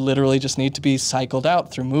just literally just need to be cycled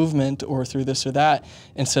out through movement or through this or that,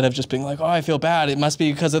 instead of just being like, oh, I feel bad, it must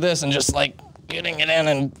be because of this, and just like getting it in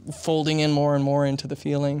and folding in more and more into the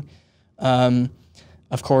feeling.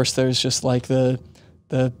 Of course, there's just like the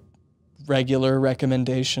regular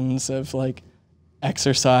recommendations of like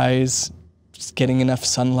exercise, just getting enough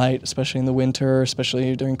sunlight, especially in the winter,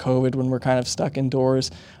 especially during COVID when we're kind of stuck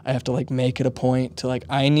indoors. I have to like make it a point to like,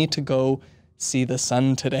 I need to go see the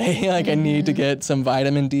sun today. Like I need to get some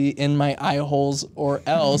vitamin D in my eye holes or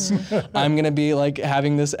else I'm going to be like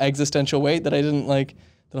having this existential weight that I didn't like,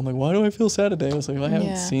 that I'm like, why do I feel sad today? I was like, well, I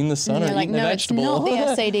haven't seen the sun or eaten a vegetable. No, it's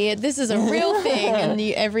not the SAD. This is a real thing, and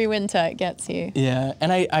every winter it gets you. Yeah,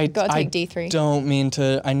 and I gotta take D3. Don't mean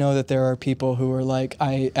to. I know that there are people who are like,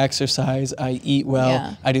 I exercise, I eat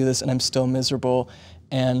well, I do this, and I'm still miserable,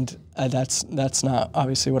 and that's not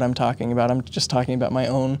obviously what I'm talking about. I'm just talking about my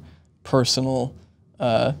own personal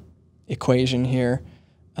equation here,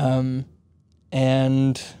 and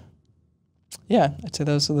yeah, I'd say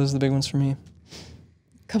those are the big ones for me.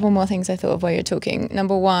 Couple more things I thought of while you're talking.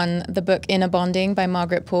 Number one, the book Inner Bonding by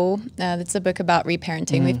Margaret Paul. It's a book about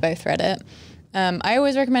reparenting. We've both read it. I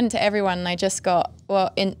always recommend it to everyone. And I just got,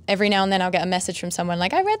 every now and then I'll get a message from someone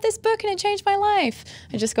like, I read this book and it changed my life.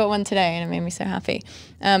 I just got one today and it made me so happy.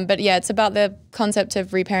 But yeah, it's about the concept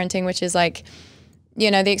of reparenting, which is like,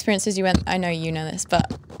 the experiences you went, I know you know this, but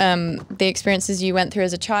the experiences you went through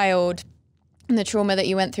as a child and the trauma that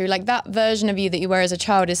you went through, like that version of you that you were as a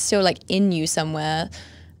child is still like in you somewhere.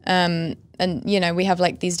 And we have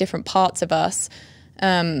like these different parts of us,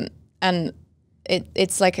 and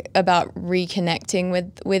it's like about reconnecting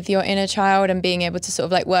with your inner child and being able to sort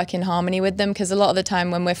of like work in harmony with them, because a lot of the time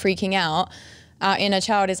when we're freaking out, our inner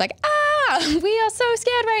child is like, we are so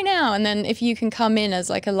scared right now. And then if you can come in as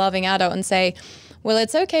like a loving adult and say, well,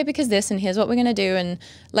 it's okay because this, and here's what we're gonna do, and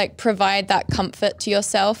like provide that comfort to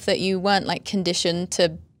yourself that you weren't like conditioned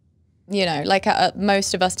to.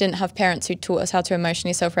 Most of us didn't have parents who taught us how to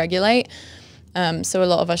emotionally self-regulate. So a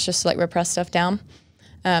lot of us just like repress stuff down.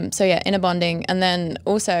 So yeah, Inner Bonding. And then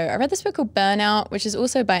also I read this book called Burnout, which is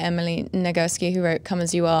also by Emily Nagoski, who wrote Come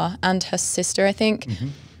As You Are, and her sister, I think.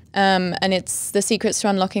 And it's the secrets to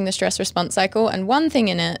unlocking the stress response cycle. And one thing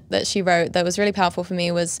in it that she wrote that was really powerful for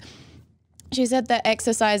me was, she said that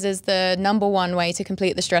exercise is the number one way to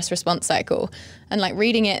complete the stress response cycle. And like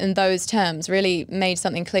reading it in those terms really made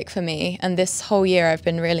something click for me. And this whole year I've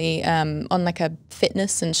been really on like a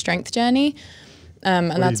fitness and strength journey.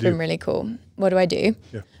 And that's been really cool. What do I do?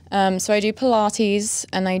 Yeah. So I do Pilates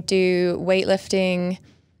and I do weightlifting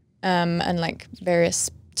and like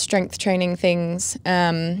various strength training things.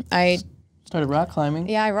 I started rock climbing.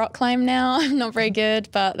 Yeah, I rock climb now. I'm not very good,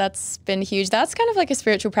 but that's been huge. That's kind of like a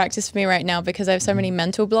spiritual practice for me right now because I have so many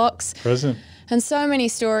mental blocks. Present. And so many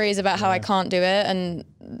stories about how I can't do it, and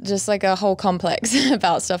just like a whole complex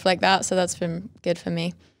about stuff like that. So that's been good for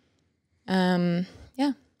me. Yeah.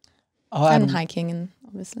 And hiking, and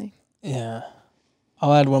obviously. Yeah.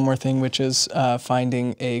 I'll add one more thing, which is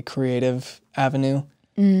finding a creative avenue.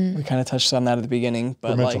 We kind of touched on that at the beginning.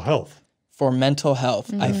 But for mental health. For mental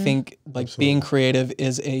health, I think like being creative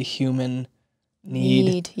is a human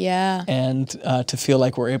need. Yeah. And to feel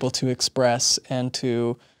like we're able to express and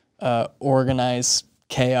to organize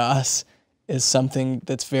chaos is something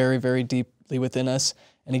that's very, very deeply within us.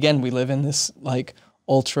 And again, we live in this like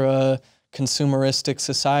ultra consumeristic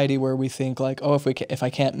society where we think like, oh, if I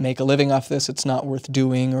can't make a living off this, it's not worth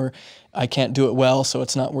doing, or I can't do it well, so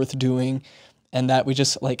it's not worth doing. And that we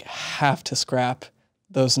just like have to scrap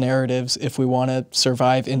those narratives if we want to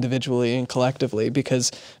survive individually and collectively,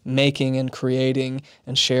 because making and creating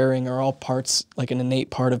and sharing are all parts, like an innate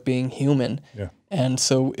part of being human. Yeah. And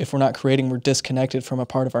so if we're not creating, we're disconnected from a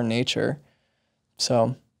part of our nature.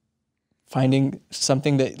 So finding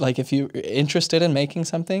something that, like, if you're interested in making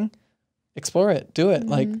something, explore it, do it.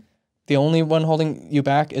 Like, the only one holding you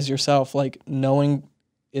back is yourself. Like, knowing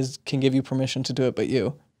can give you permission to do it, but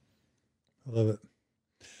you. I love it.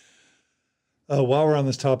 While we're on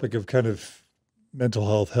this topic of kind of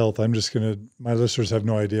mental health, I'm just going to, my listeners have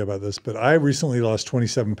no idea about this, but I recently lost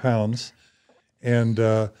 27 pounds. And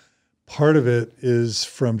part of it is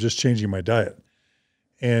from just changing my diet.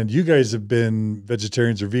 And you guys have been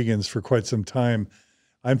vegetarians or vegans for quite some time.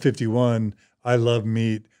 I'm 51. I love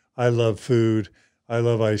meat. I love food. I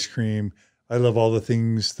love ice cream. I love all the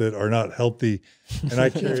things that are not healthy. And I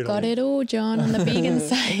carried You've got it all, John, on the vegan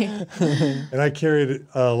side. And I carried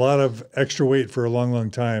a lot of extra weight for a long,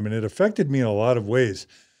 long time. And it affected me in a lot of ways.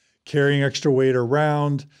 Carrying extra weight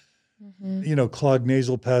around, clogged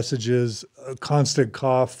nasal passages, a constant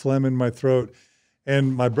cough, phlegm in my throat.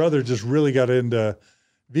 And my brother just really got into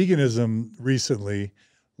veganism recently,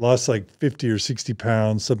 lost like 50 or 60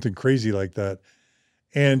 pounds, something crazy like that.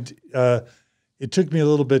 And it took me a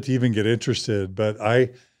little bit to even get interested, but I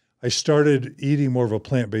started eating more of a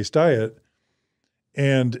plant-based diet,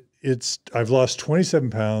 and I've lost 27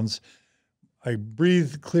 pounds. I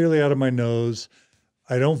breathe clearly out of my nose.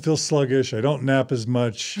 I don't feel sluggish. I don't nap as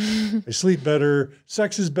much. I sleep better.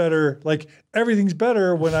 Sex is better. Like, everything's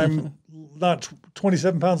better when I'm not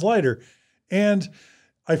 27 pounds lighter. And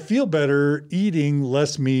I feel better eating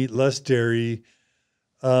less meat, less dairy,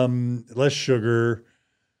 less sugar.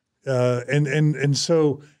 And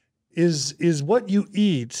so is what you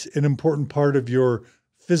eat an important part of your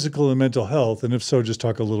physical and mental health? And if so, just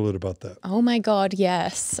talk a little bit about that. Oh my God,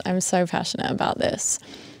 yes. I'm so passionate about this.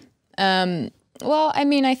 Well, I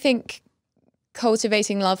mean, I think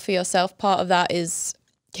cultivating love for yourself, part of that is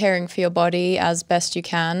caring for your body as best you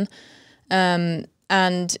can. And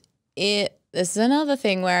this is another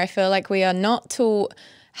thing where I feel like we are not taught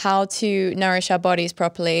how to nourish our bodies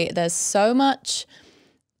properly. There's so much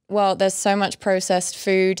processed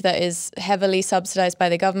food that is heavily subsidized by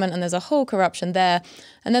the government, and there's a whole corruption there.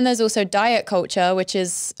 And then there's also diet culture, which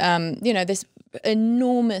is, this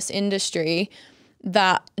enormous industry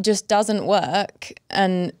that just doesn't work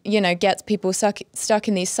and, gets people stuck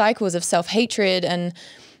in these cycles of self-hatred and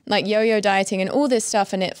like yo-yo dieting and all this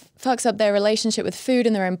stuff. And it fucks up their relationship with food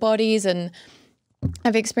and their own bodies. And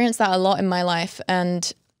I've experienced that a lot in my life.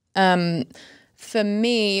 And for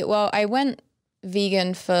me, well, I went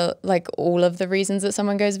vegan for like all of the reasons that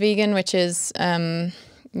someone goes vegan, which is, the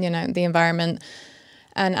environment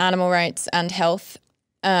and animal rights and health.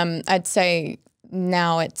 I'd say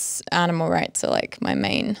now it's animal rights are like my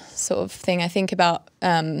main sort of thing I think about.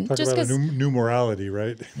 Talk just about a new morality,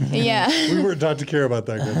 right? Yeah. We weren't taught to care about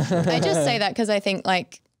that kind of stuff. I just say that because I think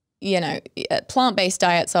like, plant-based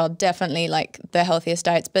diets are definitely like the healthiest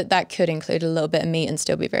diets, but that could include a little bit of meat and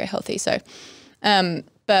still be very healthy. So,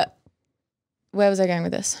 but where was I going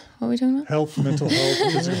with this? What were we talking about? Health, mental health,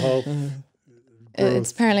 physical health.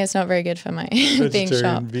 Apparently it's not very good for my being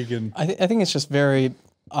sharp. Vegan. I think it's just very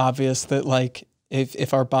obvious that like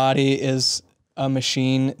if our body is a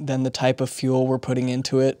machine, then the type of fuel we're putting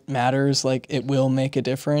into it matters. Like it will make a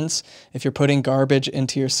difference. If you're putting garbage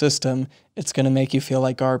into your system, it's going to make you feel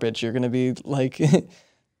like garbage. You're going to be like,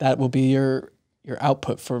 that will be your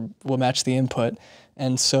output will match the input.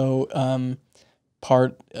 And so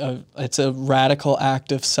it's a radical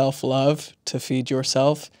act of self-love to feed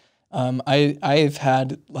yourself. I've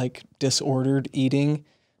had like disordered eating.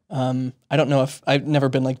 I don't know if I've never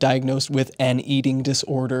been like diagnosed with an eating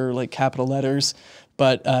disorder, like capital letters,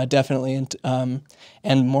 but definitely.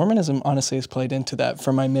 And Mormonism honestly has played into that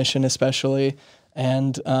for my mission, especially,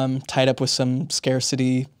 and tied up with some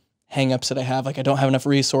scarcity hangups that I have. Like I don't have enough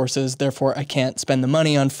resources, therefore I can't spend the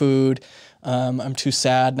money on food. I'm too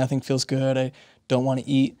sad. Nothing feels good. I don't want to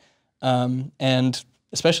eat. And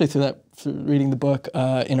especially through reading the book,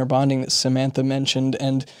 Inner Bonding that Samantha mentioned,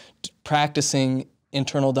 and practicing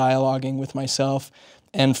internal dialoguing with myself,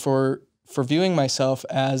 and for viewing myself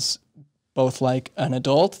as both like an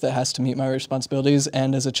adult that has to meet my responsibilities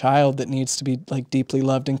and as a child that needs to be like deeply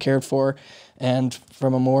loved and cared for, and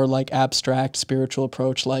from a more like abstract spiritual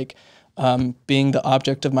approach, like being the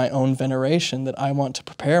object of my own veneration, that I want to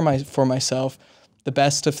prepare for myself the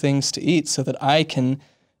best of things to eat so that I can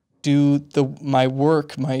do my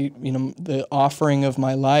work, the offering of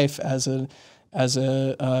my life as a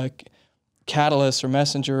catalyst or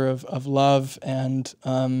messenger of love and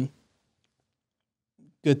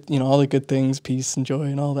good, all the good things, peace and joy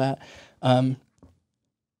and all that.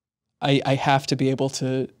 I have to be able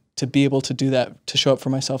to do that, to show up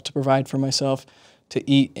for myself, to provide for myself, to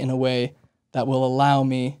eat in a way that will allow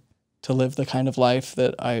me to live the kind of life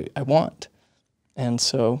that I want. And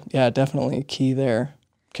so, yeah, definitely key there.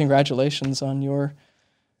 Congratulations on your.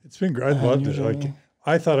 It's been great. I loved it. Like,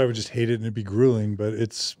 I thought I would just hate it and it'd be grueling, but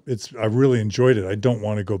I really enjoyed it. I don't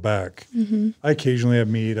want to go back. Mm-hmm. I occasionally have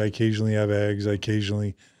meat. I occasionally have eggs. I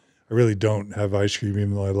really don't have ice cream,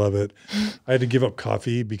 even though I love it. I had to give up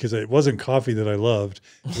coffee because it wasn't coffee that I loved.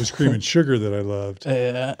 It was cream and sugar that I loved.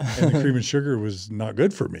 Yeah. And the cream and sugar was not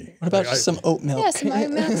good for me. What about some oat milk? Yeah, some oat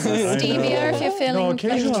milk, some stevia if you're feeling like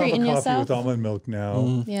treating I'll have a coffee yourself. with almond milk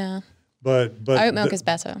now. Yeah. But oat milk is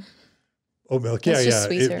better. Oat milk, It's yeah. just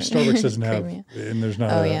sweeter. Starbucks doesn't have, and there's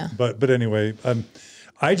not. Yeah. But anyway,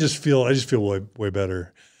 I just feel way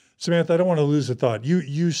better. Samantha, I don't want to lose a thought. I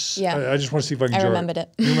just want to see if I can. I remembered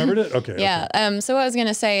it. You remembered it? Okay. Yeah. Okay. So what I was going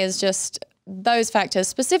to say is just those factors,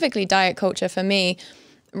 specifically diet culture for me,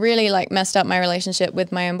 really like messed up my relationship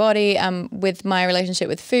with my own body, with my relationship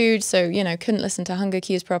with food. So, couldn't listen to hunger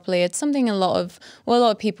cues properly. It's something a lot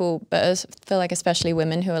of people, but I feel like especially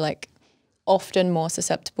women who are like often more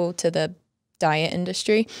susceptible to the diet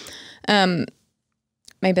industry.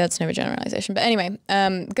 Maybe that's an overgeneralization, but anyway,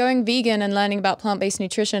 going vegan and learning about plant-based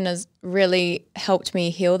nutrition has really helped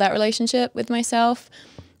me heal that relationship with myself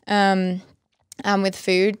and with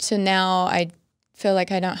food. So now I feel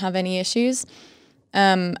like I don't have any issues.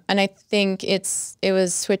 And I think it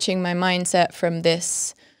was switching my mindset from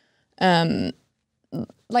this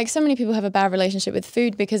like so many people have a bad relationship with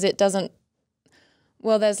food because it doesn't,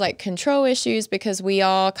 well, there's like control issues because we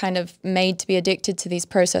are kind of made to be addicted to these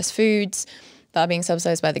processed foods that are being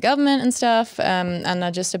subsidized by the government and stuff, and are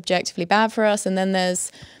just objectively bad for us. And then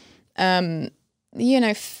there's, you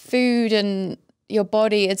know, food and your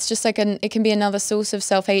body, it's just like it can be another source of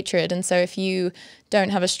self-hatred. And so if you don't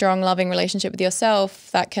have a strong, loving relationship with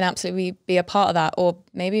yourself, that can absolutely be a part of that, or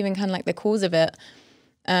maybe even kind of like the cause of it.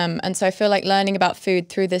 And so I feel like learning about food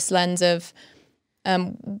through this lens of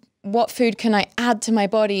what food can I add to my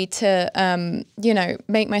body to, you know,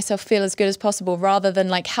 make myself feel as good as possible, rather than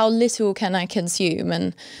like how little can I consume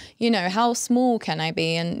and, you know, how small can I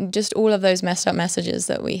be, and just all of those messed up messages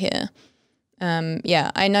that we hear.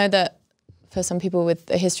 Yeah, I know that for some people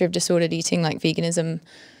with a history of disordered eating, like veganism,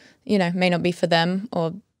 you know, may not be for them,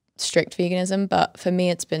 or strict veganism, but for me,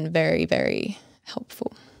 it's been very, very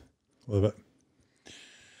helpful. Love it.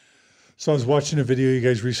 So I was watching a video you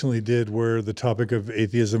guys recently did where the topic of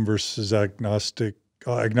atheism versus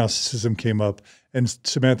agnosticism came up. And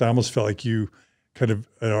Samantha, I almost felt like you kind of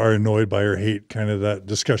are annoyed by or hate kind of that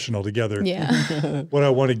discussion altogether. Yeah. What I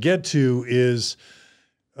want to get to is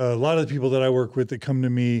a lot of the people that I work with that come to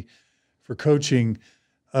me for coaching,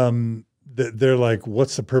 they're like,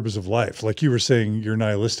 what's the purpose of life? Like you were saying, your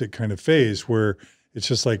nihilistic kind of phase where it's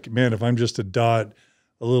just like, man, if I'm just a dot,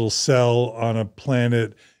 a little cell on a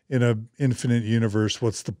planet in an infinite universe,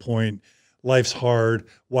 what's the point? Life's hard.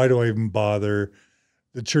 Why do I even bother?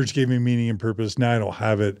 The church gave me meaning and purpose. Now I don't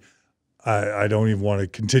have it. I don't even want to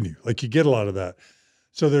continue. Like you get a lot of that.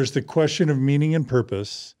 So there's the question of meaning and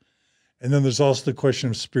purpose. And then there's also the question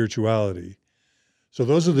of spirituality. So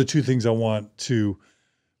those are the two things I want to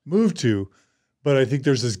move to. But I think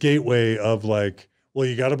there's this gateway of like, well,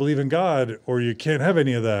 you got to believe in God or you can't have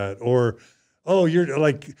any of that. Or, oh, you're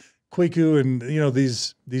like Kwaku and, you know,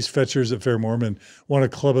 these fetchers at Fair Mormon want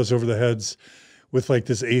to club us over the heads with like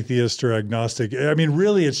this atheist or agnostic. I mean,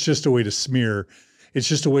 really, it's just a way to smear. It's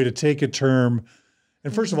just a way to take a term.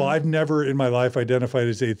 And first of all, I've never in my life identified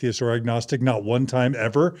as atheist or agnostic, not one time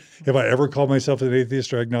ever. Have I ever called myself an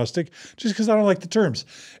atheist or agnostic? Just because I don't like the terms.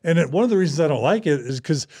 And one of the reasons I don't like it is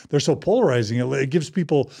because they're so polarizing. It gives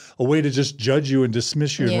people a way to just judge you and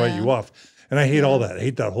dismiss you and write you off. And I hate all that. I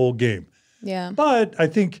hate that whole game. Yeah. But I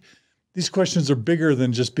think these questions are bigger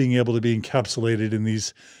than just being able to be encapsulated in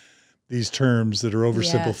these terms that are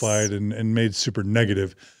oversimplified and made super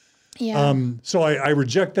negative. Yeah. So I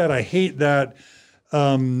reject that. I hate that.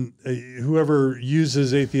 Whoever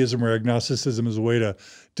uses atheism or agnosticism as a way to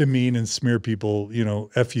demean and smear people, you know,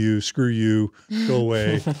 F you, screw you, go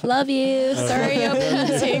away. Love you. Sorry, you're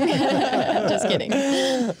passing. Just kidding.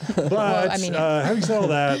 But Well, I mean, having said all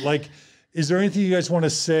that, like, is there anything you guys want to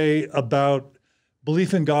say about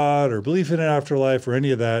belief in God or belief in an afterlife or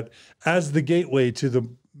any of that as the gateway to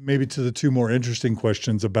maybe to the two more interesting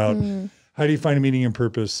questions about how do you find a meaning and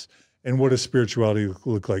purpose, and what does spirituality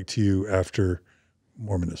look like to you after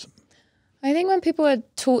Mormonism? I think when people are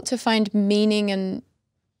taught to find meaning and,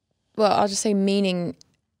 well, I'll just say meaning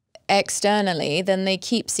externally, then they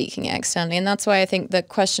keep seeking it externally. And that's why I think the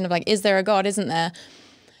question of like, is there a God, isn't there,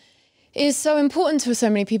 is so important to so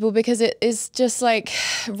many people, because it is just like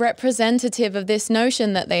representative of this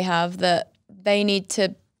notion that they have that they need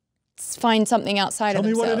to find something outside of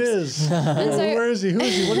themselves. Tell me what it is. Where is he? Who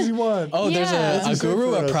is he? What does he want? Oh, there's a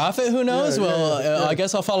guru, a prophet who knows? I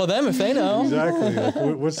guess I'll follow them if they know. Exactly.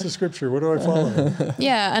 Like, what's the scripture? What do I follow?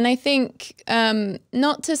 Yeah, and I think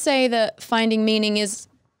not to say that finding meaning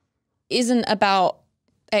isn't about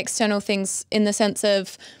external things in the sense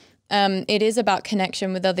of it is about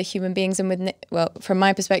connection with other human beings and with, well, from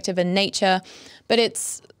my perspective, and nature. But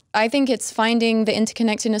I think it's finding the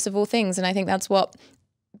interconnectedness of all things, and I think that's what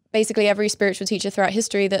basically every spiritual teacher throughout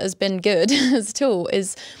history that has been good has taught,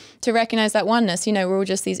 is to recognize that oneness. You know, we're all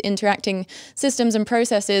just these interacting systems and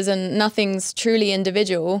processes, and nothing's truly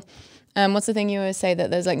individual. What's the thing you always say,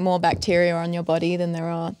 that there's like more bacteria on your body than there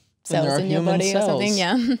are cells in your body or something?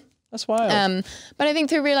 Yeah. That's wild. But I think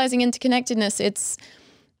through realizing interconnectedness,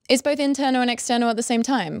 it's both internal and external at the same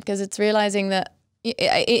time, because it's realizing that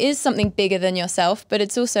it is something bigger than yourself, but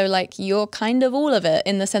it's also like you're kind of all of it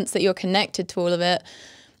in the sense that you're connected to all of it.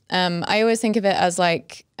 I always think of it as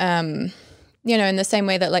like, you know, in the same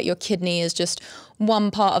way that like your kidney is just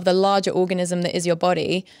one part of the larger organism that is your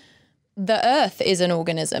body, the earth is an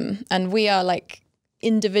organism and we are like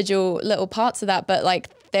individual little parts of that. But like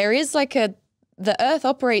there is like the earth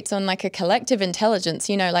operates on like a collective intelligence,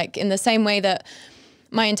 you know, like in the same way that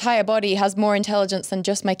my entire body has more intelligence than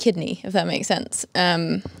just my kidney, if that makes sense.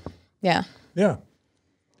 Yeah. Yeah.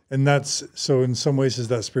 And so in some ways, is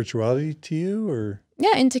that spirituality to you, or?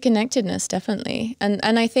 Yeah, interconnectedness, definitely. And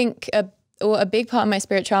I think a big part of my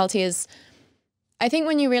spirituality is, I think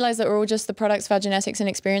when you realize that we're all just the products of our genetics and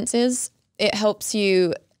experiences, it helps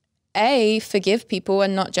you, forgive people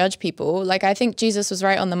and not judge people. Like, I think Jesus was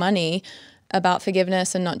right on the money about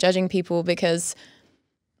forgiveness and not judging people, because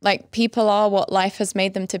like, people are what life has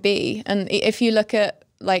made them to be. And if you look at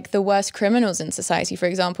like the worst criminals in society, for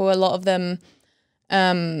example, a lot of them,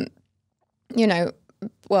 you know,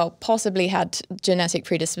 well, possibly had genetic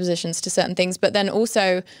predispositions to certain things, but then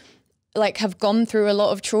also like have gone through a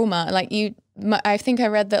lot of trauma. Like I think I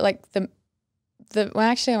read that like well,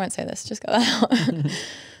 actually I won't say this, just got that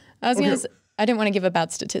out. I didn't want to give a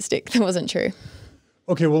bad statistic that wasn't true.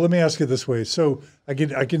 Okay, well, let me ask it this way. So I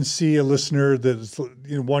can see a listener that's,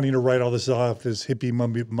 you know, wanting to write all this off as hippie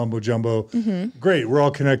mumbo jumbo. Mm-hmm. Great, we're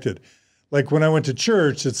all connected. Like when I went to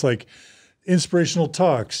church, it's like inspirational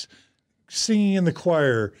talks, singing in the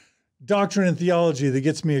choir, doctrine and theology that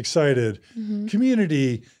gets me excited,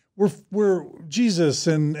 community, we're Jesus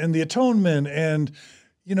and the atonement, and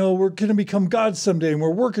you know, we're going to become God someday, and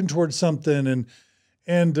we're working towards something,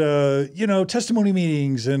 and you know, testimony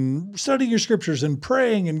meetings and studying your scriptures and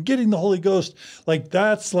praying and getting the Holy Ghost. Like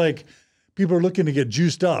that's like people are looking to get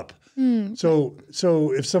juiced up. So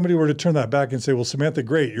if somebody were to turn that back and say, well, Samantha,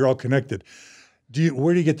 great, you're all connected.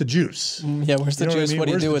 Where do you get the juice? Yeah, where's the juice? What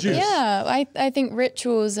do you do with it? Yeah, I think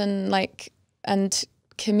rituals and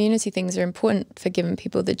community things are important for giving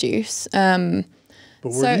people the juice. But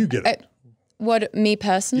where do you get it? Me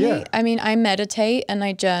personally? Yeah. I mean, I meditate and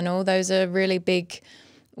I journal. Those are really big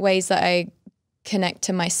ways that I connect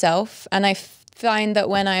to myself. And I find that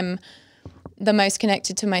when I'm the most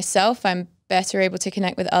connected to myself, I'm better able to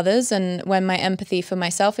connect with others. And when my empathy for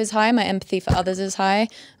myself is high, my empathy for others is high.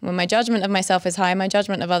 When my judgment of myself is high, my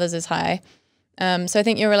judgment of others is high. So I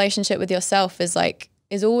think your relationship with yourself is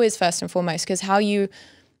always first and foremost, because how you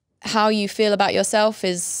feel about yourself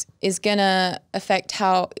is gonna affect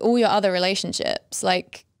how all your other relationships.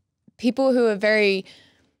 Like people who are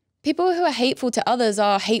hateful to others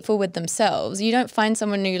are hateful with themselves. You don't find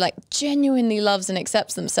someone who like genuinely loves and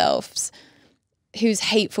accepts themselves who's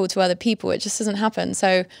hateful to other people. It just doesn't happen.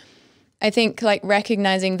 So I think like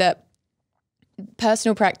recognizing that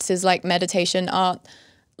personal practices like meditation are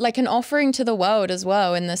like an offering to the world as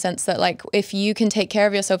well, in the sense that like if you can take care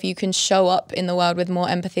of yourself, you can show up in the world with more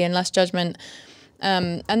empathy and less judgment.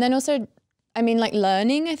 And then also, I mean, like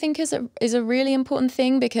learning, I think is a really important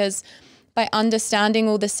thing, because by understanding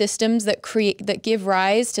all the systems that give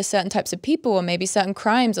rise to certain types of people, or maybe certain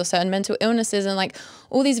crimes or certain mental illnesses, and like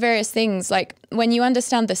all these various things, like when you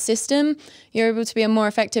understand the system, you're able to be a more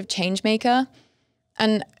effective change maker.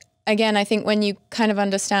 And again, I think when you kind of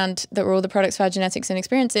understand that we're all the products of our genetics and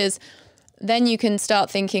experiences, then you can start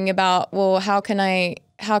thinking about, well, how can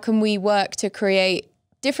we work to create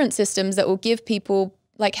different systems that will give people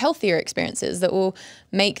like healthier experiences, that will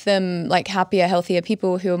make them like happier, healthier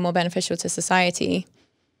people who are more beneficial to society.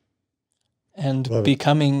 And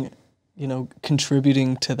becoming, you know,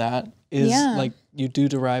 contributing to that is like you do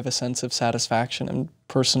derive a sense of satisfaction and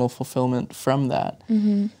personal fulfillment from that.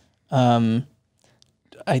 Even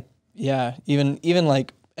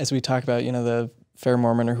like as we talk about, you know, the Fair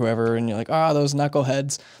Mormon or whoever, and you're like, those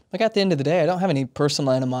knuckleheads. Like at the end of the day, I don't have any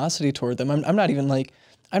personal animosity toward them. I'm not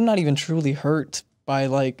even truly hurt by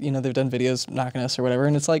like, you know, they've done videos knocking us or whatever.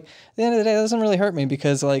 And it's like, at the end of the day, that doesn't really hurt me,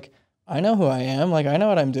 because like, I know who I am, like I know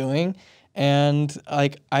what I'm doing. And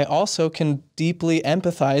like, I also can deeply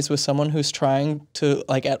empathize with someone who's trying to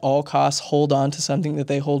like at all costs hold on to something that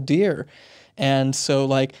they hold dear. And so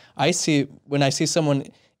like, when I see someone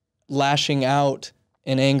lashing out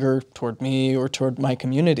in anger toward me or toward my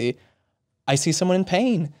community, I see someone in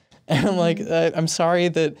pain. And I'm like, I'm sorry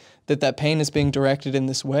that pain is being directed in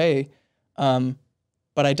this way.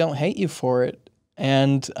 But I don't hate you for it.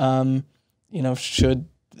 And, you know, should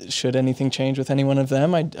anything change with any one of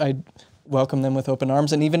them, I'd welcome them with open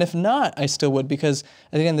arms. And even if not, I still would, because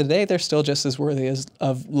at the end of the day, they're still just as worthy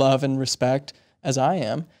of love and respect as I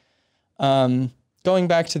am. Going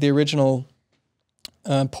back to the original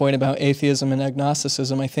point about atheism and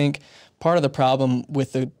agnosticism, I think part of the problem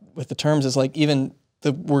with the terms is like even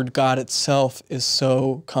the word God itself is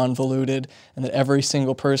so convoluted, and that every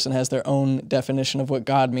single person has their own definition of what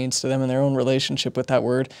God means to them and their own relationship with that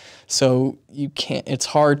word. So it's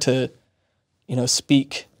hard to, you know,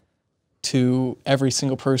 speak to every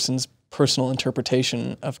single person's personal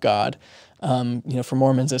interpretation of God. You know, for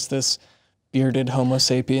Mormons, it's this bearded Homo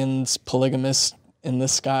sapiens polygamist in the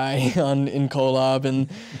sky in Kolob, and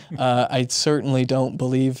I certainly don't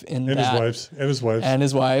believe in that. And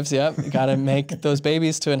his wives, yep. Got to make those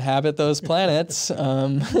babies to inhabit those planets.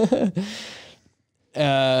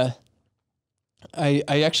 I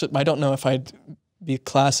don't know if I'd be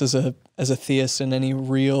classed as a theist in any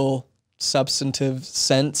real substantive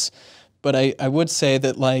sense, but I would say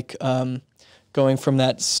that like going from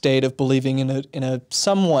that state of believing in a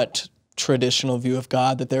somewhat traditional view of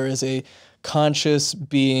God, that there is a conscious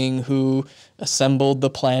being who assembled the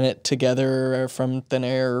planet together from thin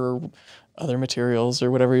air or other materials or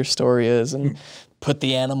whatever your story is, and put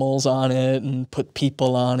the animals on it and put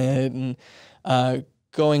people on it, and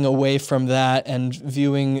going away from that and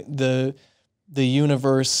viewing the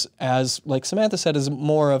universe as, like Samantha said, is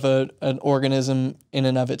more of an organism in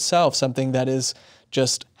and of itself, something that is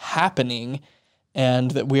just happening,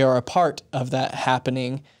 and that we are a part of that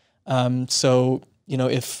happening. So, you know,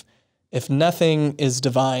 if nothing is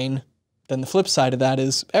divine, then the flip side of that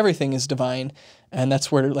is everything is divine. And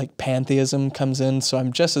that's where like pantheism comes in. So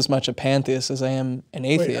I'm just as much a pantheist as I am an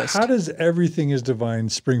atheist. Wait, how does everything is divine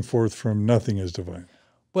spring forth from nothing is divine?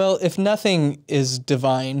 Well, if nothing is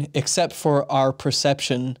divine except for our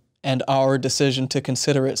perception and our decision to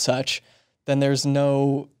consider it such, then there's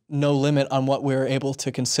no limit on what we're able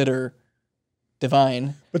to consider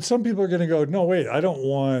divine. But some people are going to go, no, wait, I don't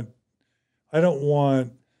want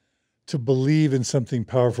to believe in something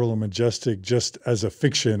powerful and majestic just as a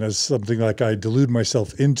fiction, as something like I delude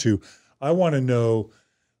myself into. I want to know,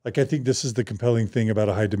 like, I think this is the compelling thing about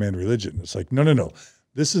a high demand religion. It's like, no.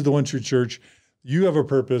 This is the one true church. You have a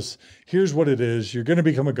purpose. Here's what it is. You're going to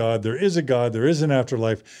become a God. There is a God. There is an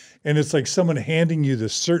afterlife. And it's like someone handing you the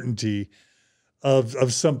certainty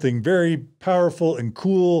of something very powerful and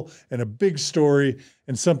cool and a big story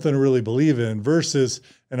and something to really believe in versus,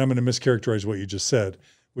 and I'm going to mischaracterize what you just said,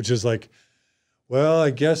 which is like, well, I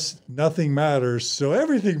guess nothing matters, so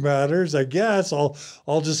everything matters. I guess I'll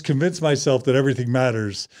just convince myself that everything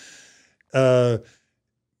matters,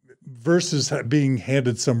 versus being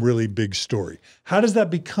handed some really big story. How does that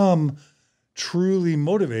become truly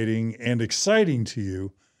motivating and exciting to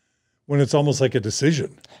you when it's almost like a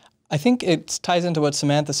decision? I think it ties into what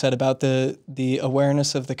Samantha said about the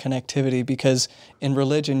awareness of the connectivity, because in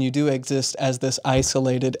religion you do exist as this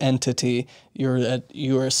isolated entity. You're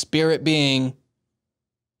a spirit being,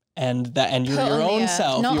 and you're your own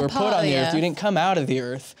self. You were put on the earth. You didn't come out of the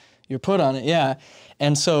earth. You're put on it. Yeah,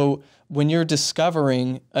 and so when you're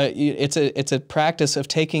discovering, it's a practice of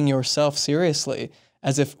taking yourself seriously,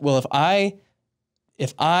 as if I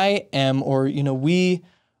am, or we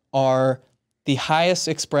are the highest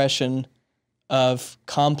expression of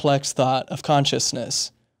complex thought, of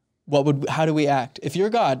consciousness. How do we act? If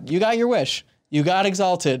you're God, you got your wish, you got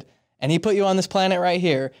exalted, and he put you on this planet right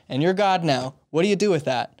here, and you're God now. What do you do with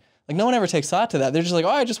that? Like, no one ever takes thought to that. They're just like, oh,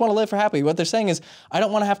 I just want to live for happy. What they're saying is, I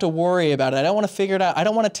don't want to have to worry about it. I don't want to figure it out. I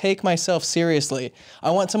don't want to take myself seriously.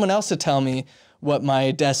 I want someone else to tell me what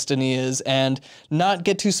my destiny is and not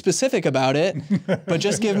get too specific about it, but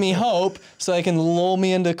just give me hope so they can lull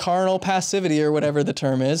me into carnal passivity or whatever the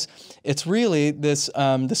term is. It's really this,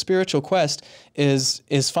 the spiritual quest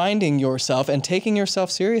is finding yourself and taking yourself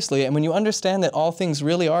seriously. And when you understand that all things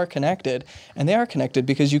really are connected, and they are connected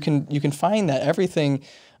because you can find that everything,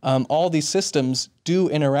 all these systems do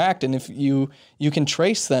interact, and if you can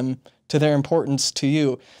trace them to their importance to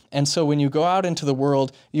you. And so when you go out into the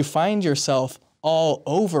world, you find yourself all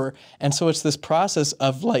over. And so it's this process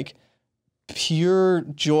of like pure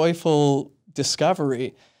joyful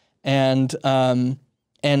discovery and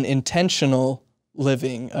intentional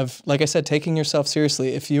living, of, like I said, taking yourself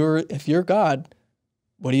seriously. If you're God,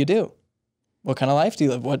 what do you do? What kind of life do you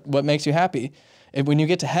live? What makes you happy? And when you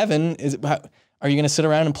get to heaven, are you going to sit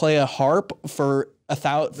around and play a harp for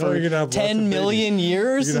 10 million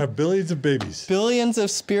years? You're going to have billions of babies. Billions of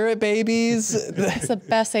spirit babies. That's the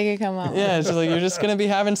best they could come up with. Yeah, it's just like, you're just going to be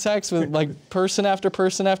having sex with like person after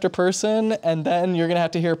person after person, and then you're going to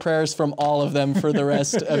have to hear prayers from all of them for the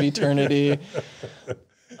rest of eternity.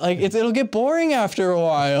 Like, it'll get boring after a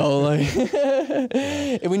while. Like,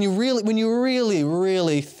 when you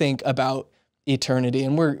really think about eternity,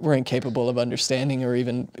 and we're incapable of understanding or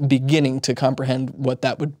even beginning to comprehend what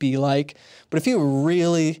that would be like. But if you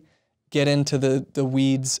really get into the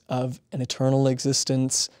weeds of an eternal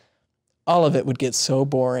existence, all of it would get so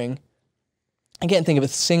boring. I can't think of a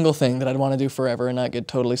single thing that I'd want to do forever and not get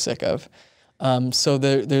totally sick of. So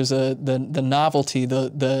there's the novelty,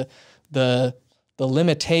 the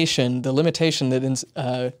limitation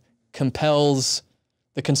that compels,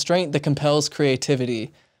 the constraint that compels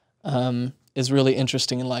creativity. Is really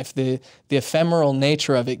interesting in life. The ephemeral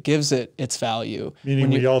nature of it gives it its value. Meaning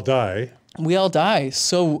we all die. We all die.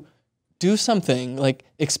 So do something, like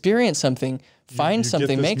experience something, find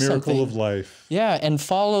something, make something. Miracle of life. Yeah, and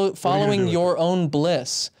following your own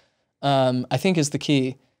bliss. I think is the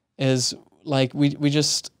key. Is like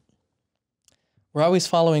we're always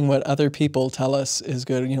following what other people tell us is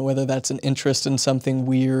good, whether that's an interest in something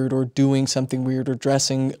weird or doing something weird or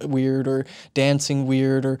dressing weird or dancing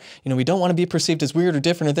weird or, we don't want to be perceived as weird or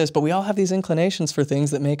different at this, but we all have these inclinations for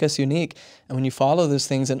things that make us unique. And when you follow those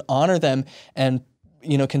things and honor them and,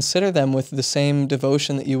 consider them with the same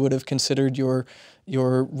devotion that you would have considered your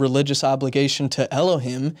religious obligation to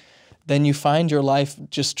Elohim, then you find your life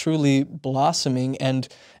just truly blossoming and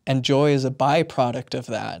joy is a byproduct of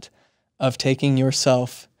that. Of taking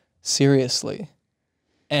yourself seriously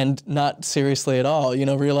and not seriously at all,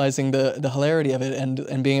 realizing the hilarity of it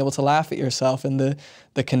and being able to laugh at yourself and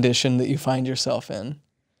the condition that you find yourself in.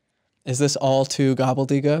 Is this all too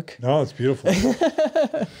gobbledygook? No, it's beautiful.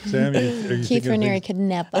 Sam, are you Keith thinking Raniere could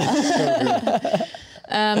never.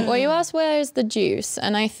 Well, you asked where's the juice,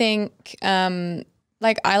 and I think, I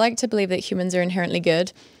like to believe that humans are inherently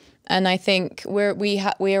good. And I think we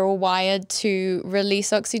are all wired to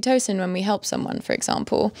release oxytocin when we help someone, for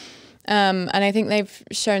example. And I think they've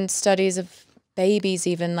shown studies of babies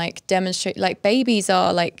even demonstrate babies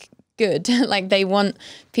are good. They want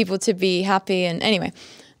people to be happy. And anyway,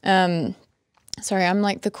 sorry, I'm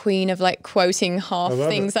the queen of quoting half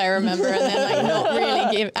things I remember and then not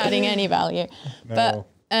really adding any value. No.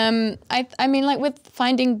 But I mean with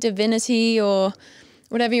finding divinity or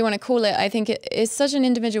whatever you want to call it, I think it's such an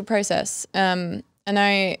individual process. And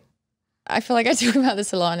I feel like I talk about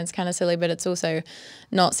this a lot and it's kind of silly, but it's also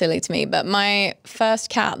not silly to me. But my first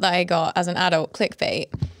cat that I got as an adult, Clickbait,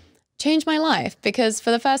 changed my life because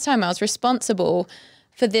for the first time I was responsible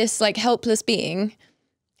for this helpless being.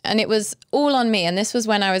 And it was all on me. And this was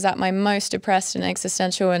when I was at my most depressed and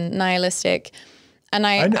existential and nihilistic. And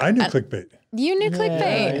I knew Clickbait. You knew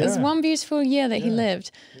Clickbait. It was one beautiful year that he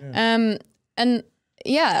lived. Yeah. And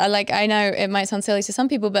yeah, I know it might sound silly to some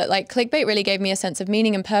people, but Clickbait really gave me a sense of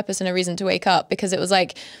meaning and purpose and a reason to wake up because it was I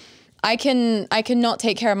can not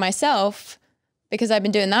take care of myself because I've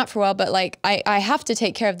been doing that for a while, but I have to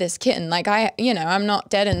take care of this kitten. I'm not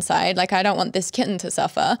dead inside. I don't want this kitten to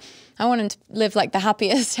suffer. I want him to live the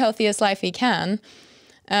happiest, healthiest life he can.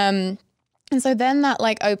 And so then that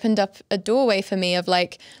opened up a doorway for me of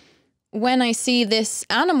when I see this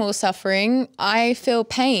animal suffering, I feel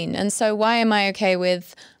pain. And so why am I okay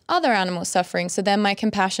with other animals suffering? So then my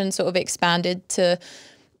compassion sort of expanded to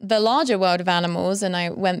the larger world of animals and I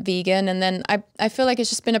went vegan. And then I feel like it's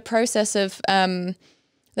just been a process of,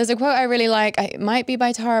 there's a quote I really like, it might be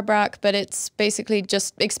by Tara Brach, but it's basically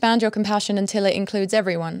just expand your compassion until it includes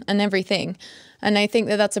everyone and everything. And I think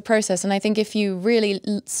that that's a process. And I think if you really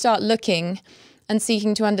start looking and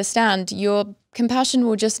seeking to understand, your compassion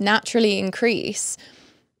will just naturally increase.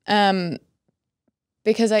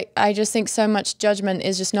 Because I just think so much judgment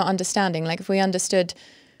is just not understanding. If we understood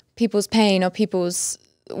people's pain or people's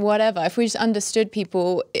whatever, if we just understood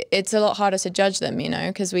people, it's a lot harder to judge them,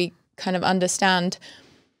 because we kind of understand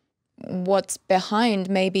what's behind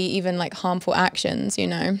maybe even harmful actions,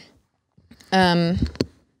 So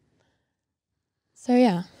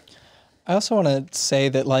yeah. I also want to say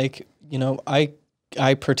that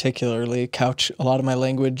I particularly couch a lot of my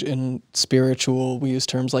language in spiritual. We use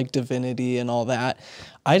terms like divinity and all that.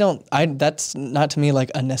 That's not to me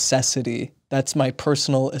a necessity. That's my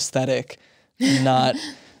personal aesthetic, not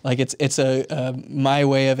it's my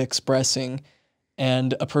way of expressing.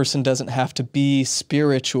 And a person doesn't have to be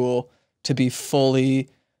spiritual to be fully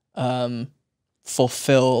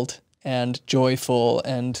fulfilled and joyful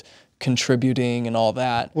and contributing and all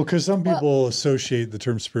that. Well, because some people associate the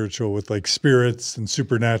term spiritual with spirits and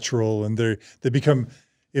supernatural, and they become,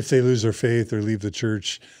 if they lose their faith or leave the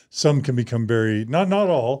church, some can become very, not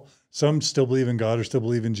all, some still believe in God or still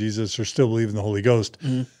believe in Jesus or still believe in the Holy Ghost,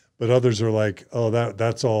 but others are oh,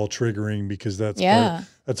 that's all triggering because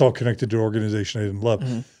that's all connected to an organization I didn't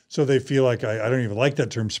love. So they feel I don't even like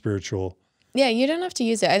that term spiritual. Yeah, you don't have to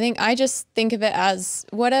use it. I just think of it as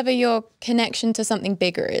whatever your connection to something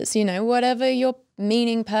bigger is, whatever your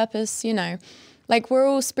meaning, purpose, we're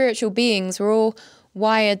all spiritual beings. We're all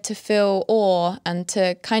wired to feel awe and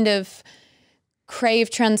to kind of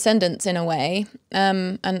crave transcendence in a way.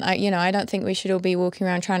 And I don't think we should all be walking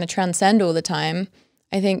around trying to transcend all the time.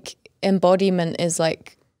 I think embodiment is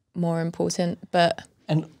more important,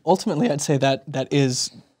 and ultimately I'd say that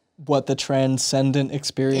is what the transcendent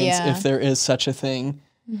experience, if there is such a thing,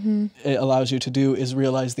 it allows you to do is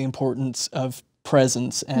realize the importance of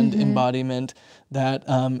presence and embodiment, that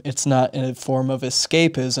it's not in a form of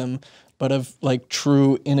escapism, but of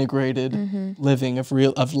true integrated living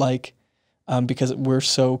because we're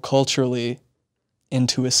so culturally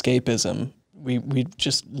into escapism. we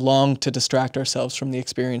just long to distract ourselves from the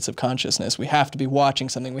experience of consciousness. We have to be watching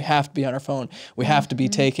something. We have to be on our phone. We have to be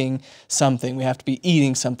taking something. We have to be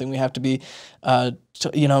eating something. We have to be,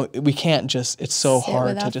 we can't just, it's so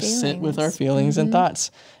hard to just sit with our feelings and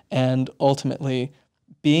thoughts. And ultimately,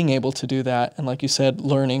 being able to do that, and like you said,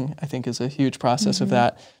 learning, I think, is a huge process of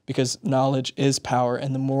that, because knowledge is power.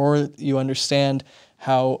 And the more you understand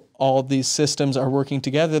how all these systems are working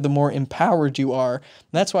together, the more empowered you are.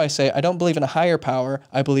 And that's why I say I don't believe in a higher power.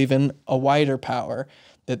 I believe in a wider power,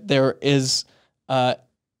 that there is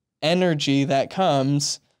energy that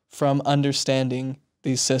comes from understanding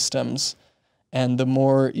these systems. And the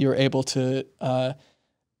more you're able to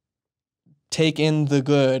take in the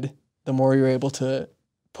good, the more you're able to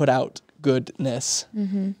put out goodness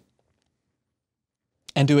and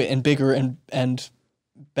do it in bigger and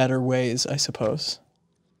better ways, I suppose.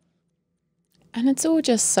 And it's all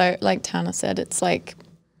just so, like Tanner said, it's like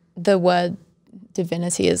the word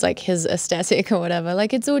divinity is like his aesthetic or whatever.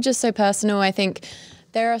 Like, it's all just so personal. I think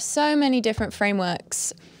there are so many different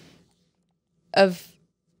frameworks of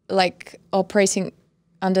like operating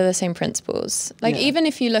under the same principles. Like, even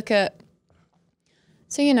if you look at,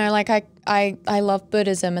 so, you know, like I love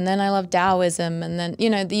Buddhism, and then I love Taoism, and then, you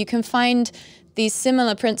know, you can find these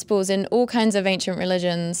similar principles in all kinds of ancient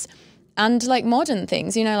religions. And like modern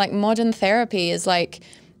things, you know, like modern therapy is like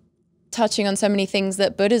touching on so many things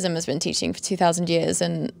that Buddhism has been teaching for 2,000 years.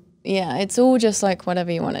 And yeah, it's all just like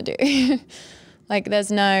whatever you want to do. Like,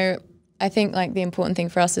 there's no, I think like the important thing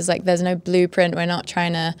for us is like there's no blueprint. We're not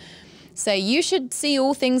trying to say you should see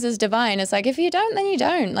all things as divine. It's like, if you don't, then you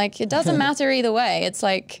don't. Like, it doesn't matter either way. It's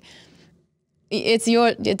like, it's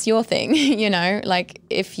your thing, you know? Like,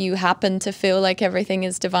 if you happen to feel like everything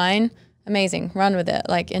is divine, amazing, run with it,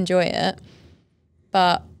 like, enjoy it.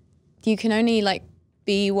 But you can only like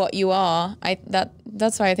be what you are.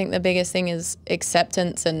 That's why I think the biggest thing is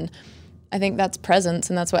acceptance, and I think that's presence,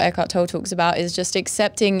 and that's what Eckhart Tolle talks about, is just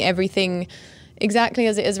accepting everything exactly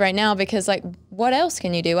as it is right now, because like, what else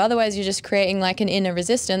can you do? Otherwise you're just creating like an inner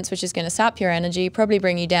resistance, which is going to sap your energy, probably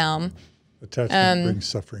bring you down. Attachment brings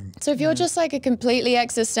suffering. So if you're just like a completely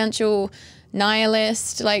existential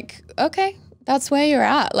nihilist, like, okay, that's where you're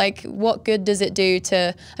at. Like, what good does it do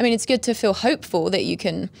to, I mean, it's good to feel hopeful that you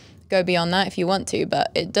can go beyond that if you want to, but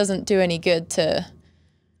it doesn't do any good to,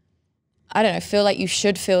 I don't know, feel like you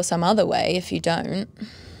should feel some other way if you don't.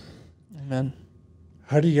 Amen.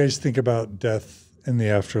 How do you guys think about death and the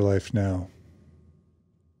afterlife now?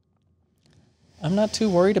 I'm not too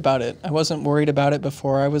worried about it. I wasn't worried about it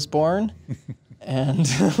before I was born.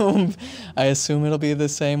 And I assume it'll be the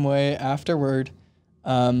same way afterward.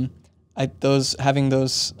 Having those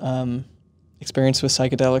experience with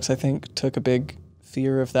psychedelics, I think, took a big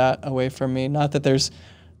fear of that away from me. Not that there's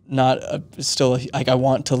not still like I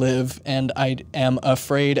want to live, and I am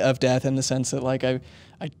afraid of death in the sense that like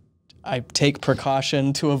I take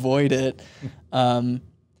precaution to avoid it.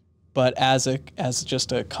 But as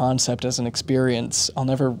just a concept, as an experience, I'll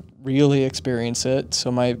never really experience it.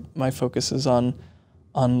 So my focus is on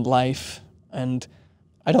life, and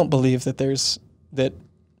I don't believe that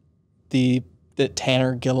that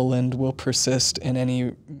Tanner Gilliland will persist in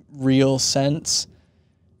any real sense,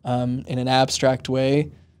 in an abstract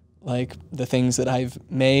way, like the things that I've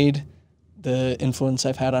made, the influence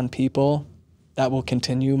I've had on people, that will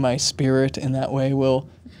continue. My spirit in that way will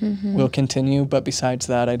continue. But besides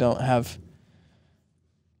that, I don't have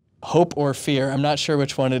hope or fear. I'm not sure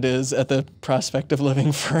which one it is at the prospect of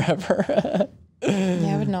living forever.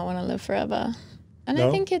 Yeah, I would not want to live forever. And no?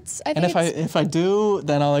 I think if I do,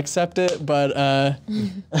 then I'll accept it. But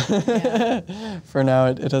for now,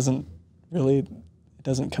 it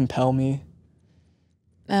doesn't compel me.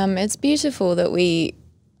 It's beautiful that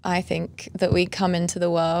I think that we come into the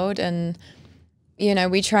world and, you know,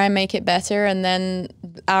 we try and make it better, and then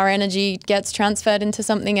our energy gets transferred into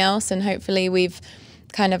something else, and hopefully we've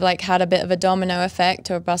kind of like had a bit of a domino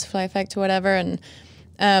effect or a butterfly effect or whatever. And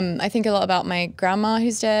I think a lot about my grandma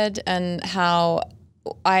who's dead, and how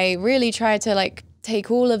I really try to like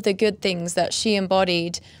take all of the good things that she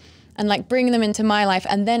embodied and like bring them into my life,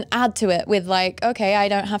 and then add to it with like, okay, I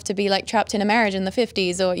don't have to be like trapped in a marriage in the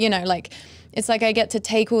 50s, or, you know, like, it's like I get to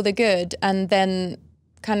take all the good and then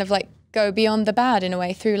kind of like go beyond the bad in a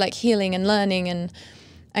way through like healing and learning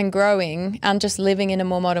and growing and just living in a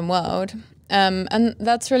more modern world. And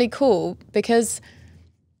that's really cool because,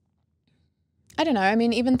 I don't know, I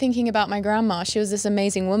mean, even thinking about my grandma, she was this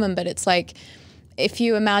amazing woman, but it's like, if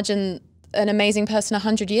you imagine an amazing person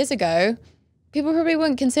 100 years ago, people probably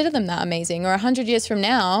wouldn't consider them that amazing. Or 100 years from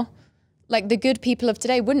now, like the good people of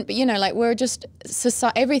today wouldn't be, you know, like we're just,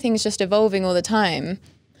 everything's just evolving all the time.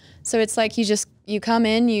 So it's like you come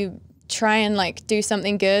in, you try and like do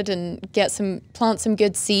something good and plant some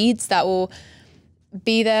good seeds that will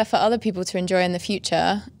be there for other people to enjoy in the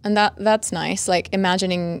future. And that's nice, like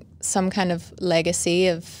imagining some kind of legacy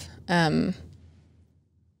of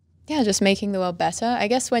just making the world better. I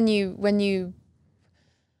guess when you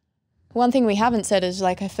one thing we haven't said is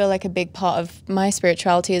like I feel like a big part of my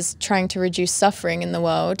spirituality is trying to reduce suffering in the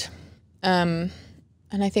world. And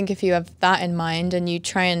I think if you have that in mind and you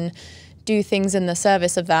try and do things in the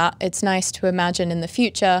service of that, it's nice to imagine in the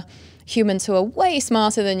future humans who are way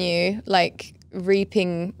smarter than you, like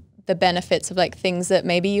reaping the benefits of like things that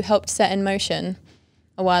maybe you helped set in motion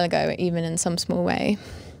a while ago, even in some small way.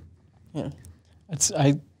 Yeah,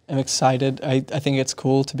 I'm excited. I think it's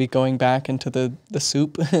cool to be going back into the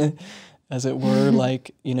soup, as it were.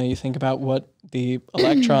 Like, you know, you think about what the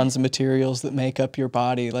electrons and materials that make up your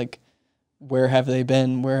body, like, where have they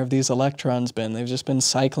been? Where have these electrons been? They've just been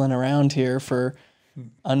cycling around here for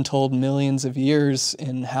untold millions of years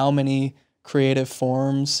in how many creative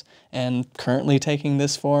forms, and currently taking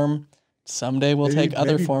this form. Someday we'll take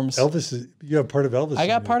other forms. You have part of Elvis. I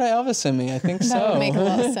got part of Elvis in me. I think so. That would make a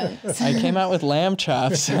lot of sense. I came out with lamb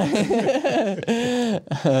chops. I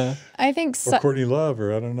think so. Or Courtney Love,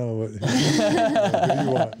 or I don't know. Who do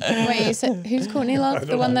you want? Wait, you said, who's Courtney Love?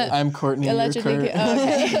 The one that I'm Courtney. allegedly.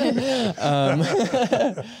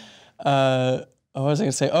 What was I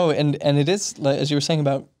going to say? Oh, and it is, as you were saying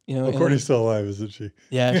about, you know. Well, Courtney's still alive, isn't she?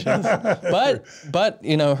 Yeah, she is. But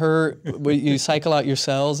you know, you cycle out your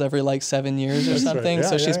cells every like 7 years or something. Right. Yeah,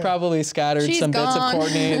 so she's probably scattered some bits of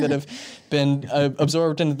Courtney that have been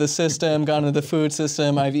absorbed into the system, gone into the food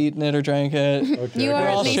system. I've eaten it or drank it. Okay. You are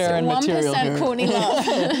at least 1% Courtney Love.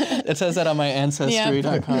 It says that on my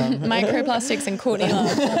Ancestry.com. Microplastics and Courtney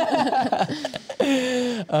Love.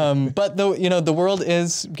 But the world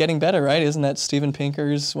is getting better, right? Isn't that Steven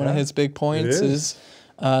Pinker's one of his big points? Is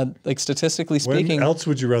like statistically speaking. When else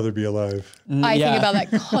would you rather be alive? I think about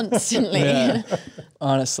that constantly. Yeah,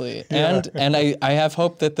 honestly, and I have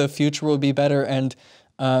hope that the future will be better, and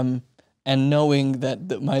knowing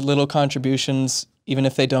that my little contributions, even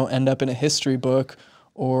if they don't end up in a history book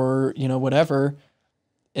or whatever,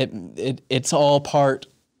 it's all part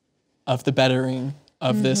of the bettering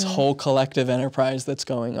of this whole collective enterprise that's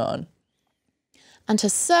going on. And to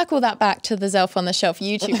circle that back to the Zelph on the Shelf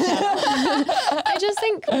YouTube channel, I just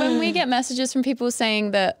think when we get messages from people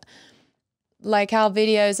saying that like our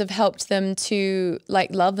videos have helped them to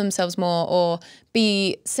like love themselves more, or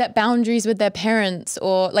set boundaries with their parents,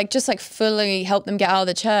 or like just like fully help them get out of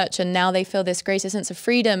the church, and now they feel this greater sense of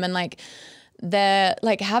freedom, and like they're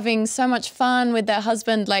like having so much fun with their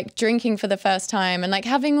husband, like drinking for the first time, and like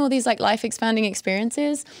having all these like life expanding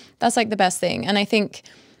experiences, that's like the best thing. And I think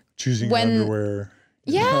choosing underwear.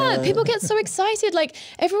 Yeah, people get so excited. Like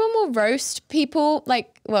everyone will roast people,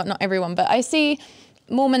 like, well, not everyone, but I see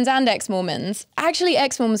Mormons and ex-Mormons. Actually,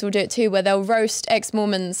 ex-Mormons will do it too, where they'll roast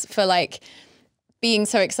ex-Mormons for like being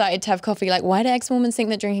so excited to have coffee. Like, why do ex-Mormons think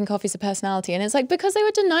that drinking coffee is a personality? And it's like, because they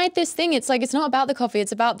were denied this thing. It's like, it's not about the coffee.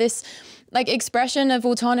 It's about this like expression of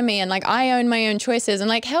autonomy, and like, I own my own choices, and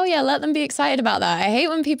like, hell yeah, let them be excited about that. I hate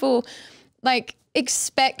when people like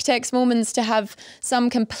expect ex-Mormons to have some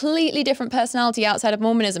completely different personality outside of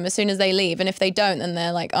Mormonism as soon as they leave. And if they don't, then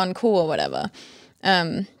they're like uncool or whatever.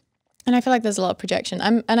 And I feel like there's a lot of projection.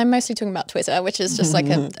 I'm mostly talking about Twitter, which is just like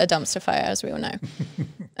a dumpster fire, as we all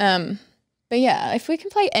know. But yeah, if we can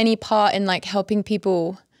play any part in like helping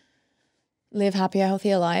people live happier,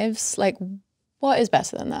 healthier lives, like what is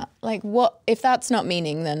better than that? Like what, if that's not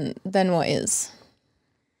meaning, then what is?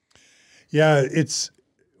 Yeah, it's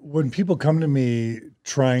when people come to me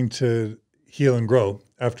trying to heal and grow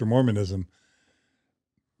after Mormonism,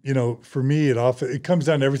 for me, it comes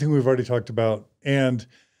down to everything we've already talked about, and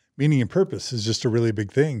meaning and purpose is just a really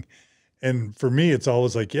big thing. And for me, it's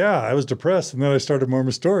always like, yeah, I was depressed, and then I started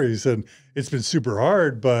Mormon Stories, and it's been super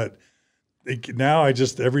hard, but now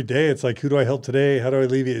every day, it's like, who do I help today? How do I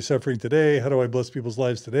alleviate suffering today? How do I bless people's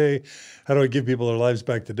lives today? How do I give people their lives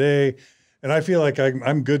back today? And I feel like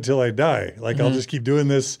I'm good till I die. Like I'll just keep doing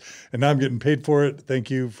this, and now I'm getting paid for it. Thank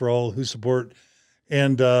you for all who support.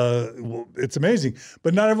 And it's amazing.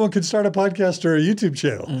 But not everyone could start a podcast or a YouTube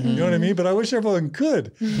channel. You know what I mean? But I wish everyone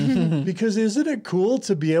could. Because isn't it cool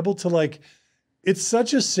to be able to like, it's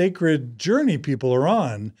such a sacred journey people are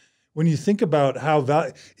on when you think about how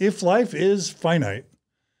if life is finite,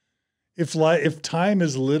 if time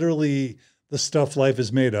is literally the stuff life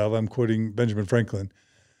is made of, I'm quoting Benjamin Franklin,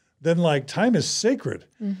 then like time is sacred.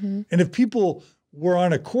 And if people were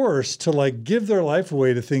on a course to like give their life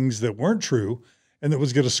away to things that weren't true and that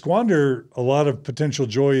was going to squander a lot of potential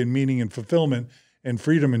joy and meaning and fulfillment and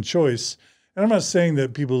freedom and choice. And I'm not saying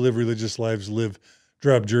that people who live religious lives live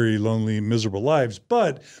drab, dreary, lonely, miserable lives,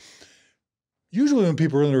 but usually when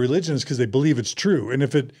people are in a religion, it's because they believe it's true. And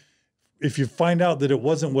if you find out that it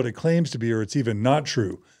wasn't what it claims to be, or it's even not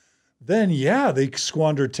true, then yeah, they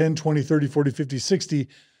squander 10, 20, 30, 40, 50, 60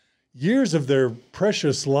 years of their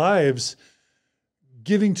precious lives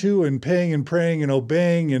giving to and paying and praying and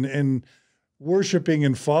obeying and worshiping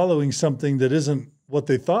and following something that isn't what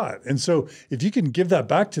they thought. And so if you can give that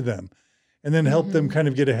back to them and then help them kind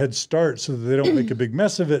of get a head start so that they don't make a big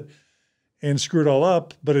mess of it and screw it all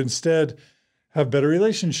up, but instead have better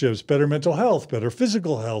relationships, better mental health, better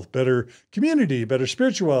physical health, better community, better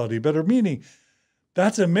spirituality, better meaning,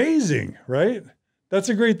 that's amazing, right? That's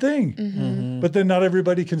a great thing. But then not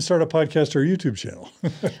everybody can start a podcast or a YouTube channel.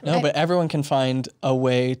 No, but everyone can find a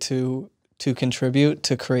way to contribute,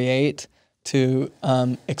 to create, to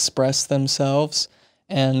express themselves.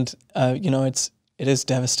 And, it is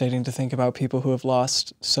devastating to think about people who have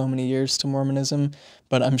lost so many years to Mormonism.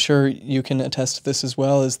 But I'm sure you can attest to this as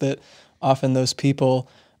well, is that often those people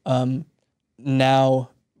now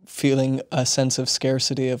feeling a sense of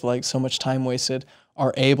scarcity of like so much time wasted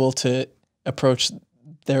are able to approach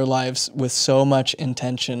their lives with so much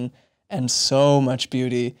intention and so much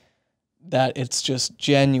beauty that it's just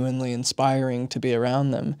genuinely inspiring to be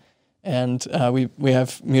around them. And we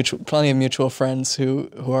have plenty of mutual friends who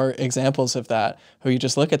are examples of that, who you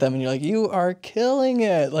just look at them and you're like, you are killing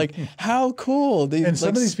it. Like, how cool. And some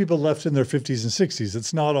of these people left in their 50s and 60s.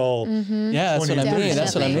 It's not all. Yeah, that's what I mean.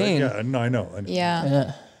 That's what I mean. Yeah, no, I know.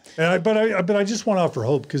 Yeah. And but I just want to offer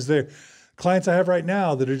hope, because they're clients I have right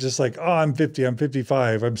now that are just like, oh, I'm 50, I'm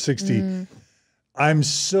 55, I'm 60. I'm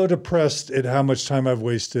so depressed at how much time I've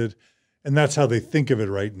wasted. And that's how they think of it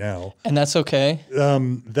right now. And that's okay.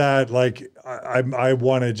 That like, I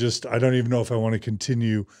want to just, I don't even know if I want to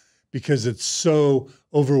continue, because it's so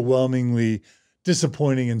overwhelmingly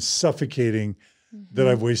disappointing and suffocating that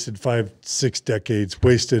I've wasted 5, 6 decades,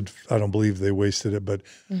 I don't believe they wasted it, but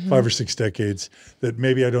 5 or 6 decades that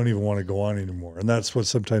maybe I don't even want to go on anymore. And that's what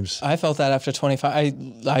sometimes. I felt that after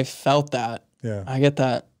 25, I felt that. Yeah. I get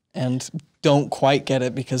that. And don't quite get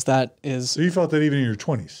it, because that is. So you felt that even in your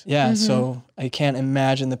 20s. Yeah. So I can't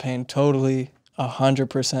imagine the pain. Totally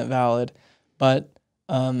 100% valid. But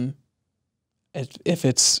if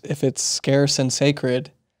it's scarce and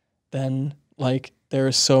sacred, then like there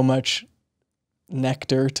is so much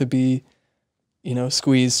nectar to be,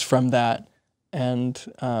 squeezed from that. And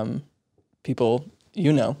people,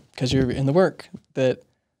 because you're in the work, that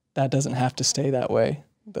doesn't have to stay that way.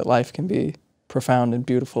 That life can be profound and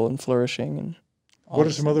beautiful and flourishing. And what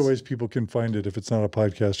are some other ways people can find it if it's not a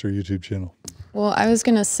podcast or a YouTube channel? Well, I was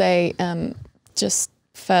going to say, just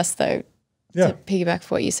first though, to piggyback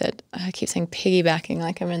for what you said. I keep saying piggybacking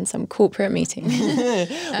like I'm in some corporate meeting. We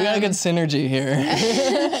got a good synergy here.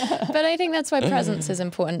 But I think that's why presence is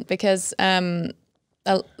important, because a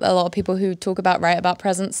lot of people who write about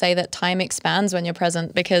presence say that time expands when you're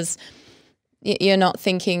present, because you're not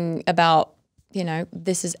thinking about,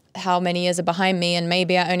 this is how many years are behind me and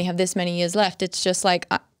maybe I only have this many years left. It's just like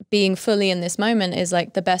being fully in this moment is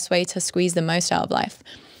like the best way to squeeze the most out of life.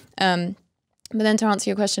 But then to answer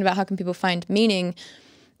your question about how can people find meaning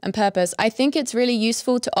and purpose, I think it's really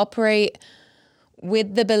useful to operate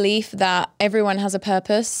with the belief that everyone has a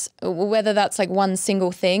purpose, whether that's like one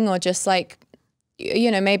single thing or just like,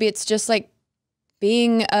 maybe it's just like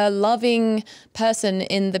being a loving person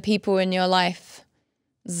in the people in your lives,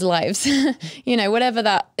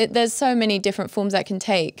 whatever there's so many different forms that can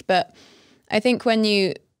take. But I think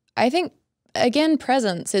again,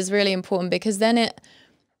 presence is really important, because then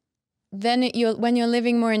when you're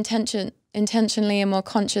living more intentionally and more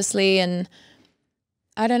consciously, and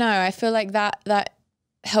I don't know, I feel like that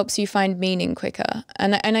helps you find meaning quicker.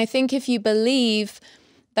 And I think if you believe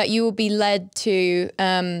that you will be led to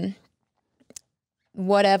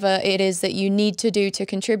whatever it is that you need to do to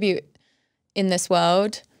contribute in this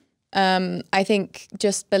world, I think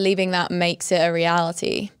just believing that makes it a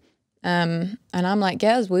reality. And I'm like,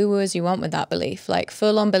 get as woo-woo as you want with that belief. Like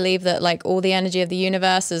full on believe that like all the energy of the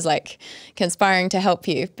universe is like conspiring to help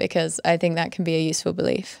you, because I think that can be a useful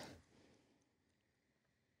belief.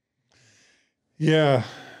 Yeah.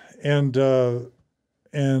 And I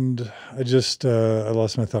just, I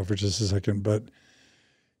lost my thought for just a second, but,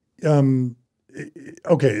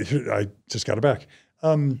 okay, I just got it back.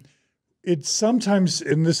 It sometimes,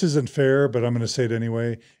 and this isn't fair, but I'm going to say it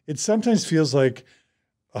anyway, it sometimes feels like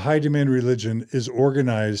a high demand religion is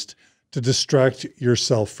organized to distract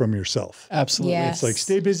yourself from yourself. Absolutely. Yes. It's like,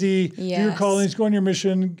 stay busy, do your callings, go on your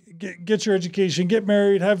mission, get your education, get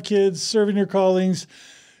married, have kids, serve in your callings,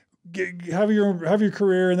 have your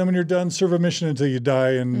career, and then when you're done, serve a mission until you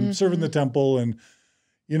die, and serve in the temple, and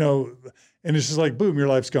and it's just like, boom, your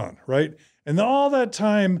life's gone, right? And then all that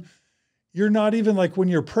time, you're not even like, when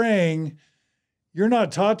you're praying, you're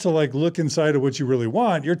not taught to like look inside of what you really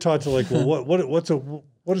want. You're taught to like, well, what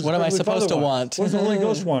am I supposed to want? What does the Holy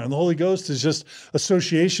Ghost want? And the Holy Ghost is just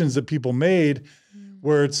associations that people made,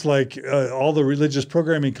 where it's like all the religious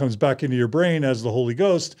programming comes back into your brain as the Holy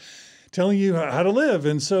Ghost telling you how to live.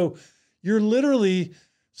 And so you're literally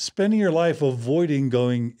spending your life avoiding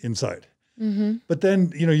going inside. But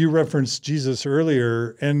then, you referenced Jesus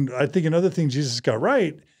earlier, and I think another thing Jesus got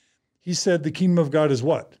right, he said the kingdom of God is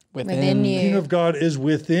what? Within you. The kingdom of God is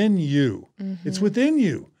within you. It's within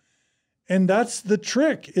you. And that's the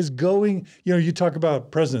trick, is going, you talk about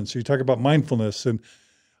presence, or you talk about mindfulness, and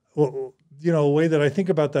a way that I think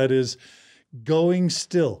about that is going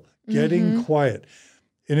still, getting quiet.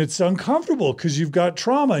 And it's uncomfortable because you've got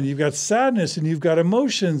trauma, and you've got sadness, and you've got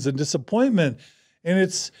emotions and disappointment. And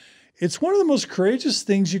it's one of the most courageous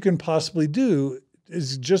things you can possibly do,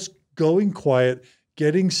 is just going quiet,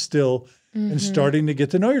 getting still, and starting to get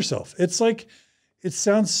to know yourself. It's like, it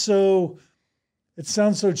sounds so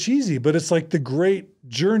cheesy, but it's like the great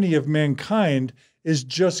journey of mankind is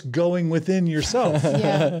just going within yourself.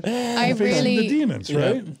 Yeah. Facing the demons,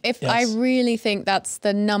 right? I really think that's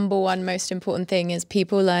the number one most important thing, is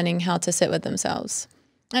people learning how to sit with themselves.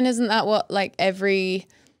 And isn't that what like every,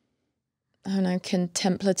 I don't know,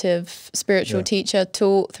 contemplative spiritual teacher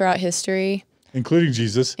taught throughout history? Including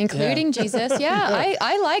Jesus. Jesus. Yeah.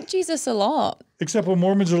 I like Jesus a lot. Except when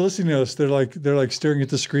Mormons are listening to us, they're like staring at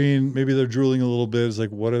the screen. Maybe they're drooling a little bit. It's like,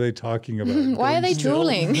 what are they talking about? Why are they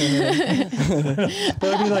drooling?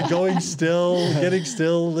 But I mean, like going still, getting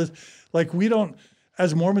still. Like we don't,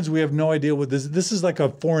 as Mormons, we have no idea what this is like a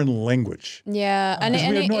foreign language. Yeah. And we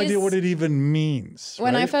have no idea what it even means.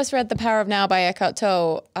 When I first read The Power of Now by Eckhart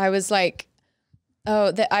Tolle, I was like,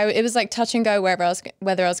 it was like touch and go whether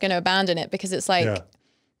I was going to abandon it, because it's like,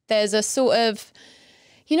 there's a sort of,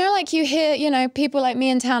 like you hear, people like me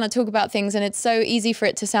and Tanner talk about things, and it's so easy for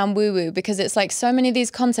it to sound woo-woo, because it's like so many of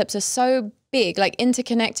these concepts are so big, like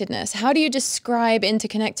interconnectedness. How do you describe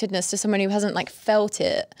interconnectedness to someone who hasn't like felt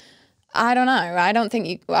it? I don't know. I don't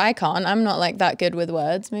think I can't. I'm not like that good with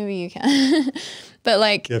words. Maybe you can. But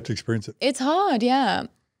like, you have to experience it. It's hard. Yeah.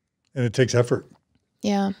 And it takes effort.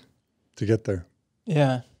 Yeah. To get there.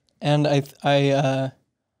 Yeah. And I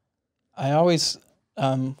always,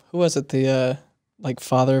 who was it? The, like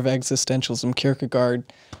father of existentialism,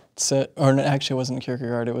 Kierkegaard said, or actually it wasn't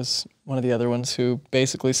Kierkegaard, it was one of the other ones, who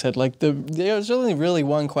basically said like there's only really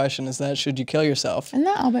one question, is that should you kill yourself? Isn't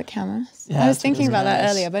that Albert Camus? Yeah, I was thinking about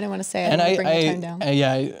that earlier, but I didn't want to say it. And bring the tone down.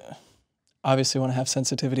 I obviously want to have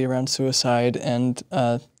sensitivity around suicide and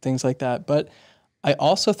things like that, but I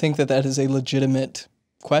also think that is a legitimate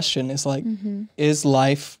question, is like, is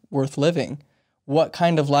life worth living? What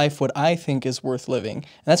kind of life would I think is worth living?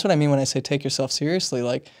 And that's what I mean when I say take yourself seriously.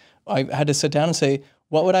 Like, I had to sit down and say,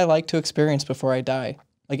 what would I like to experience before I die?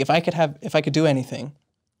 Like, if I could do anything,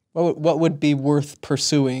 what would be worth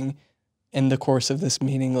pursuing in the course of this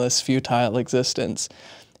meaningless, futile existence?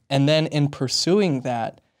 And then in pursuing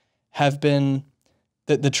that have been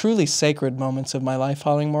the truly sacred moments of my life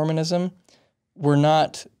following Mormonism were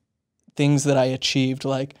not things that I achieved.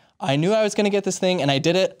 Like, I knew I was going to get this thing and I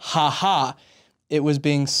did it. Ha ha. It was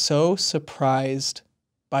being so surprised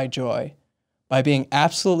by joy, by being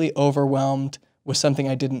absolutely overwhelmed with something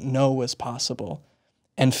I didn't know was possible,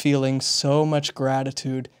 and feeling so much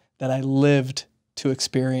gratitude that I lived to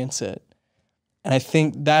experience it. And I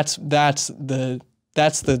think that's the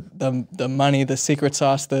money, the secret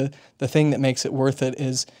sauce, the thing that makes it worth it,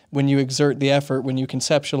 is when you exert the effort, when you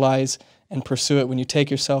conceptualize and pursue it, when you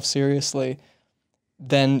take yourself seriously,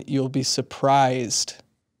 then you'll be surprised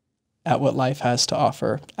at what life has to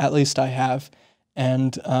offer. At least I have.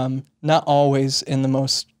 And not always in the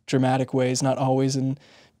most dramatic ways, not always in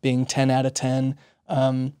being 10 out of 10.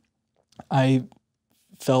 I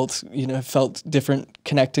felt different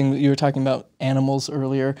connecting. You were talking about animals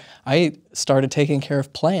earlier. I started taking care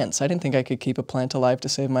of plants. I didn't think I could keep a plant alive to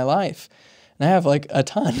save my life. And I have like a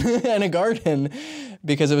ton and a garden,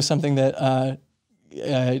 because it was something that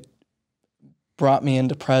brought me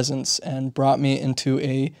into presence and brought me into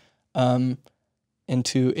a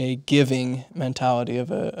giving mentality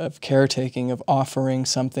of caretaking, of offering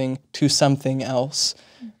something to something else.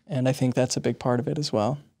 And I think that's a big part of it as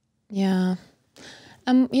well. Yeah.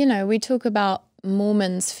 We talk about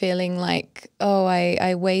Mormons feeling like, oh,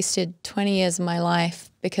 I wasted 20 years of my life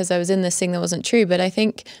because I was in this thing that wasn't true. But I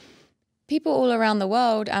think people all around the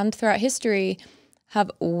world and throughout history have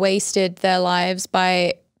wasted their lives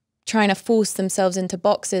by trying to force themselves into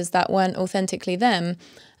boxes that weren't authentically them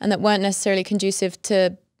and that weren't necessarily conducive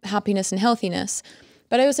to happiness and healthiness.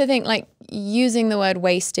 But I also think like using the word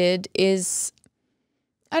wasted is,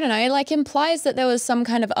 I don't know, it like implies that there was some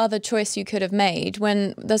kind of other choice you could have made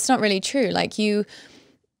when that's not really true. Like you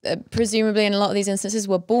presumably in a lot of these instances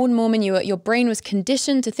were born Mormon, your brain was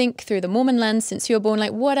conditioned to think through the Mormon lens since you were born.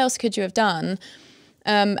 Like what else could you have done?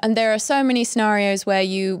 And there are so many scenarios where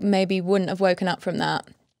you maybe wouldn't have woken up from that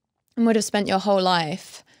and would have spent your whole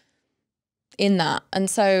life in that. And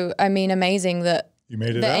so, I mean, amazing that you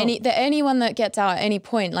made it out. That anyone that gets out at any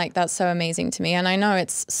point, like that's so amazing to me. And I know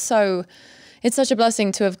it's such a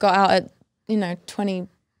blessing to have got out at,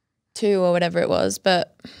 22 or whatever it was.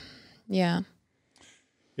 But yeah.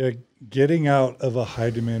 Yeah, getting out of a high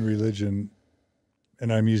demand religion,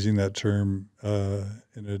 and I'm using that term in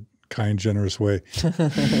a kind, generous way,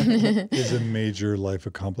 is a major life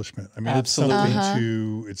accomplishment. I mean, Absolutely. It's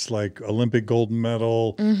something it's like Olympic gold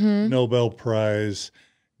medal, Nobel Prize,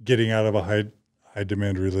 getting out of a high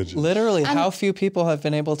demand religion. Literally, how few people have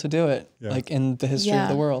been able to do it, like in the history of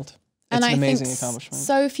the world. It's an amazing accomplishment.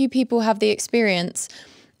 So few people have the experience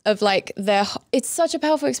of like it's such a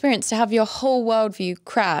powerful experience to have your whole worldview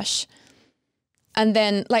crash. And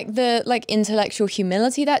then like the intellectual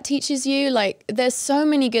humility that teaches you, like there's so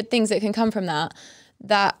many good things that can come from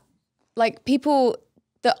that like people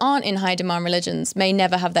that aren't in high demand religions may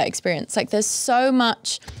never have that experience. Like there's so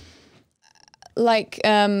much like,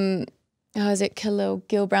 is it Khalil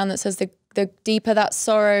Gilbrand that says the deeper that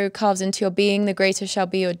sorrow carves into your being, the greater shall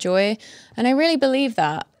be your joy. And I really believe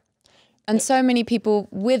that. And so many people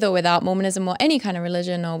with or without Mormonism or any kind of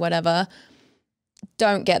religion or whatever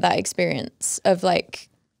don't get that experience of like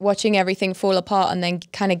watching everything fall apart and then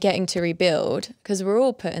kind of getting to rebuild because we're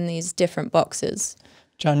all put in these different boxes.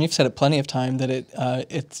 John, you've said it plenty of time that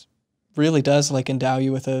it really does like endow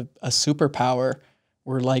you with a superpower.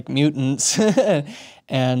 We're like mutants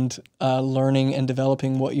and learning and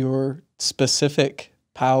developing what your specific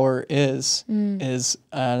power is an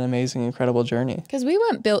amazing, incredible journey. Because we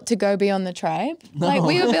weren't built to go beyond the tribe. No. Like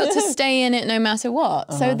we were built to stay in it no matter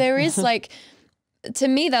what. So there is like, to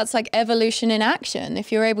me, that's like evolution in action.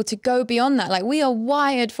 If you're able to go beyond that, like we are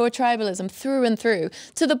wired for tribalism through and through,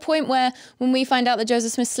 to the point where when we find out that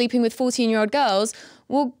Joseph Smith's sleeping with 14-year-old girls,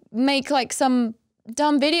 we'll make like some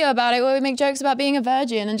dumb video about it where we make jokes about being a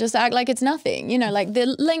virgin and just act like it's nothing. Like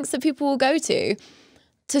the lengths that people will go to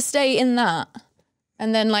stay in that.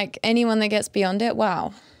 And then like anyone that gets beyond it,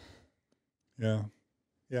 wow. Yeah.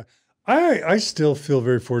 Yeah. I still feel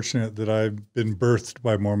very fortunate that I've been birthed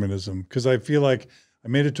by Mormonism because I feel like I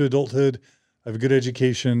made it to adulthood. I have a good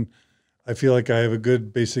education. I feel like I have a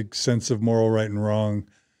good basic sense of moral right and wrong.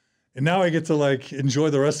 And now I get to like enjoy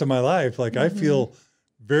the rest of my life. Like I feel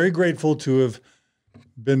very grateful to have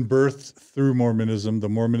been birthed through Mormonism, the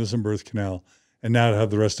Mormonism birth canal, and now to have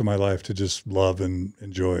the rest of my life to just love and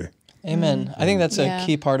enjoy. Amen. I think that's a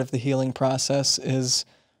key part of the healing process is,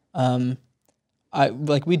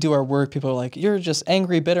 we do our work, people are like, you're just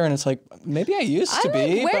angry, bitter. And it's like, maybe I used to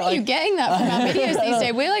be. Where are you getting that from our videos these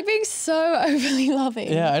days? We're like being so overly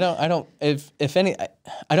loving. Yeah,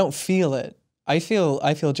 I don't feel it. I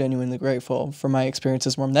feel genuinely grateful for my experience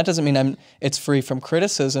as Mormon. That doesn't mean it's free from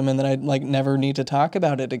criticism and that I like never need to talk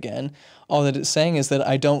about it again. All that it's saying is that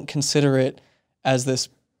I don't consider it as this,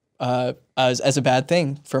 as a bad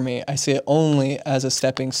thing for me. I see it only as a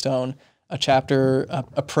stepping stone, a chapter,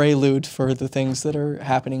 a prelude for the things that are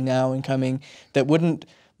happening now and coming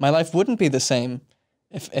my life wouldn't be the same.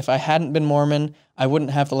 If I hadn't been Mormon, I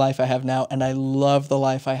wouldn't have the life I have now, and I love the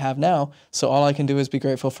life I have now. So all I can do is be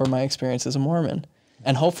grateful for my experience as a Mormon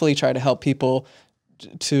and hopefully try to help people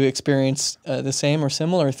to experience the same or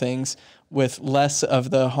similar things with less of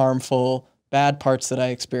the harmful, bad parts that I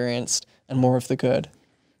experienced and more of the good.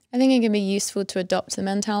 I think it can be useful to adopt the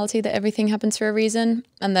mentality that everything happens for a reason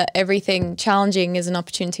and that everything challenging is an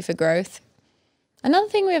opportunity for growth. Another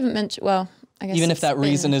thing we haven't mentioned, well, I guess even if that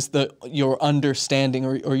reason is your understanding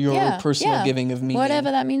or your personal giving of meaning.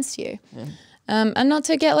 Whatever that means to you. Yeah. And not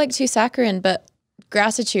to get like too saccharine, but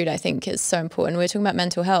gratitude I think is so important. We're talking about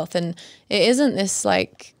mental health and it isn't this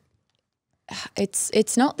like,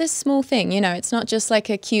 it's not this small thing, it's not just like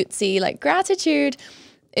a cutesy, like gratitude.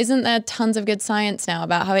 Isn't there tons of good science now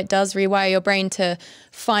about how it does rewire your brain to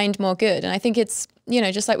find more good? And I think it's,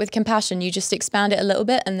 just like with compassion, you just expand it a little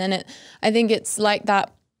bit. And then I think it's like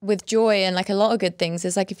that with joy and like a lot of good things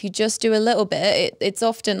is like if you just do a little bit, it's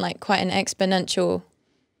often like quite an exponential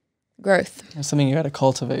growth. It's something you got to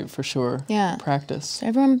cultivate for sure. Yeah. Practice. So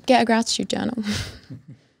everyone get a gratitude journal.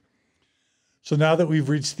 So now that we've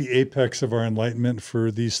reached the apex of our enlightenment for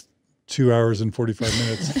these 2 hours and 45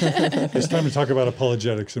 minutes. It's time to talk about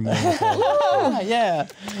apologetics and more. Yeah.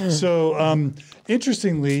 So,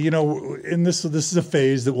 interestingly, you know, this is a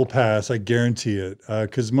phase that will pass. I guarantee it,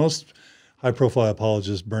 because most high-profile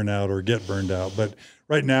apologists burn out or get burned out. But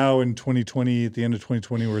right now, in 2020, at the end of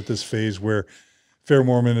 2020, we're at this phase where Fair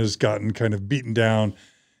Mormon has gotten kind of beaten down,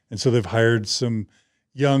 and so they've hired some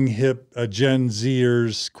young, hip Gen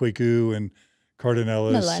Zers, Kwaku and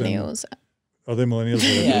Cardinellis. Millennials. Are they millennials?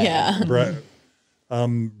 Yeah.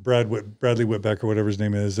 Bradley Whitbeck or whatever his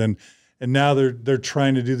name is, and now they're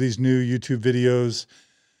trying to do these new YouTube videos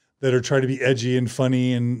that are trying to be edgy and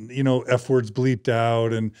funny, and you know, F words bleeped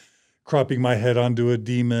out, and cropping my head onto a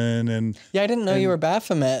demon, and I didn't know you were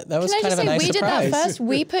Baphomet. That was kind of a nice surprise. We did that first.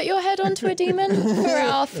 We put your head onto a demon for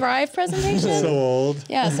our Thrive presentation. So old.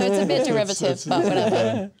 Yeah, so it's a bit derivative, but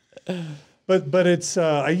whatever. But it's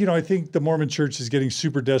you know, I think the Mormon Church is getting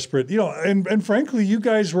super desperate. You know, and frankly, you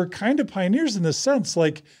guys were kind of pioneers in this sense.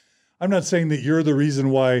 Like, I'm not saying that you're the reason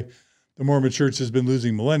why the Mormon Church has been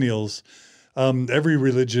losing millennials. Every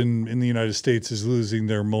religion in the United States is losing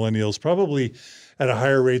their millennials, probably at a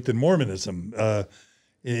higher rate than Mormonism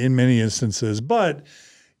in many instances. But,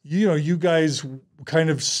 you know, you guys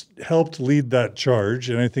kind of helped lead that charge.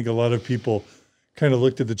 And I think a lot of people kind of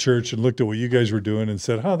looked at the church and looked at what you guys were doing and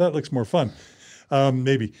said, oh, that looks more fun.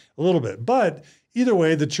 Maybe a little bit. But either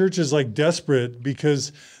way, the church is like desperate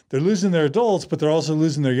because they're losing their adults, but they're also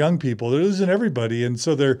losing their young people. They're losing everybody. And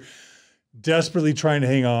so they're desperately trying to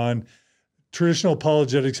hang on. Traditional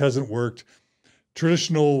apologetics hasn't worked.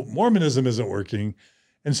 Traditional Mormonism isn't working.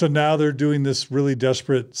 And so now they're doing this really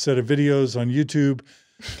desperate set of videos on YouTube,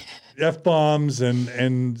 F-bombs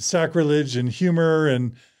and sacrilege and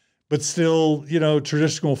humor, but still, you know,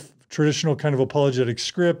 traditional kind of apologetic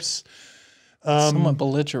scripts. Somewhat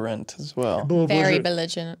belligerent as well. Very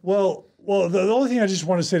belligerent. Well, the only thing I just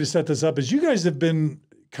want to say to set this up is you guys have been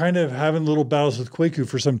kind of having little battles with Kwaku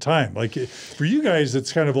for some time. Like, for you guys,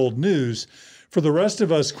 it's kind of old news. For the rest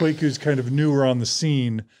of us, Kwaku's kind of newer on the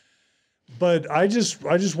scene. But I just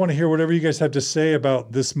want to hear whatever you guys have to say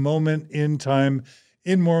about this moment in time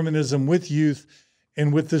in Mormonism with youth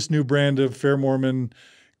and with this new brand of Fair Mormon,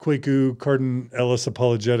 Kwaku, Cardinellis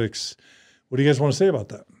apologetics. What do you guys want to say about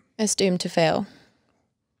that? It's doomed to fail.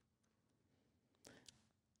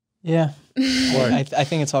 Yeah. Why? I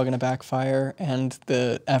think it's all going to backfire and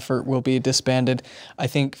the effort will be disbanded. I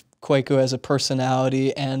think Kwaku as a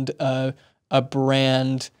personality and a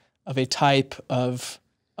brand of a type of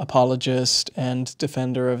apologist and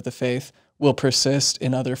defender of the faith will persist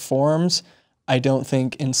in other forms. I don't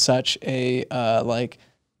think in such a, like,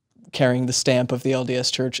 carrying the stamp of the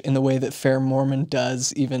LDS Church in the way that Fair Mormon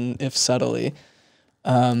does, even if subtly.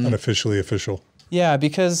 Unofficially official. Yeah,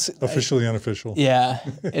 because... Officially unofficial. Yeah.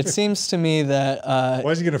 It seems to me that...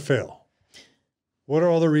 why is it going to fail? What are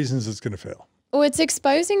all the reasons it's going to fail? Well, it's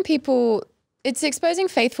exposing people... It's exposing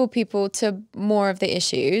faithful people to more of the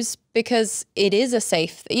issues because it is a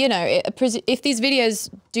safe, you know, if these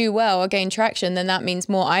videos do well or gain traction, then that means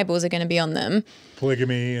more eyeballs are going to be on them.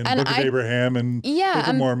 Polygamy and Book of Abraham and Book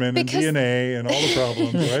of Mormon and DNA and all the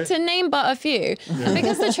problems, right? To name but a few. Yeah.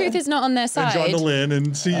 Because the truth is not on their side. And John DeLynn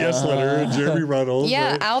and C.S. Letter and Jeremy Ruddles.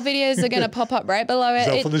 Yeah, right? our videos are going to pop up right below it.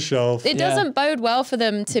 Zelph on the shelf. It doesn't bode well for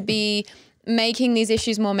them to be making these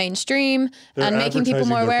issues more mainstream and making people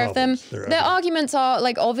more aware of them. Their arguments are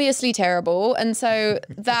like obviously terrible. And so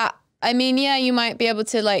that, I mean, yeah, you might be able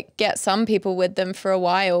to like get some people with them for a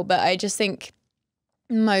while, but I just think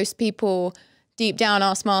most people deep down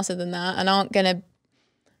are smarter than that and aren't going to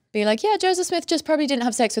be like, yeah, Joseph Smith just probably didn't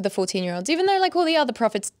have sex with the 14-year-olds, even though like all the other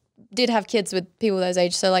prophets did have kids with people those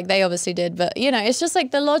age. So like they obviously did, but you know, it's just like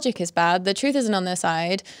the logic is bad. The truth isn't on their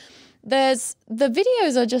side. The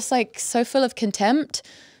videos are just like so full of contempt.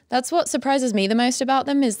 That's what surprises me the most about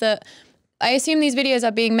them is that I assume these videos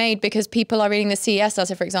are being made because people are reading the CES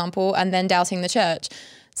letter, for example, and then doubting the church.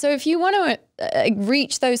 So if you want to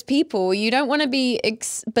reach those people, you don't want to be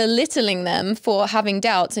belittling them for having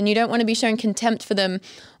doubts, and you don't want to be showing contempt for them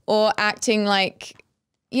or acting like,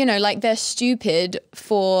 you know, like they're stupid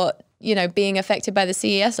for, you know, being affected by the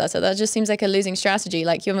CES letter. That just seems like a losing strategy.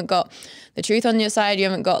 Like you haven't got the truth on your side. You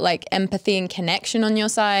haven't got like empathy and connection on your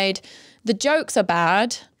side. The jokes are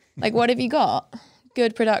bad. Like what have you got?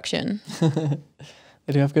 Good production.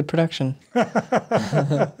 They do have good production.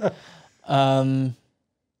 I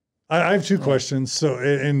have two questions. So,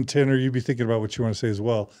 and Tanner, you'd be thinking about what you want to say as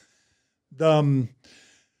well.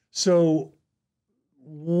 So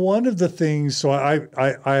one of the things, so I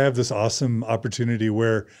have this awesome opportunity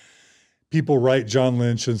where people write John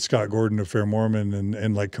Lynch and Scott Gordon of Fair Mormon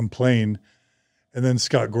and like complain. And then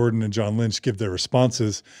Scott Gordon and John Lynch give their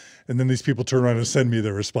responses. And then these people turn around and send me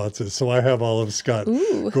their responses. So I have all of Scott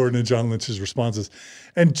Gordon and John Lynch's responses.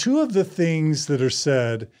 And two of the things that are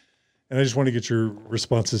said, and I just want to get your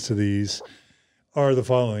responses to these, are the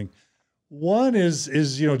following. One is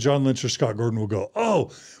John Lynch or Scott Gordon will go,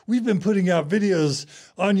 oh, we've been putting out videos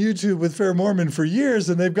on YouTube with Fair Mormon for years,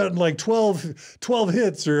 and they've gotten like 12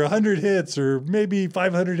 hits or 100 hits or maybe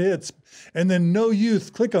 500 hits. And then no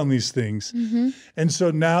youth click on these things. Mm-hmm. And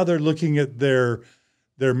so now they're looking at their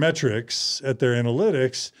metrics, at their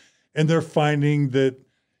analytics, and they're finding that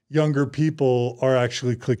younger people are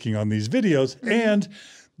actually clicking on these videos, and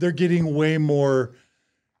they're getting way more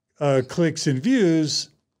clicks and views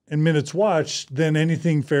and minutes watched than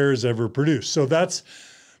anything Fair has ever produced. So that's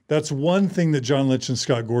one thing that John Lynch and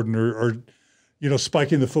Scott Gordon are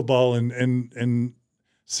spiking the football and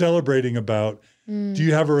celebrating about. Do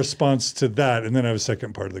you have a response to that? And then I have a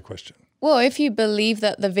second part of the question. Well, if you believe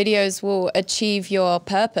that the videos will achieve your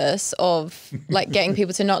purpose of like getting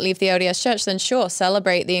people to not leave the LDS church, then sure,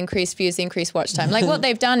 celebrate the increased views, the increased watch time. Like what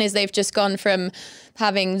they've done is they've just gone from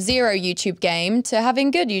having zero YouTube game to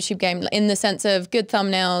having good YouTube game in the sense of good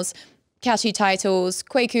thumbnails, catchy titles,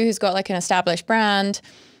 Kwaku, who's got like an established brand,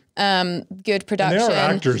 good production. And they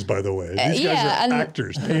are actors, by the way. These guys are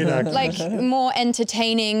actors, paid actors. Like more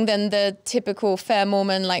entertaining than the typical Fair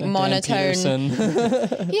Mormon, like and monotone.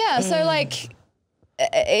 Yeah, so like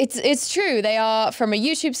it's true. They are, from a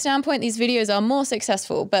YouTube standpoint, these videos are more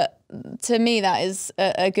successful. But to me, that is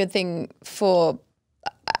a good thing for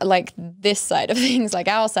like this side of things, like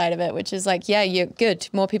our side of it, which is like, yeah, you're good.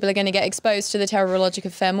 More people are going to get exposed to the terrible logic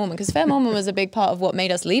of Fair Mormon, because Fair Mormon was a big part of what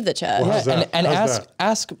made us leave the church. Well, and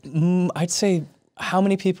ask, I'd say, how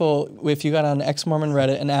many people, if you got on Ex-Mormon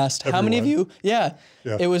Reddit and asked, how many of you,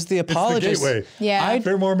 it was the apologists. It's the gateway. Yeah.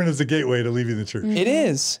 Fair Mormon is the gateway to leaving the church. It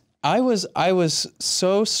is. I was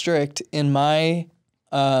so strict in my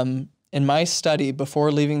study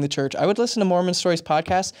before leaving the church. I would listen to Mormon Stories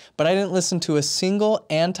podcast, but I didn't listen to a single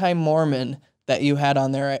anti-Mormon that you had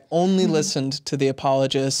on there. I only listened to the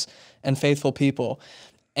apologists and faithful people.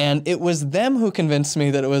 And it was them who convinced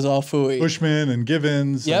me that it was all phooey. Bushman and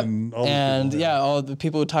Givens and all all the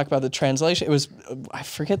people who talk about the translation. It was, I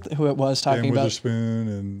forget who it was talking Dan about.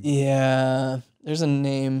 Witherspoon and there's a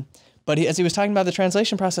name. But as he was talking about the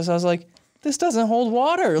translation process, I was like, this doesn't hold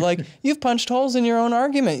water. Like, you've punched holes in your own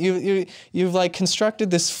argument. You've like constructed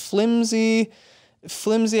this flimsy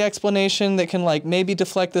explanation that can like maybe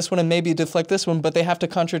deflect this one and maybe deflect this one, but they have to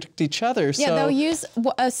contradict each other. Yeah, they'll use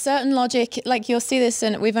a certain logic. Like you'll see this,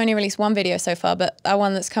 and we've only released one video so far, but our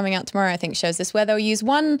one that's coming out tomorrow, I think, shows this, where they'll use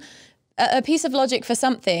a piece of logic for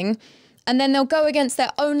something, and then they'll go against their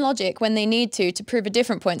own logic when they need to prove a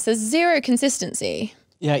different point. So there's zero consistency.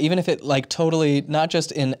 Yeah, even if it like totally, not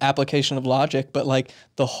just in application of logic, but like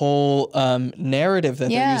the whole narrative that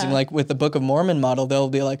they're using, like with the Book of Mormon model, they'll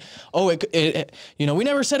be like, oh, we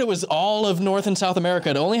never said it was all of North and South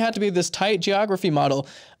America. It only had to be this tight geography model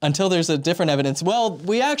until there's a different evidence. Well,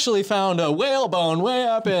 we actually found a whale bone way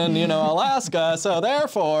up in, Alaska, so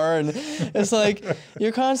therefore, and it's like,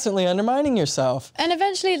 you're constantly undermining yourself. And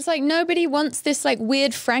eventually it's like, nobody wants this like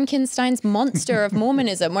weird Frankenstein's monster of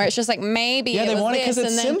Mormonism, where it's just like, maybe it was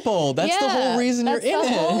this. It's simple. That's the whole reason you're in it. That's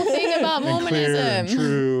the whole thing about Mormonism. Clear and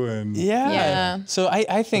true and So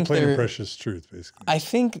I think plain and precious truth, basically. I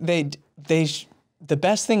think the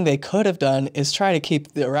best thing they could have done is try to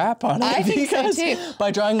keep the rap on it. I think so too.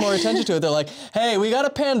 By drawing more attention to it, they're like, hey, we got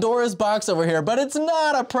a Pandora's box over here, but it's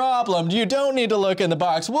not a problem. You don't need to look in the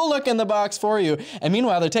box. We'll look in the box for you. And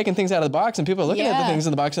meanwhile, they're taking things out of the box, and people are looking at the things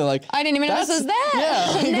in the box, and they're like, I didn't even know this was there.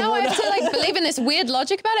 Yeah, now I have to like believe in this weird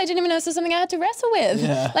logic about it. I didn't even know this was something I had to wrestle with.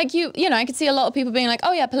 Yeah. Like I could see a lot of people being like,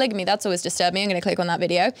 oh yeah, polygamy, that's always disturbed me. I'm going to click on that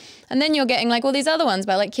video. And then you're getting like all these other ones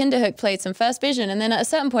by like Kinderhook played some First Vision. And then at a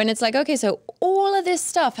certain point, it's like, okay, so all of this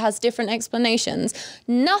stuff has different explanations,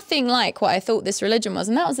 nothing like what I thought this religion was.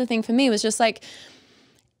 And that was the thing for me, was just like,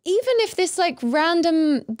 even if this like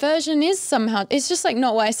random version is somehow, it's just like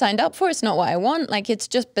not what I signed up for. It's not what I want. Like, it's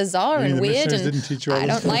just bizarre and weird. And didn't teach you all I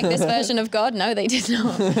don't like this version of God. No, they did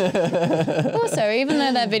not. Also, even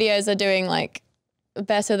though their videos are doing like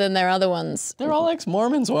better than their other ones. They're all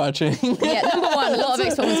ex-Mormons watching. Yeah, number one, a lot of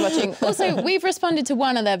ex-Mormons watching. Also, we've responded to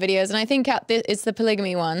one of their videos, and I think it's the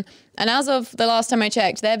polygamy one. And as of the last time I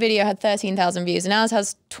checked, their video had 13,000 views, and ours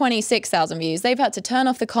has 26,000 views. They've had to turn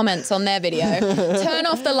off the comments on their video, turn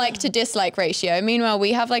off the like to dislike ratio. Meanwhile,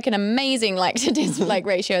 we have like an amazing like to dislike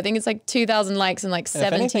ratio. I think it's like 2,000 likes and like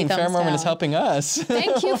 70 thumbs down. Fair Mormon is helping us.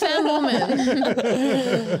 Thank you, Fair Mormon.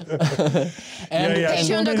 And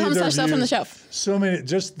Patreon.com/Zelph on the shelf. So many,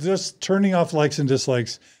 just turning off likes and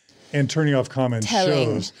dislikes and turning off comments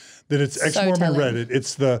shows that it's ex-Mormon Reddit.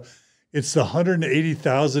 It's the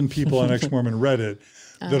 180,000 people on ex-Mormon Reddit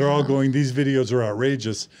that are all going, these videos are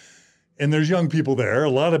outrageous. And there's young people there,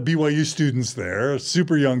 a lot of BYU students there,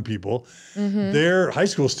 super young people. They're high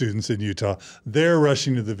school students in Utah. They're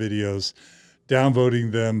rushing to the videos,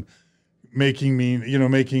 downvoting them,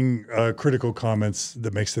 making critical comments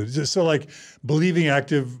that makes it just so like believing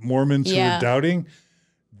active Mormons who are doubting.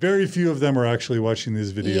 Very few of them are actually watching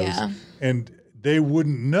these videos, and they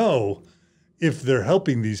wouldn't know if they're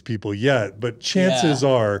helping these people yet. But chances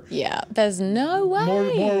are, there's no way.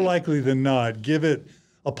 More likely than not, give it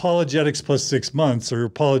apologetics plus 6 months or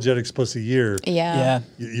apologetics plus a year.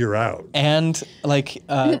 You're out. And like,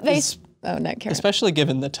 especially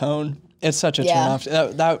given the tone, it's such a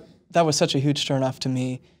turnoff. That was such a huge turnoff to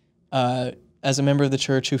me as a member of the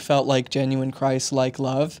church who felt like genuine Christ-like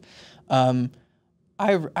love.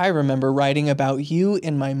 I remember writing about you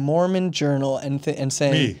in my Mormon journal and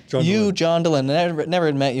saying, John Gilliland, I never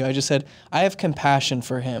had met you. I just said, I have compassion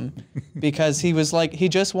for him because he was like, he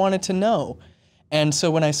just wanted to know. And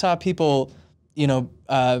so when I saw people, and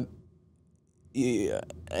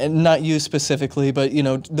not you specifically, but,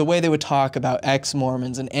 the way they would talk about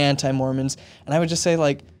ex-Mormons and anti-Mormons, and I would just say,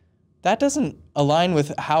 like, that doesn't align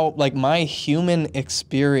with how, like, my human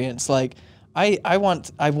experience, like, I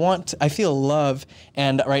feel love,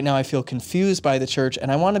 and right now I feel confused by the church,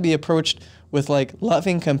 and I want to be approached with, like,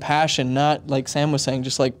 loving compassion, not, like Sam was saying,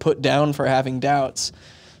 just, like, put down for having doubts.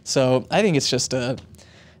 So I think it's just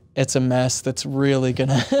it's a mess that's really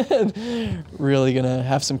gonna have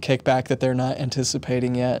some kickback that they're not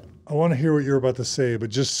anticipating yet. I want to hear what you're about to say, but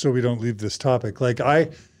just so we don't leave this topic, like I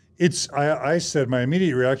said, my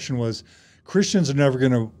immediate reaction was, Christians are never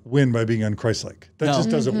going to win by being unchristlike. That just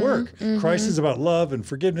doesn't work. Christ is about love and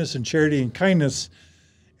forgiveness and charity and kindness,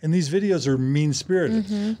 and these videos are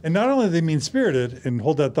mean-spirited. And not only are they mean-spirited, and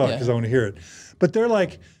hold that thought because I want to hear it, but they're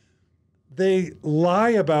like, they lie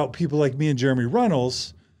about people like me and Jeremy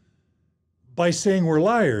Runnels by saying we're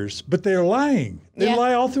liars, but they're lying. They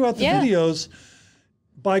lie all throughout the videos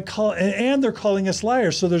and they're calling us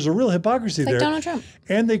liars. So there's a real hypocrisy there. Like Donald Trump.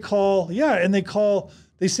 And they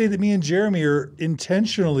say that me and Jeremy are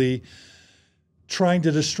intentionally trying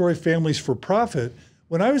to destroy families for profit,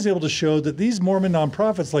 when I was able to show that these Mormon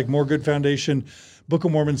nonprofits like More Good Foundation, Book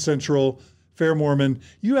of Mormon Central, Fair Mormon,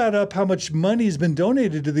 you add up how much money has been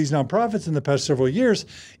donated to these nonprofits in the past several years,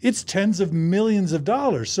 it's tens of millions of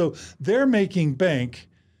dollars. So they're making bank,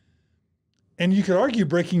 and you could argue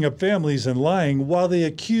breaking up families and lying, while they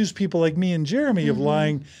accuse people like me and Jeremy of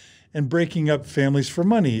lying and breaking up families for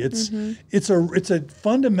money. It's a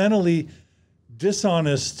fundamentally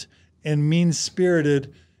dishonest and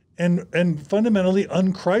mean-spirited and fundamentally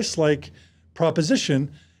un-Christ-like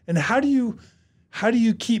proposition. And how do you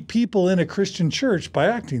keep people in a Christian church by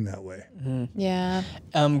acting that way? Yeah.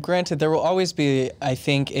 Granted, there will always be, I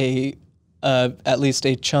think, at least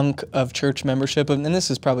a chunk of church membership, and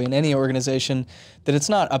this is probably in any organization, that it's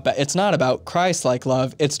not about Christ-like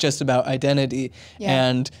love. It's just about identity,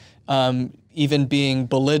 and even being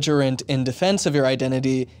belligerent in defense of your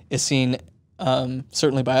identity is seen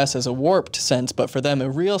certainly by us as a warped sense, but for them a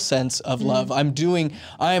real sense of love. I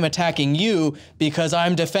am attacking you because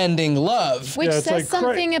I'm defending love. Which says like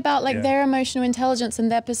something about like their emotional intelligence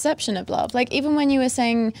and their perception of love. Like even when you were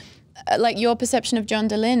saying like your perception of John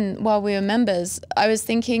Gilliland while we were members, I was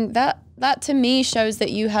thinking that to me shows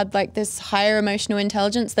that you had like this higher emotional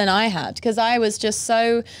intelligence than I had, because I was just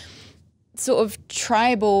so sort of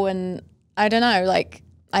tribal and I don't know, like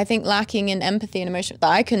I think lacking in empathy and emotion.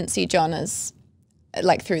 I couldn't see John as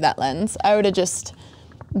like through that lens. I would have just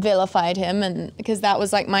vilified him, and because that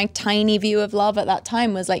was like my tiny view of love at that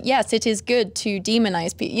time was like, yes, it is good to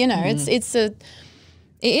demonize people. You know, it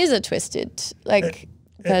is a twisted like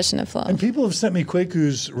version of love. And people have sent me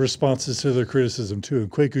Kweku's responses to their criticism too. And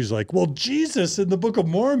Kweku's like, well, Jesus in the Book of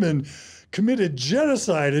Mormon committed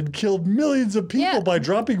genocide and killed millions of people by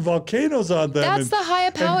dropping volcanoes on them. That's the higher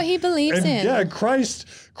power he believes in. Yeah, Christ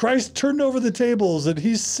turned over the tables and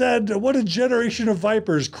he said, what a generation of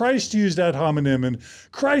vipers. Christ used ad hominem and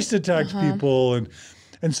Christ attacked people.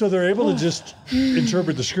 And so they're able to just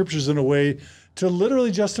interpret the scriptures in a way to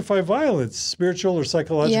literally justify violence, spiritual or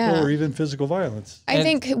psychological or even physical violence. I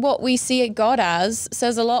think what we see God as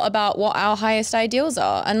says a lot about what our highest ideals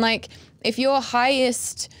are. And like, if your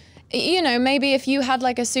highest, you know, maybe if you had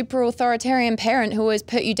like a super authoritarian parent who always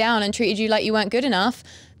put you down and treated you like you weren't good enough,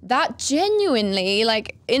 that genuinely,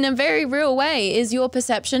 like in a very real way, is your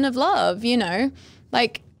perception of love, you know?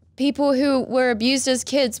 Like people who were abused as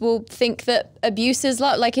kids will think that abuse is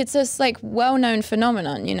love. Like, it's this like well-known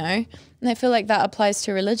phenomenon, you know? And I feel like that applies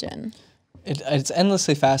to religion. It's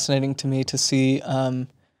endlessly fascinating to me to see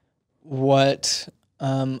what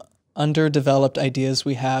underdeveloped ideas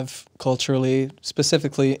we have culturally,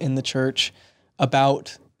 specifically in the church,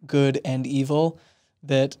 about good and evil.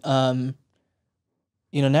 That now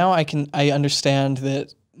I understand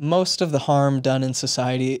that most of the harm done in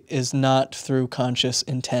society is not through conscious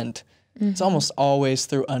intent. It's almost always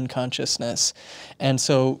through unconsciousness. And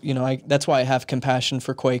so, that's why I have compassion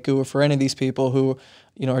for Kwaku or for any of these people who,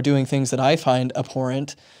 are doing things that I find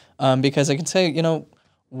abhorrent, because I can say,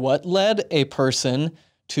 what led a person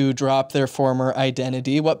to drop their former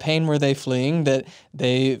identity? What pain were they fleeing that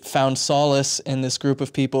they found solace in this group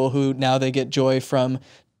of people who now they get joy from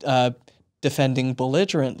defending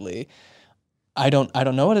belligerently? I don't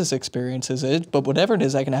know what his experience is, but whatever it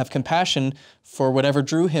is, I can have compassion for whatever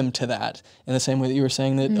drew him to that. In the same way that you were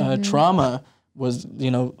saying that trauma was,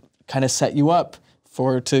 kind of set you up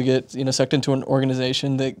to get, sucked into an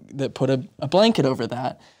organization that put a blanket over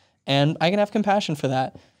that. And I can have compassion for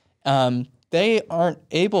that. They aren't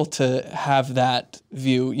able to have that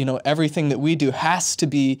view. Everything that we do has to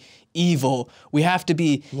be evil. We have to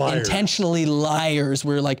be intentionally liars.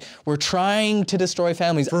 We're trying to destroy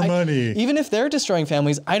families. For money. Even if they're destroying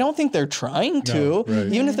families, I don't think they're trying to. No, right.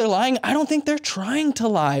 Even if they're lying, I don't think they're trying to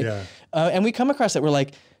lie. Yeah. And we come across that. We're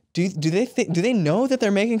like, do they know that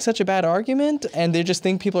they're making such a bad argument and they just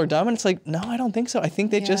think people are dumb? And it's like, no, I don't think so. I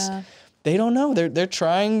think they don't know. They're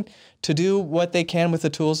trying to do what they can with the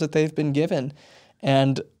tools that they've been given.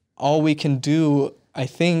 And all we can do, I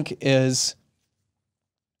think, is,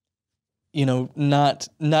 we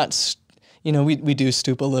do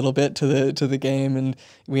stoop a little bit to the game, and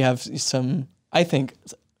we have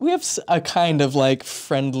a kind of like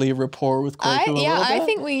friendly rapport with Kwaku. I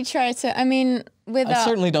think we try to, I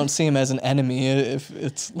certainly don't see him as an enemy if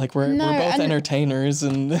it's like we're both entertainers,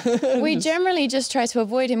 and we generally just try to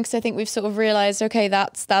avoid him because I think we've sort of realized, okay,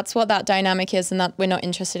 that's what that dynamic is, and that we're not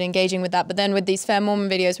interested in engaging with that. But then with these Fair Mormon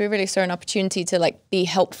videos, we really saw an opportunity to like be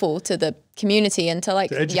helpful to the community and to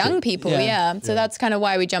like young people. So that's kind of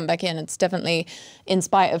why we jump back in. It's definitely in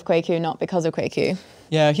spite of Kwaku, not because of Kwaku.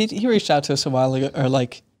 Yeah, he reached out to us a while ago, or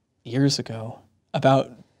like years ago,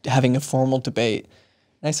 about having a formal debate.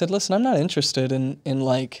 And I said, listen, I'm not interested in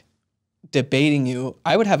like debating you.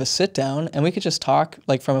 I would have a sit down and we could just talk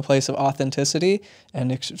like from a place of authenticity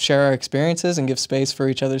and share our experiences and give space for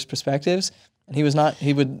each other's perspectives. And he would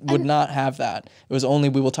not have that. It was only,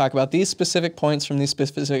 we will talk about these specific points from these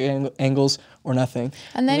specific angles or nothing.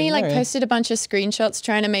 And then he like posted a bunch of screenshots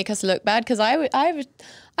trying to make us look bad, because I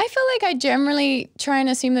feel like I generally try and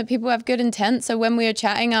assume that people have good intent. So when we were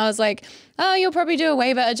chatting, I was like, oh, you'll probably do a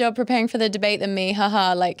way better job preparing for the debate than me.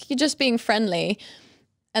 Haha, like you're just being friendly.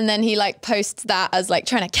 And then he like posts that as like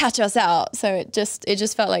trying to catch us out. So it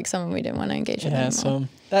just felt like someone we didn't want to engage with anymore. So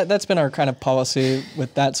that's been our kind of policy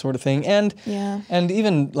with that sort of thing. And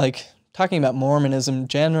even like talking about Mormonism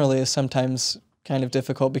generally is sometimes kind of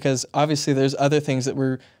difficult, because obviously there's other things that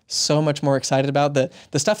we're so much more excited about. The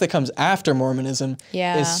stuff that comes after Mormonism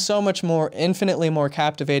is so much more, infinitely more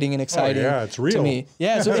captivating and exciting. It's real to me.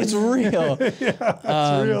 Yeah, so it's real. It's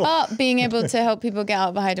real. But being able to help people get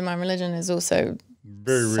out behind my religion is also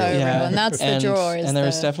very real. So real. And that's the draw. And there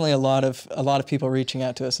was definitely a lot of people reaching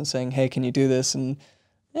out to us and saying, hey, can you do this? And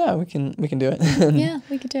yeah, we can do it. Yeah,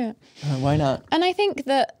 we could do it. Why not? And I think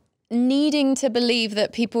that needing to believe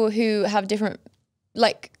that people who have different,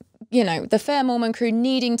 like, the Fair Mormon crew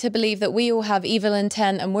needing to believe that we all have evil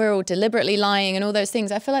intent and we're all deliberately lying and all those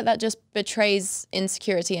things, I feel like that just betrays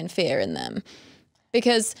insecurity and fear in them.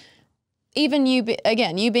 Because even you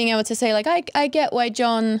being able to say, like, I get why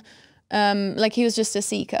John, like, he was just a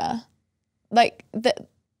seeker. Like,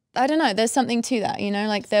 I don't know, there's something to that,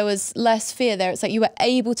 like there was less fear there. It's like you were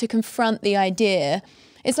able to confront the idea.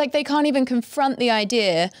 It's like they can't even confront the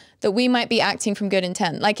idea that we might be acting from good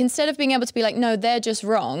intent. Like, instead of being able to be like, no, they're just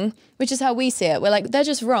wrong, which is how we see it. We're like, they're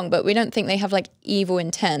just wrong, but we don't think they have like evil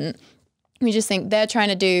intent. We just think they're trying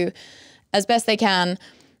to do as best they can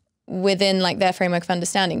within like their framework of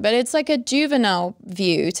understanding. But it's like a juvenile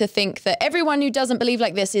view to think that everyone who doesn't believe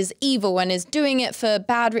like this is evil and is doing it for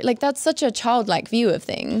bad, like that's such a childlike view of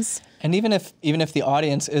things. And even if the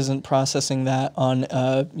audience isn't processing that on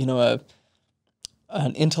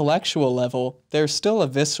an intellectual level, there's still a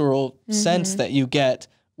visceral sense that you get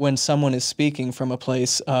when someone is speaking from a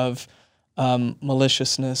place of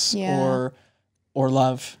maliciousness or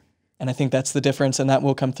love. And I think that's the difference, and that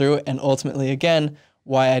will come through. And ultimately, again,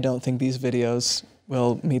 why I don't think these videos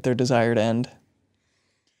will meet their desired end.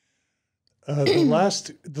 The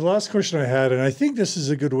last question I had, and I think this is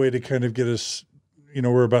a good way to kind of get us,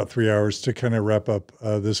 we're about 3 hours to kind of wrap up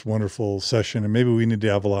this wonderful session, and maybe we need to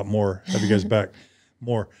have a lot more, have you guys back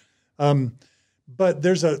more. But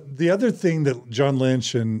there's the other thing that John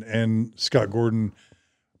Lynch and Scott Gordon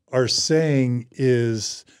are saying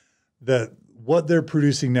is that what they're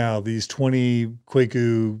producing now, these 20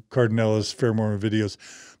 Kwaku Cardinellis Fair Mormon videos,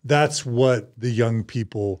 that's what the young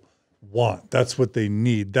people want. That's what they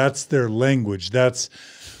need. That's their language. That's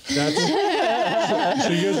so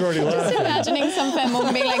you guys are already laughing. Just imagining some Fair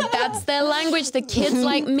Mormon being like, that's their language. The kids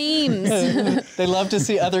like memes. They love to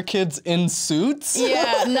see other kids in suits.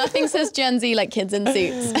 Yeah, nothing says Gen Z like kids in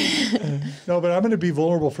suits. No, but I'm going to be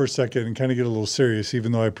vulnerable for a second and kind of get a little serious,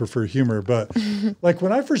 even though I prefer humor. But like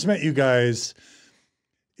when I first met you guys,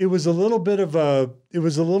 it was a little bit of a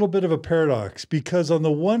paradox, because on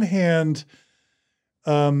the one hand,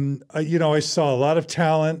 I saw a lot of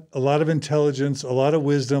talent, a lot of intelligence, a lot of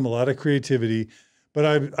wisdom, a lot of creativity, but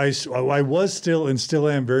I was still and still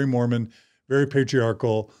am very Mormon, very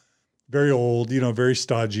patriarchal, very old, very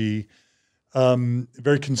stodgy,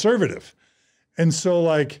 very conservative. And so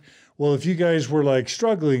like, well, if you guys were like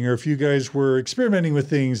struggling, or if you guys were experimenting with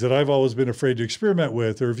things that I've always been afraid to experiment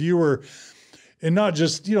with, or if you were, and not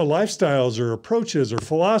just, lifestyles or approaches or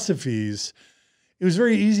philosophies, it was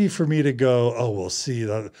very easy for me to go, oh, well, see,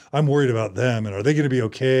 I'm worried about them, and are they going to be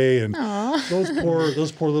okay? And those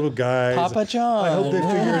poor little guys. Papa John. I hope they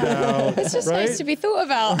figure it out. It's just right? nice to be thought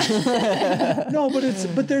about. No,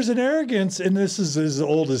 but there's an arrogance, and this is as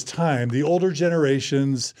old as time. The older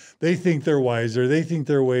generations, they think they're wiser. They think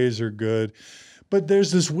their ways are good. But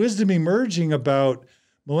there's this wisdom emerging about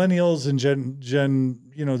millennials and Gen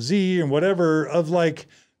Z and whatever, of like,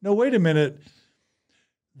 no, wait a minute.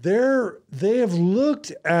 They have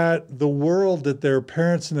looked at the world that their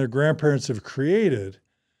parents and their grandparents have created.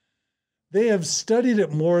 They have studied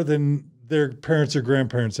it more than their parents or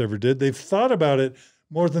grandparents ever did. They've thought about it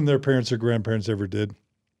more than their parents or grandparents ever did.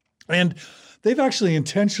 And they've actually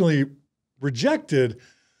intentionally rejected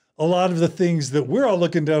a lot of the things that we're all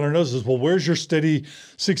looking down our noses. Well, where's your steady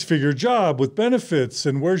 6-figure job with benefits?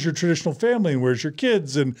 And where's your traditional family? And where's your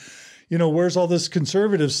kids? And, where's all this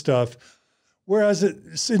conservative stuff? Whereas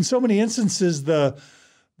in so many instances, the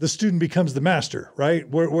student becomes the master, right?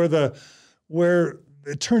 Where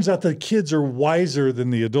it turns out the kids are wiser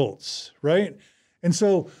than the adults, right? And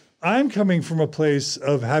so I'm coming from a place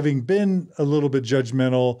of having been a little bit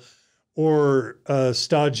judgmental or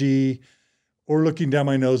stodgy or looking down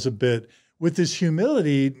my nose a bit, with this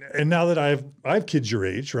humility. And now that I have kids your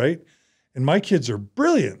age, right? And my kids are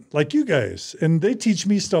brilliant, like you guys, and they teach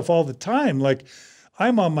me stuff all the time. Like,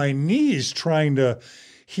 I'm on my knees trying to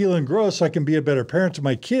heal and grow so I can be a better parent to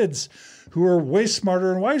my kids, who are way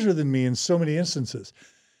smarter and wiser than me in so many instances.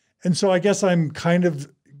 And so I guess I'm kind of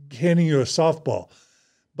handing you a softball.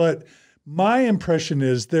 But my impression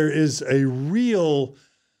is there is a real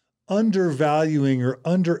undervaluing or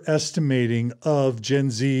underestimating of Gen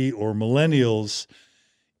Z or millennials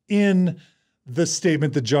in the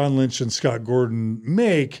statement that John Lynch and Scott Gordon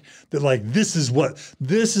make, that like, this is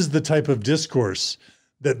the type of discourse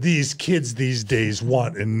that these kids these days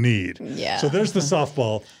want and need. Yeah. So there's the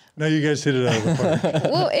softball. Now you guys hit it out of the park.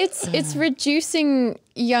 Well, it's reducing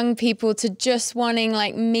young people to just wanting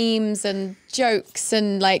like memes and jokes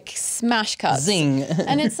and like smash cuts. Zing.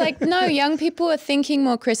 And it's like, no, young people are thinking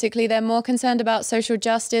more critically. They're more concerned about social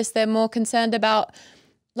justice. They're more concerned about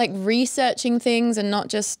like researching things and not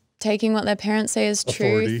just taking what their parents say as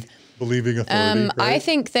truth. Believing authority. Right? I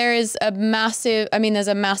think there's a massive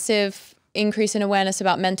increase in awareness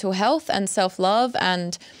about mental health and self-love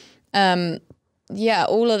and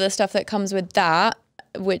all of the stuff that comes with that,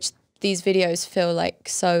 which these videos feel like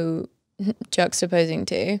so juxtaposing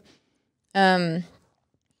to. And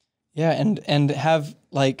have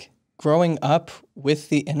like growing up with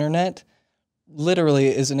the internet literally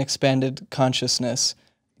is an expanded consciousness.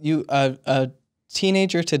 A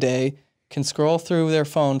teenager today can scroll through their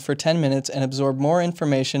phone for 10 minutes and absorb more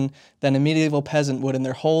information than a medieval peasant would in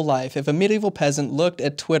their whole life. If a medieval peasant looked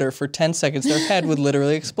at Twitter for 10 seconds, their head would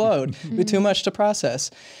literally explode. It'd be too much to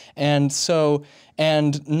process. And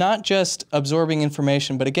not just absorbing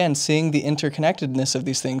information, but again, seeing the interconnectedness of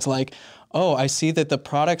these things, like, oh, I see that the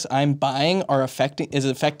products I'm buying is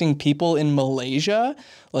affecting people in Malaysia.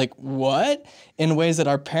 Like, what? In ways that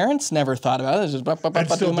our parents never thought about. It's just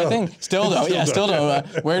do my thing. Still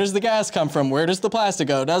don't. Where does the gas come from? Where does the plastic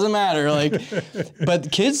go? Doesn't matter. Like,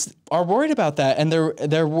 but kids are worried about that, and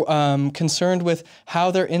they're concerned with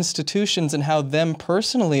how their institutions and how them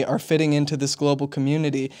personally are fitting into this global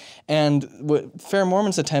community. And what Fair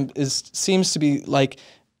Mormon's attempt seems to be like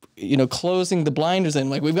closing the blinders in,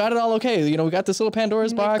 like we've got it all okay. We got this little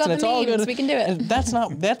Pandora's box and it's all good. We can do it. And that's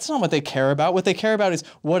not what they care about. What they care about is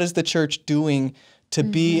what is the church doing to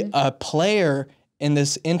be a player in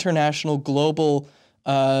this international global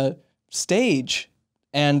stage.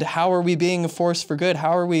 And how are we being a force for good?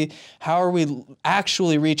 How are we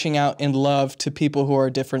actually reaching out in love to people who are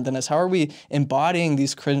different than us? How are we embodying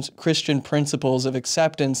these Christian principles of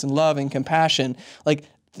acceptance and love and compassion? Like,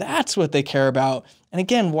 that's what they care about. And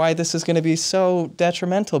again, why this is going to be so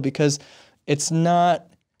detrimental, because it's not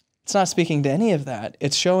speaking to any of that.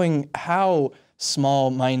 It's showing how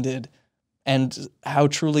small-minded and how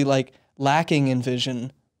truly like lacking in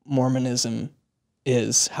vision Mormonism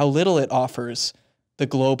is, how little it offers the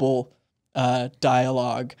global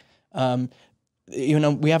dialogue.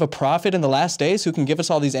 We have a prophet in the last days who can give us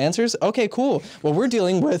all these answers. Okay, cool. Well, we're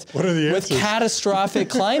dealing with catastrophic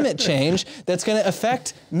climate change that's going to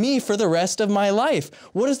affect me for the rest of my life.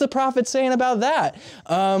 What is the prophet saying about that?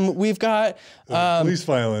 We've got police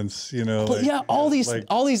violence. All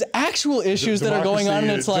these actual issues that are going on,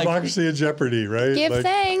 and it's like democracy in jeopardy, right? Give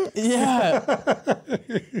thanks. Yeah.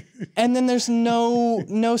 And then there's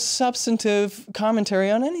no substantive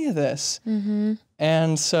commentary on any of this. Mm-hmm.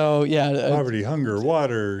 And so, poverty, hunger,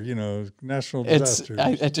 water, national disasters.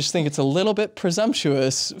 I just think it's a little bit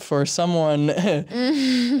presumptuous for someone,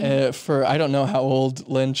 I don't know how old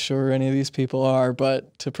Lynch or any of these people are,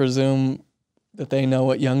 but to presume that they know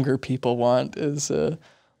what younger people want is a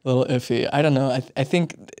little iffy. I don't know. I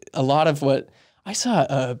think a lot of what I saw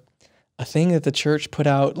a thing that the church put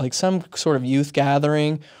out, like some sort of youth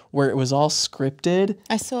gathering where it was all scripted.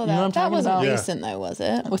 I saw that. That wasn't recent though, was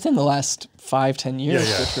it? Within the last 5-10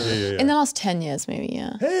 years, for sure. Yeah. In the last 10 years, maybe,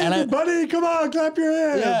 yeah. Hey, everybody, come on, clap your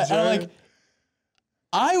hands. Yeah, right? and I'm like,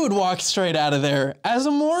 I would walk straight out of there as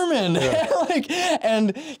a Mormon. Yeah.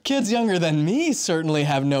 And kids younger than me certainly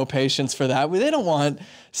have no patience for that. They don't want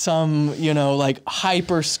some,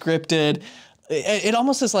 hyper scripted. It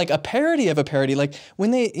almost is like a parody of a parody. Like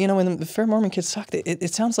when when the Fair Mormon kids talk,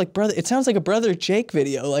 it sounds like a Brother Jake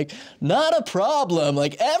video. Like, not a problem.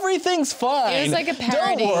 Like, everything's fine. It was like a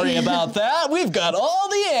parody. Don't worry about that. We've got all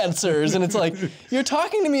the answers. And it's like, you're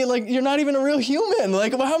talking to me like you're not even a real human.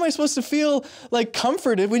 Like, how am I supposed to feel like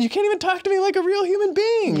comforted when you can't even talk to me like a real human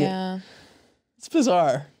being? Yeah. It's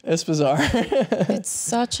bizarre. It's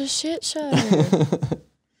such a shit show.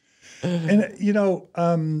 And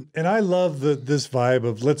and I love this vibe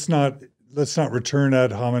of let's not return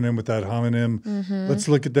ad hominem with ad hominem. Mm-hmm. Let's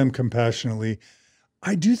look at them compassionately.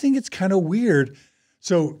 I do think it's kind of weird.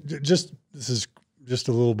 So this is just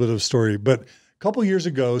a little bit of a story, but a couple years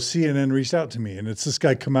ago, CNN reached out to me, and it's this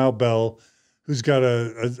guy Kamau Bell, who's got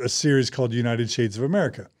a series called United Shades of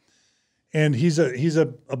America, and he's a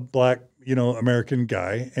black American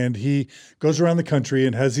guy, and he goes around the country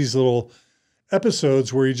and has these little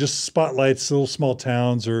episodes where he just spotlights little small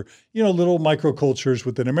towns or, little microcultures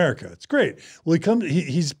within America. It's great. Well,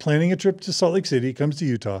 he's planning a trip to Salt Lake City. He comes to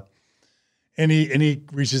Utah, and he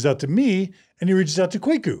reaches out to me, and he reaches out to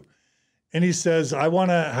Kwaku, and he says, I want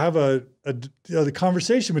to have the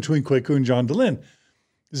conversation between Kwaku and John DeLynn.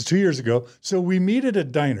 This is 2 years ago. So we meet at a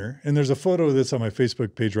diner, and there's a photo of this on my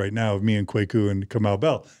Facebook page right now of me and Kwaku and Kamau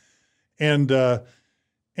Bell. And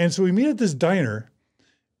so we meet at this diner.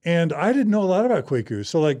 And I didn't know a lot about Kwaku.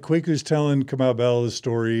 So like Kwaku's telling Kamau Bell his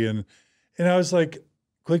story. And I was like,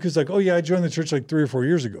 Kwaku's like, oh yeah, I joined the church like 3 or 4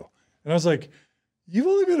 years ago. And I was like, you've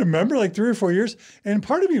only been a member like 3 or 4 years? And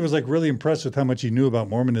part of me was like really impressed with how much he knew about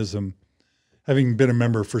Mormonism, having been a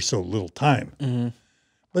member for so little time. Mm-hmm.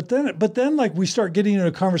 But then like we start getting into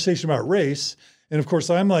a conversation about race. And of course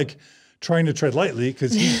I'm like trying to tread lightly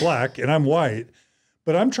because he's black and I'm white,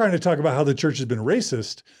 but I'm trying to talk about how the church has been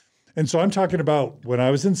racist. And so I'm talking about when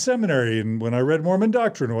I was in seminary and when I read Mormon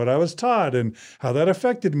doctrine, what I was taught and how that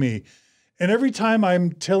affected me. And every time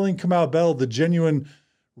I'm telling Kamau Bell the genuine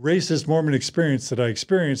racist Mormon experience that I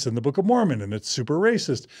experienced in the Book of Mormon, and it's super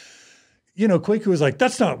racist, Kwaku was like,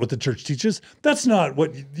 that's not what the church teaches. That's not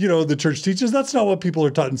what, the church teaches. That's not what people are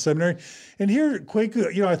taught in seminary. And here,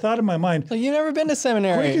 Kwaku, I thought in my mind. Well, you've never been to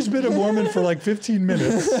seminary. Kwaku's been a Mormon for like 15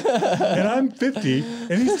 minutes, and I'm 50,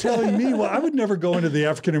 and he's telling me, well, I would never go into the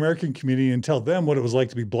African-American community and tell them what it was like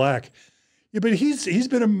to be black. Yeah, but he's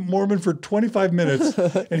been a Mormon for 25 minutes,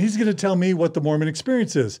 and he's going to tell me what the Mormon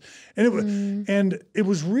experience is. And it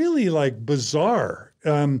was really like bizarre.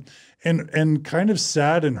 And kind of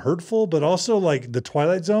sad and hurtful, but also like the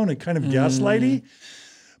Twilight Zone and kind of gaslighty.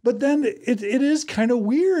 But then it is kind of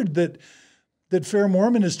weird that Fair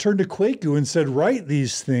Mormon has turned to Kwaku and said, write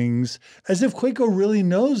these things, as if Kwaku really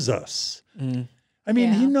knows us. I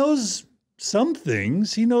mean, he knows some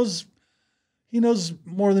things. He knows he knows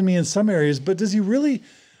more than me in some areas, but does he really,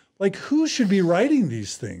 like, who should be writing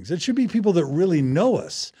these things? It should be people that really know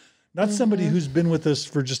us, not somebody who's been with us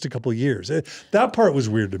for just a couple of years. That part was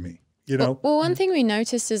weird to me, you know? Well, one thing we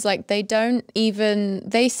noticed is like they've said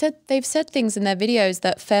things in their videos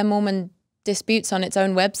that Fair Mormon disputes on its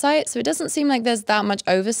own website. So it doesn't seem like there's that much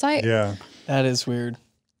oversight. Yeah. That is weird.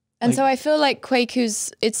 And so I feel like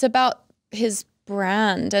Kwaku's, it's about his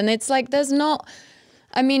brand. And it's like, there's not,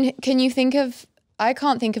 I mean, I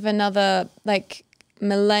can't think of another like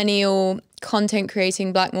millennial content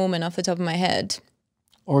creating Black Mormon off the top of my head.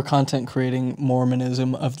 Or content creating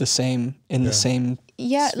Mormonism of the same, the same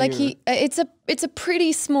sphere. Like it's a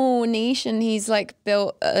pretty small niche and he's like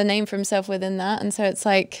built a name for himself within that. And so it's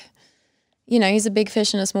like, you know, he's a big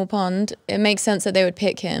fish in a small pond. It makes sense that they would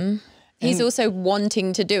pick him. He's also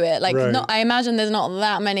wanting to do it. Like, I imagine there's not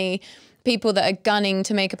that many people that are gunning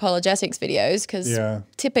to make apologetics videos because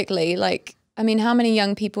typically, like, I mean, how many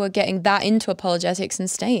young people are getting that into apologetics and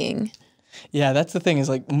staying? Yeah, that's the thing is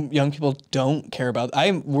like young people don't care about.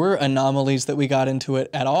 We're anomalies that we got into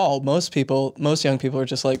it at all. Most young people are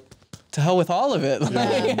just like, to hell with all of it.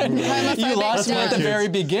 You lost me at the very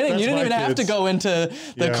beginning. You didn't even have to go into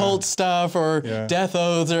the cult stuff or death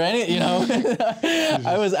oaths or any, you know.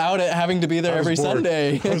 I was out at having to be there every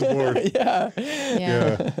Sunday. I was bored.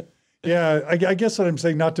 Yeah, I guess what I'm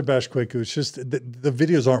saying, not to bash Kwaku, it's just the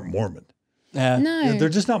videos aren't Mormon. Yeah. No. They're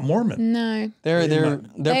just not Mormon. No. They're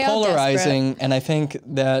polarizing, and I think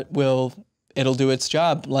that it'll do its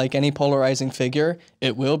job. Like any polarizing figure,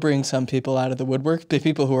 it will bring some people out of the woodwork, the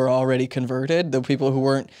people who are already converted, the people who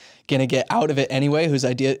weren't going to get out of it anyway, whose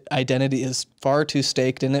identity is far too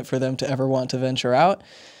staked in it for them to ever want to venture out.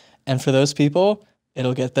 And for those people,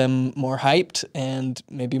 it'll get them more hyped and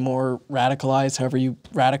maybe more radicalized, however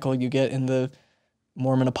radical you get in the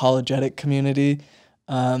Mormon apologetic community.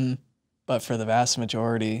 But for the vast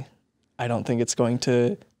majority, I don't think it's going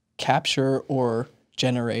to capture or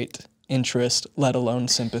generate interest, let alone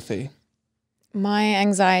sympathy. My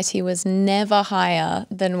anxiety was never higher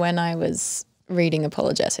than when I was reading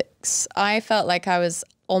apologetics. I felt like I was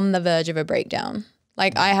on the verge of a breakdown.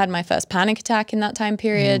 Like I had my first panic attack in that time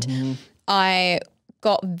period. I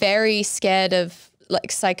got very scared of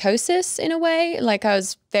like psychosis in a way. Like I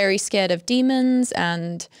was very scared of demons,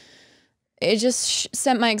 and it just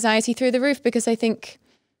sent my anxiety through the roof because I think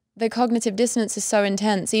the cognitive dissonance is so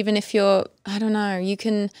intense. Even if you're, I don't know, you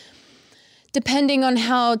can, depending on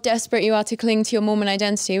how desperate you are to cling to your Mormon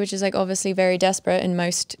identity, which is like obviously very desperate in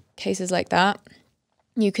most cases like that,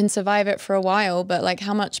 you can survive it for a while, but like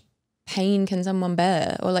how much pain can someone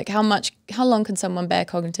bear? Or like how long can someone bear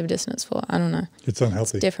cognitive dissonance for? I don't know. It's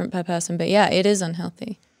unhealthy. It's different per person, but yeah, it is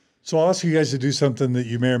unhealthy. So I'll ask you guys to do something that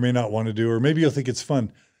you may or may not want to do, or maybe you'll think it's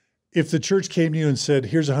fun. If the church came to you and said,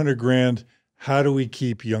 here's $100,000, how do we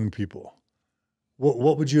keep young people?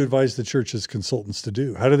 What would you advise the church's consultants to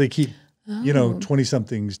do? How do they keep,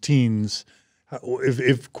 20-somethings, teens?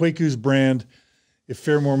 If Kwaku's brand, if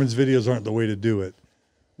Fair Mormon's videos aren't the way to do it,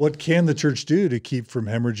 what can the church do to keep from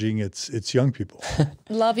hemorrhaging its young people?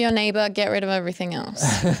 Love your neighbor, get rid of everything else.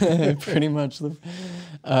 Pretty much. But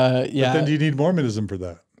then do you need Mormonism for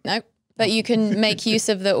that? Nope. But you can make use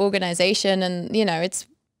of the organization, and, it's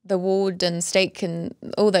the ward and stake and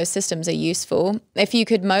all those systems are useful. If you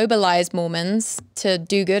could mobilize Mormons to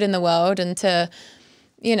do good in the world and to,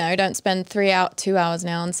 don't spend 2 hours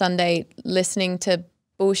now on Sunday listening to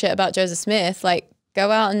bullshit about Joseph Smith, like go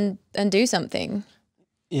out and do something.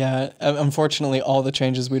 Yeah. Unfortunately, all the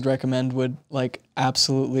changes we'd recommend would like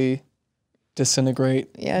absolutely disintegrate.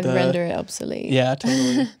 Yeah, render it obsolete. Yeah,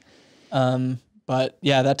 totally. But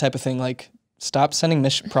yeah, that type of thing, like stop sending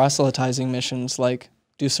proselytizing missions, like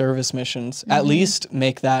do service missions, at least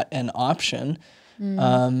make that an option.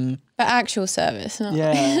 But actual service, not,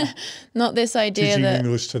 not this idea teaching that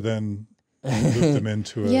English to then loop them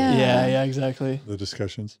into yeah, exactly. the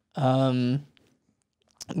discussions. That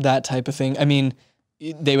type of thing. I mean,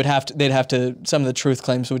 they'd have to, some of the truth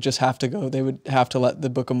claims would just have to go. They would have to let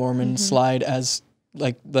the Book of Mormon slide as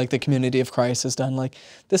like the Community of Christ has done. Like,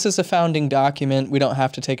 this is a founding document. We don't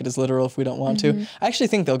have to take it as literal if we don't want to. I actually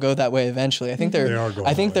think they'll go that way eventually. I think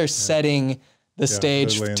they're setting the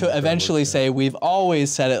stage to eventually say, we've always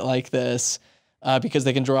said it like this, because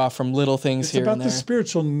they can draw from little things here and there. It's about the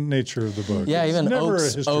spiritual nature of the book. Yeah, it's even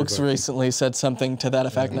Oaks recently said something to that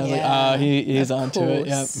effect. And I was like, he's onto it.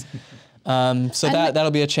 Yep. So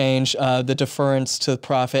that'll be a change. The deference to the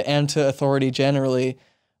prophet and to authority generally.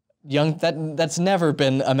 that's never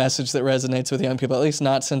been a message that resonates with young people, at least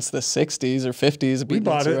not since the 60s or 50s. We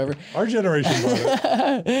bought it. Whatever. Our generation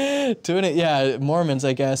bought it. Doing it, yeah, Mormons,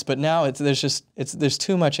 I guess. But now there's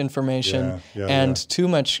too much information and too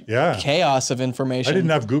much chaos of information. I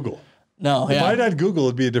didn't have Google. No, if I'd had Google,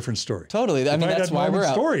 it'd be a different story. Totally. I mean, that's why we're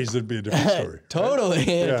out. Stories, it'd be a different story. Totally,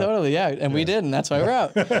 right? Totally, yeah. And we did, and that's why we're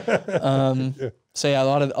out. So yeah, a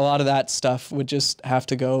lot of that stuff would just have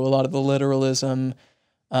to go. A lot of the literalism,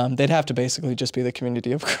 they'd have to basically just be the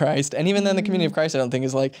community of Christ. And even then, the community of Christ, I don't think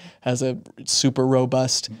has a super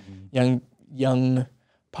robust young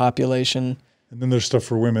population. And then there's stuff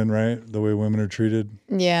for women, right? The way women are treated.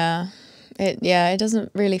 Yeah, it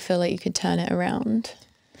doesn't really feel like you could turn it around.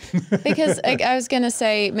 Because I was going to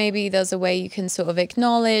say, maybe there's a way you can sort of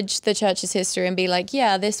acknowledge the church's history and be like,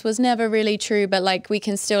 yeah, this was never really true, but like we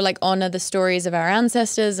can still like honor the stories of our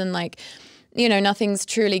ancestors and like, you know, nothing's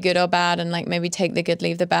truly good or bad, and like maybe take the good,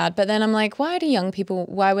 leave the bad. But then I'm like, why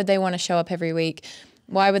would they want to show up every week?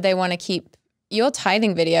 Why would they want to keep... Your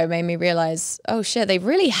tithing video made me realize, oh shit, they've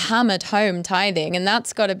really hammered home tithing, and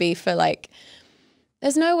that's got to be for like...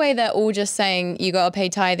 There's no way they're all just saying you got to pay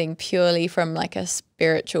tithing purely from like a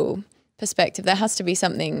spiritual perspective. There has to be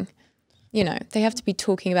something, you know, they have to be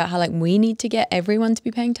talking about how like we need to get everyone to be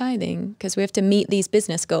paying tithing because we have to meet these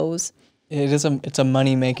business goals. It's a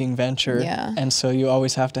money-making venture. Yeah. And so you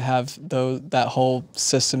always have to have that whole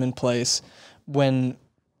system in place. When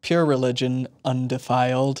pure religion,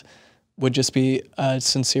 undefiled, would just be a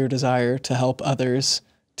sincere desire to help others,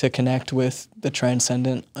 to connect with the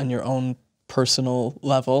transcendent on your own personal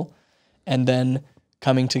level, and then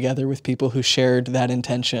coming together with people who shared that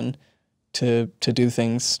intention to do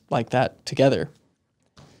things like that together.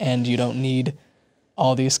 And you don't need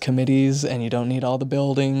all these committees, and you don't need all the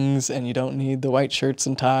buildings, and you don't need the white shirts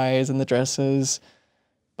and ties and the dresses.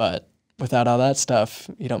 But without all that stuff,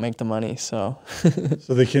 you don't make the money. So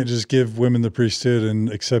so they can't just give women the priesthood and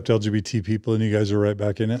accept LGBT people, and you guys are right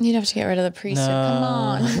back in it? You'd have to get rid of the priesthood. No. Come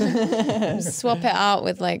on. Swap it out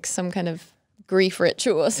with like some kind of grief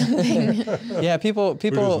ritual or something. Yeah, people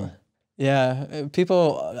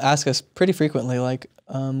ask us pretty frequently, like,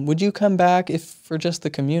 would you come back if for just the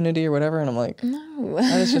community or whatever? And I'm like, no.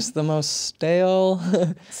 That is just the most stale,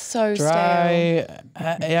 so dry.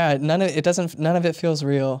 Yeah, none of it feels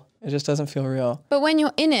real. It just doesn't feel real. But when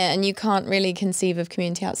you're in it and you can't really conceive of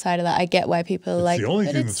community outside of that, I get why people are like, the only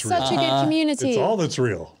thing it's such a good community. It's all that's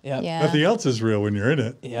real. Yep. Yeah. Nothing else is real when you're in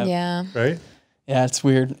it. Yep. Yeah. Right? Yeah, it's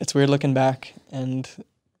weird. It's weird looking back and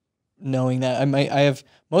knowing that I have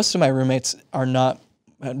most of my roommates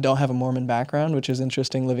don't have a Mormon background, which is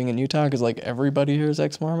interesting living in Utah because like everybody here is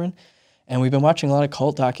ex-Mormon. And we've been watching a lot of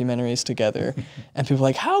cult documentaries together. And people are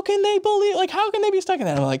like, how can they be stuck in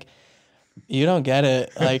that? And I'm like, you don't get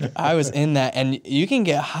it. Like I was in that, and you can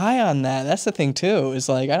get high on that. That's the thing too, is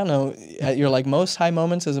like, I don't know, at your like most high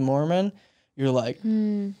moments as a Mormon, you're like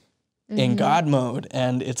in God mode,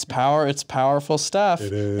 and it's powerful stuff.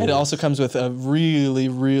 It is. It also comes with a really,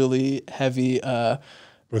 really heavy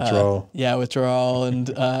withdrawal. Withdrawal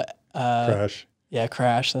and crash. Yeah,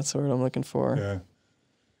 crash. That's the word I'm looking for. Yeah.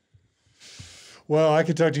 Well, I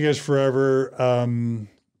could talk to you guys forever.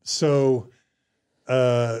 So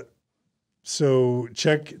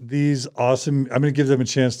check these awesome. I'm going to give them a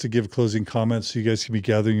chance to give closing comments so you guys can be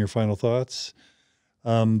gathering your final thoughts.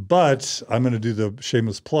 But I'm going to do the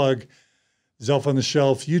shameless plug. Zelph on the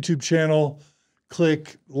Shelf YouTube channel.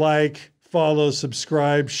 Click, like, follow,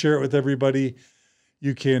 subscribe, share it with everybody.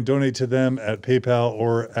 You can donate to them at PayPal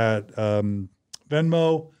or at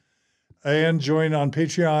Venmo, and join on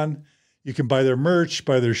Patreon. You can buy their merch,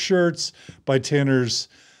 buy their shirts, buy Tanner's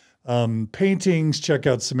paintings, check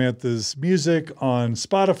out Samantha's music on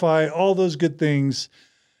Spotify, all those good things.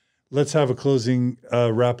 Let's have a closing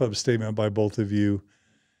wrap-up statement by both of you.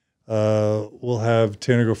 We'll have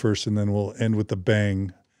Tanner go first, and then we'll end with a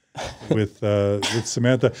bang with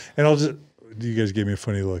Samantha. And I'll just... You guys gave me a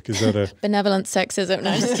funny look. Is that a... benevolent sexism?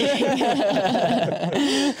 No, I'm just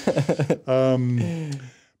kidding.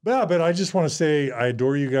 But I just want to say I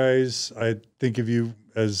adore you guys. I think of you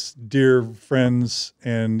as dear friends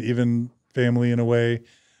and even family in a way.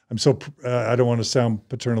 I'm so, I don't want to sound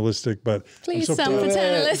paternalistic, but please sound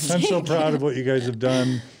paternalistic. I'm so proud of what you guys have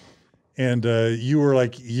done. And you were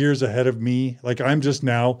like years ahead of me. Like I'm just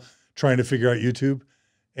now trying to figure out YouTube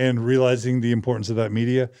and realizing the importance of that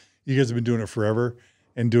media. You guys have been doing it forever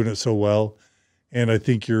and doing it so well. And I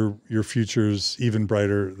think your future is even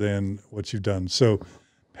brighter than what you've done. So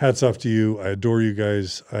hats off to you. I adore you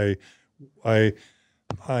guys. I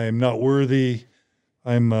am not worthy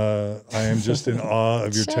I am just in awe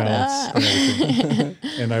of your talents and everything.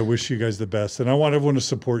 And I wish you guys the best. And I want everyone to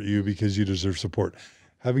support you because you deserve support.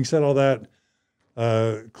 Having said all that,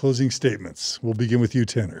 closing statements. We'll begin with you,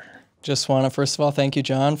 Tanner. Just want to, first of all, thank you,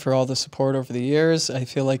 John, for all the support over the years. I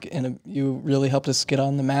feel like you really helped us get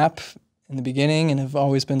on the map in the beginning and have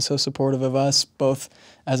always been so supportive of us, both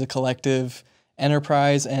as a collective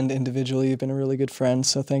enterprise and individually. You've been a really good friend,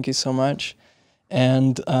 so thank you so much.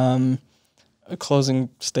 And a closing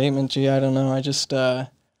statement, I don't know. I just, I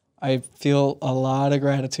feel a lot of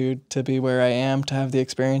gratitude to be where I am, to have the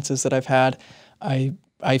experiences that I've had. I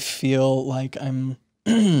feel like I'm,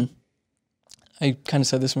 I kind of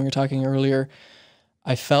said this when we were talking earlier,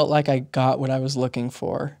 I felt like I got what I was looking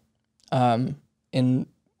for in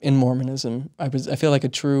Mormonism. I feel like a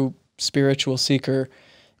true spiritual seeker,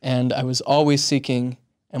 and I was always seeking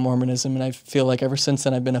in Mormonism, and I feel like ever since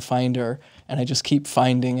then I've been a finder, and I just keep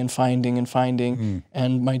finding and finding and finding,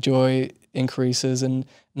 and my joy increases. And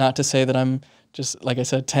not to say that I'm just, like I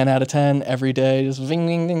said, 10 out of 10 every day, just ding,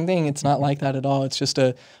 ding, ding, ding. It's not like that at all. It's just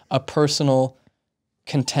a personal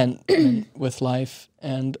contentment with life,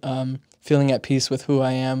 and feeling at peace with who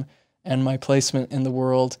I am and my placement in the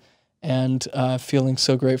world, and feeling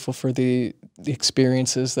so grateful for the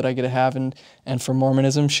experiences that I get to have, and for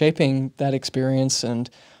Mormonism shaping that experience, and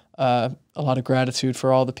a lot of gratitude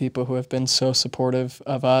for all the people who have been so supportive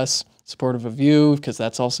of us, supportive of you, because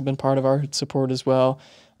that's also been part of our support as well.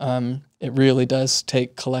 It really does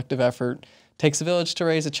take collective effort. It takes a village to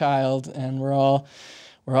raise a child, and we're all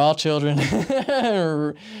children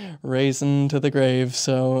raising to the grave.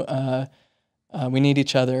 So we need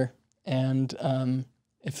each other, and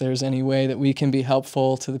if there's any way that we can be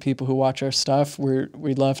helpful to the people who watch our stuff,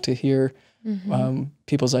 we'd love to hear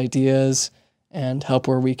people's ideas and help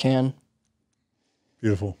where we can.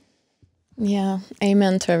 Beautiful. Yeah,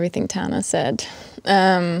 amen to everything Tanner said.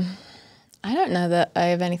 I don't know that I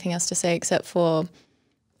have anything else to say except for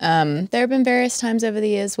there have been various times over the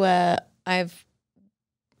years where I've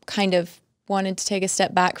kind of wanted to take a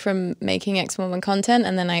step back from making ex-Mormon content,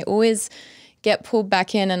 and then I always get pulled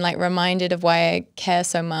back in and like reminded of why I care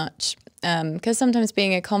so much. Because sometimes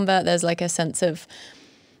being a convert, there's like a sense of,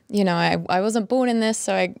 you know, I wasn't born in this,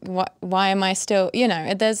 so why am I still, you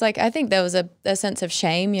know, there's like, I think there was a sense of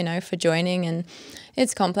shame, you know, for joining, and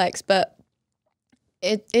it's complex, but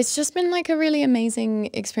it's just been like a really amazing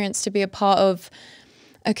experience to be a part of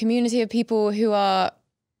a community of people who are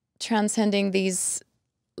transcending these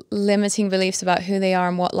limiting beliefs about who they are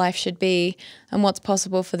and what life should be and what's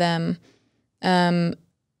possible for them.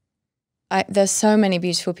 There's so many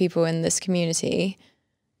beautiful people in this community.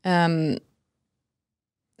 Yeah,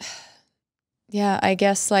 I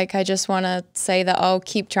guess like I just want to say that I'll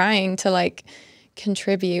keep trying to like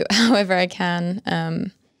contribute however I can.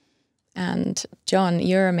 And John,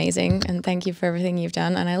 you're amazing, and thank you for everything you've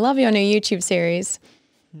done. And I love your new YouTube series.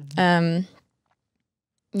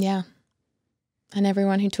 Yeah. And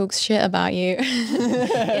everyone who talks shit about you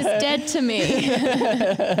is dead to me.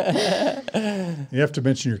 You have to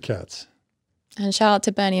mention your cats. And shout out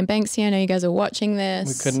to Bernie and Banksy. I know you guys are watching this.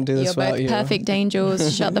 We couldn't do this without you. You're both perfect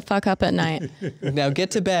angels. Shut the fuck up at night. Now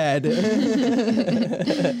get to bed.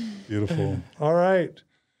 Beautiful. All right.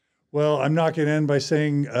 Well, I'm not going to end by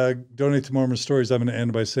saying donate to Mormon Stories. I'm going to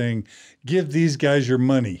end by saying give these guys your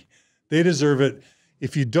money. They deserve it.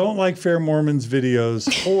 If you don't like Fair Mormons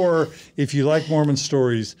videos, or if you like Mormon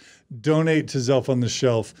stories, donate to Zelph on the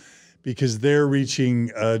Shelf, because they're reaching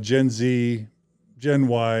Gen Z, Gen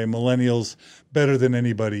Y, millennials better than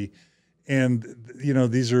anybody. And, you know,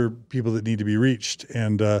 these are people that need to be reached,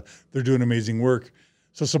 and they're doing amazing work.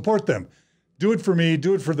 So support them. Do it for me.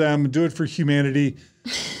 Do it for them. Do it for humanity.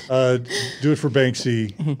 Do it for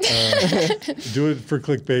Banksy. Do it for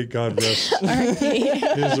clickbait. God rest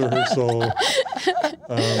his or her soul.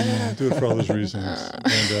 Do it for all those reasons.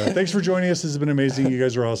 And thanks for joining us. This has been amazing. You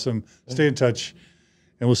guys are awesome. Stay in touch,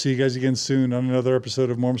 and we'll see you guys again soon on another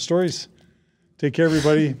episode of Mormon Stories. Take care,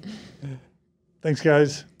 everybody. Thanks,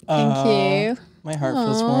 guys. Thank you. My heart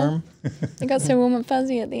feels warm. I got so warm and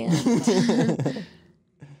fuzzy at the end.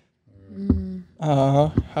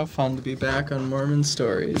 How fun to be back on Mormon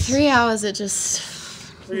Stories. 3 hours, it just,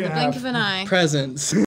 the blink of an eye. Presents.